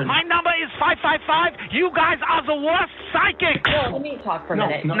number? And my number is 555. You guys are the worst psychics. Well, let me talk for a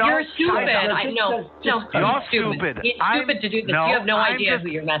minute. No, you're stupid. No, you're stupid. It's stupid to do this. You have no idea who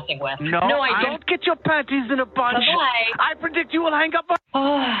you're messing with. No idea. Don't get your panties in a bunch. Bye-bye. I predict you will hang up on...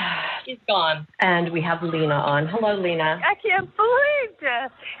 He's gone. And we have Lena on. Hello, Lena. I can't believe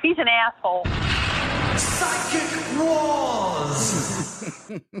this. He's an asshole. Psychic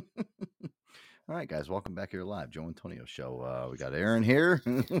Wars. All right, guys, welcome back here live. Joe Antonio Show. We got Aaron here.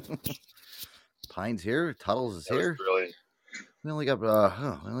 Pine's here. Tuttles is here. We only got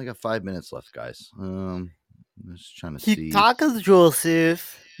 5 minutes left, guys. I'm just trying to see. Tacos,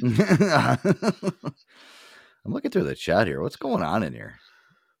 Joseph. I'm looking through the chat here. What's going on in here?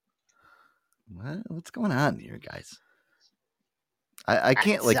 What's going on here, guys? I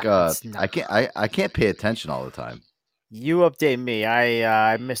can't I can't pay attention all the time. You update me.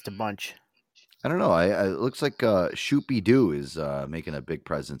 I missed a bunch. I don't know. It looks like Shoopy Doo is making a big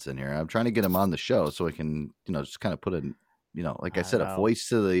presence in here. I'm trying to get him on the show so I can, just kind of put a, like I said, a voice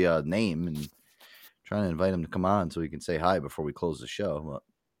to the name and trying to invite him to come on so he can say hi before we close the show. But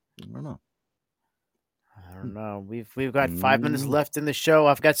I don't know. We've got 5 minutes left in the show.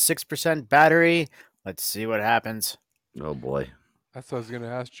 I've got 6% battery. Let's see what happens. Oh boy. That's what I was gonna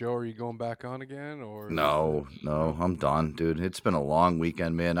ask, Joe. Are you going back on again, or no? I'm done, dude. It's been a long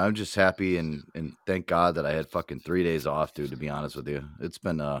weekend, man. I'm just happy and thank God that I had fucking 3 days off, dude. To be honest with you, it's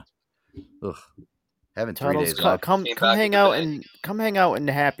been having 3 days off. Come hang out in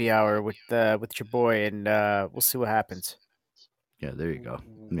the happy hour with your boy, and we'll see what happens. Yeah, there you go.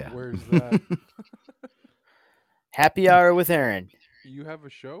 Yeah. Where's that? Happy hour with Aaron. You have a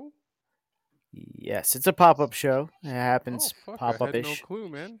show? Yes, it's a pop-up show. It happens I pop-up-ish. had no clue,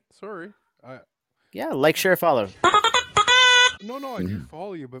 man. Sorry. Yeah, like, share, follow. No, I do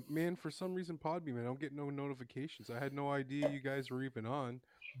follow you, but man, for some reason, Podbean, I don't get no notifications. I had no idea you guys were even on.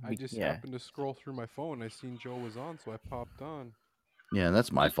 I just happened to scroll through my phone. I seen Joe was on, so I popped on. Yeah, and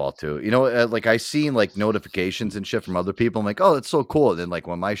that's my fault too. Like I seen like notifications and shit from other people. I'm like, oh, it's so cool. And then like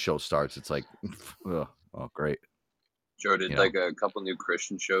when my show starts, it's like, oh, great. Joe, did like a couple new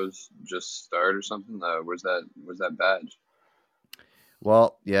Christian shows just start or something? Where's that badge?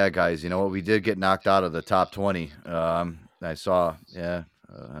 Well, yeah, guys, you know what? We did get knocked out of the top 20. I saw, I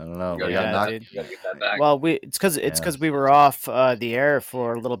don't know. You gotta get that back. Well, it's because we were off the air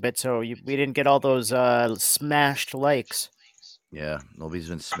for a little bit, so we didn't get all those smashed likes. Yeah, nobody's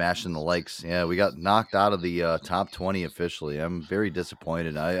been smashing the likes. Yeah, we got knocked out of the top 20 officially. I'm very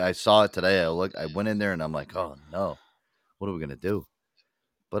disappointed. I saw it today. I went in there and I'm like, oh no, what are we gonna do?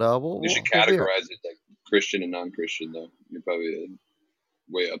 But you should categorize it like Christian and non-Christian, though. You're probably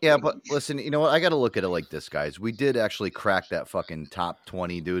way up. Yeah, but listen, you know what? I got to look at it like this, guys. We did actually crack that fucking top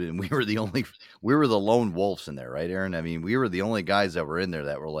 20, dude, and we were the lone wolves in there, right, Aaron? I mean, we were the only guys that were in there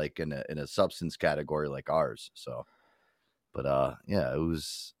that were like in a substance category like ours. So, but yeah, it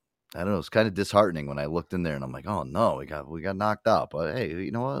was. I don't know. It's kind of disheartening when I looked in there and I'm like, oh no, we got knocked out. But hey,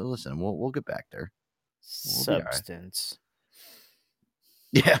 you know what? Listen, we'll get back there. Substance.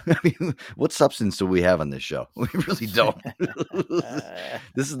 Yeah, I mean, what substance do we have on this show? We really don't.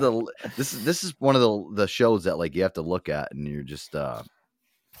 This is one of the shows that like you have to look at, and you're just I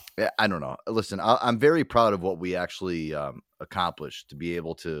don't know. Listen, I'm very proud of what we actually accomplished to be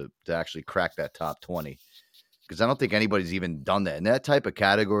able to actually crack that top 20, because I don't think anybody's even done that in that type of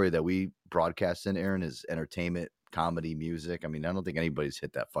category that we broadcast in. Aaron, is entertainment, comedy, music. I mean, I don't think anybody's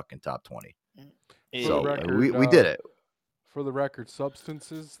hit that fucking top 20. For So the record, we did it. For the record,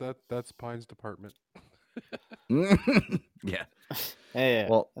 substances that's Pine's department. Yeah. Yeah.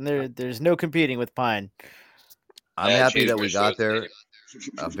 Well, and there's no competing with Pine. I'm happy that we got there.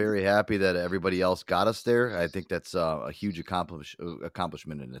 I'm very happy that everybody else got us there. I think that's a huge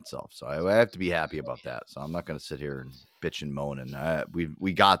accomplishment in itself. So I have to be happy about that. So I'm not going to sit here and bitch and moan. And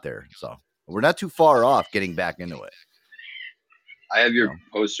we got there. So we're not too far off getting back into it. I have your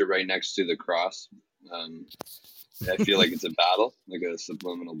poster right next to the cross. I feel like it's a battle, like a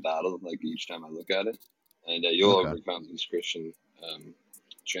subliminal battle, like each time I look at it. And you'll overcome these Christian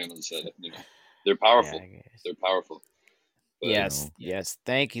channels that, they're powerful. They're powerful. But, yes.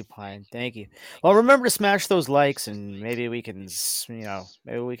 Thank you, Pine. Thank you. Well, remember to smash those likes, and maybe we can, we'll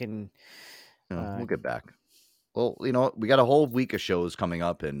get back. Well, we got a whole week of shows coming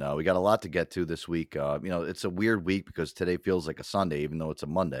up, and we got a lot to get to this week. It's a weird week because today feels like a Sunday, even though it's a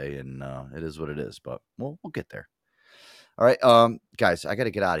Monday, and it is what it is. But we'll get there. All right, guys, I got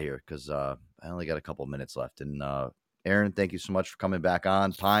to get out of here because I only got a couple minutes left. And Aaron, thank you so much for coming back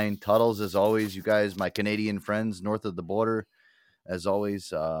on. Pine, Tuttles, as always, you guys, my Canadian friends north of the border, as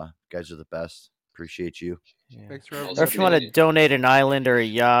always, guys are the best. Appreciate you. Yeah. Thanks for or if you want to donate an island or a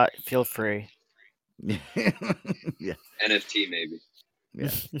yacht, feel free. Yeah. NFT maybe. Yeah.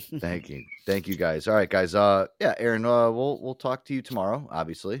 Thank you guys. All right, guys. Aaron, we'll talk to you tomorrow,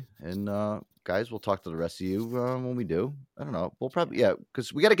 obviously. And guys, we'll talk to the rest of you when we do. I don't know. We'll probably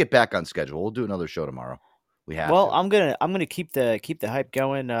because we got to get back on schedule. We'll do another show tomorrow. We have well, to. I'm gonna keep the hype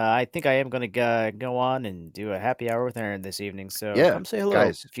going. I think I am gonna go on and do a happy hour with Aaron this evening. So come say hello,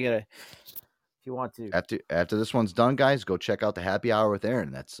 guys. If you want to. After this one's done, guys, go check out the happy hour with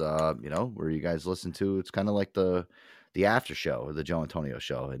Aaron. That's where you guys listen to. It's kind of like the after show or the Joe Antonio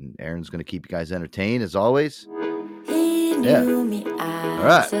show, and Aaron's gonna keep you guys entertained as always. He knew me as all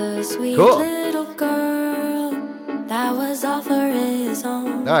right. A sweet Cool. little girl that was all for his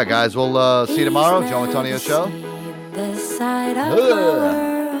own. All right, guys. We'll see you tomorrow. Joe Antonio show. This side of the world.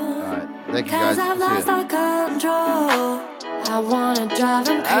 All right. Thank you, guys. I've lost all control. I wanna drive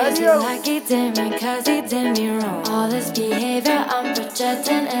him crazy like he did me, cause he did me wrong. All this behavior I'm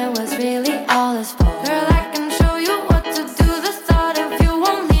projecting, it was really all his fault. Girl, I can show you what to do, the thought if you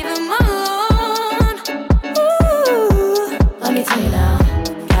won't leave him alone. Ooh, let me tell you now,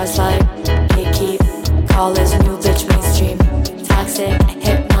 gaslight, gatekeep, call his new bitch mainstream. Toxic,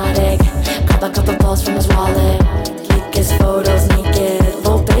 hypnotic, grab a couple balls from his wallet. Leak his photos naked,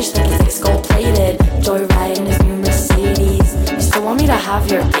 little bitch think his dick's gold plated. Joyride in his new Mercedes. You still want me to have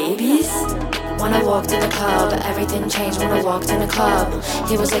your babies? When I walked in the club, everything changed when I walked in the club.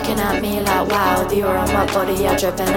 He was looking at me like, wow, Dior on my body, I dripping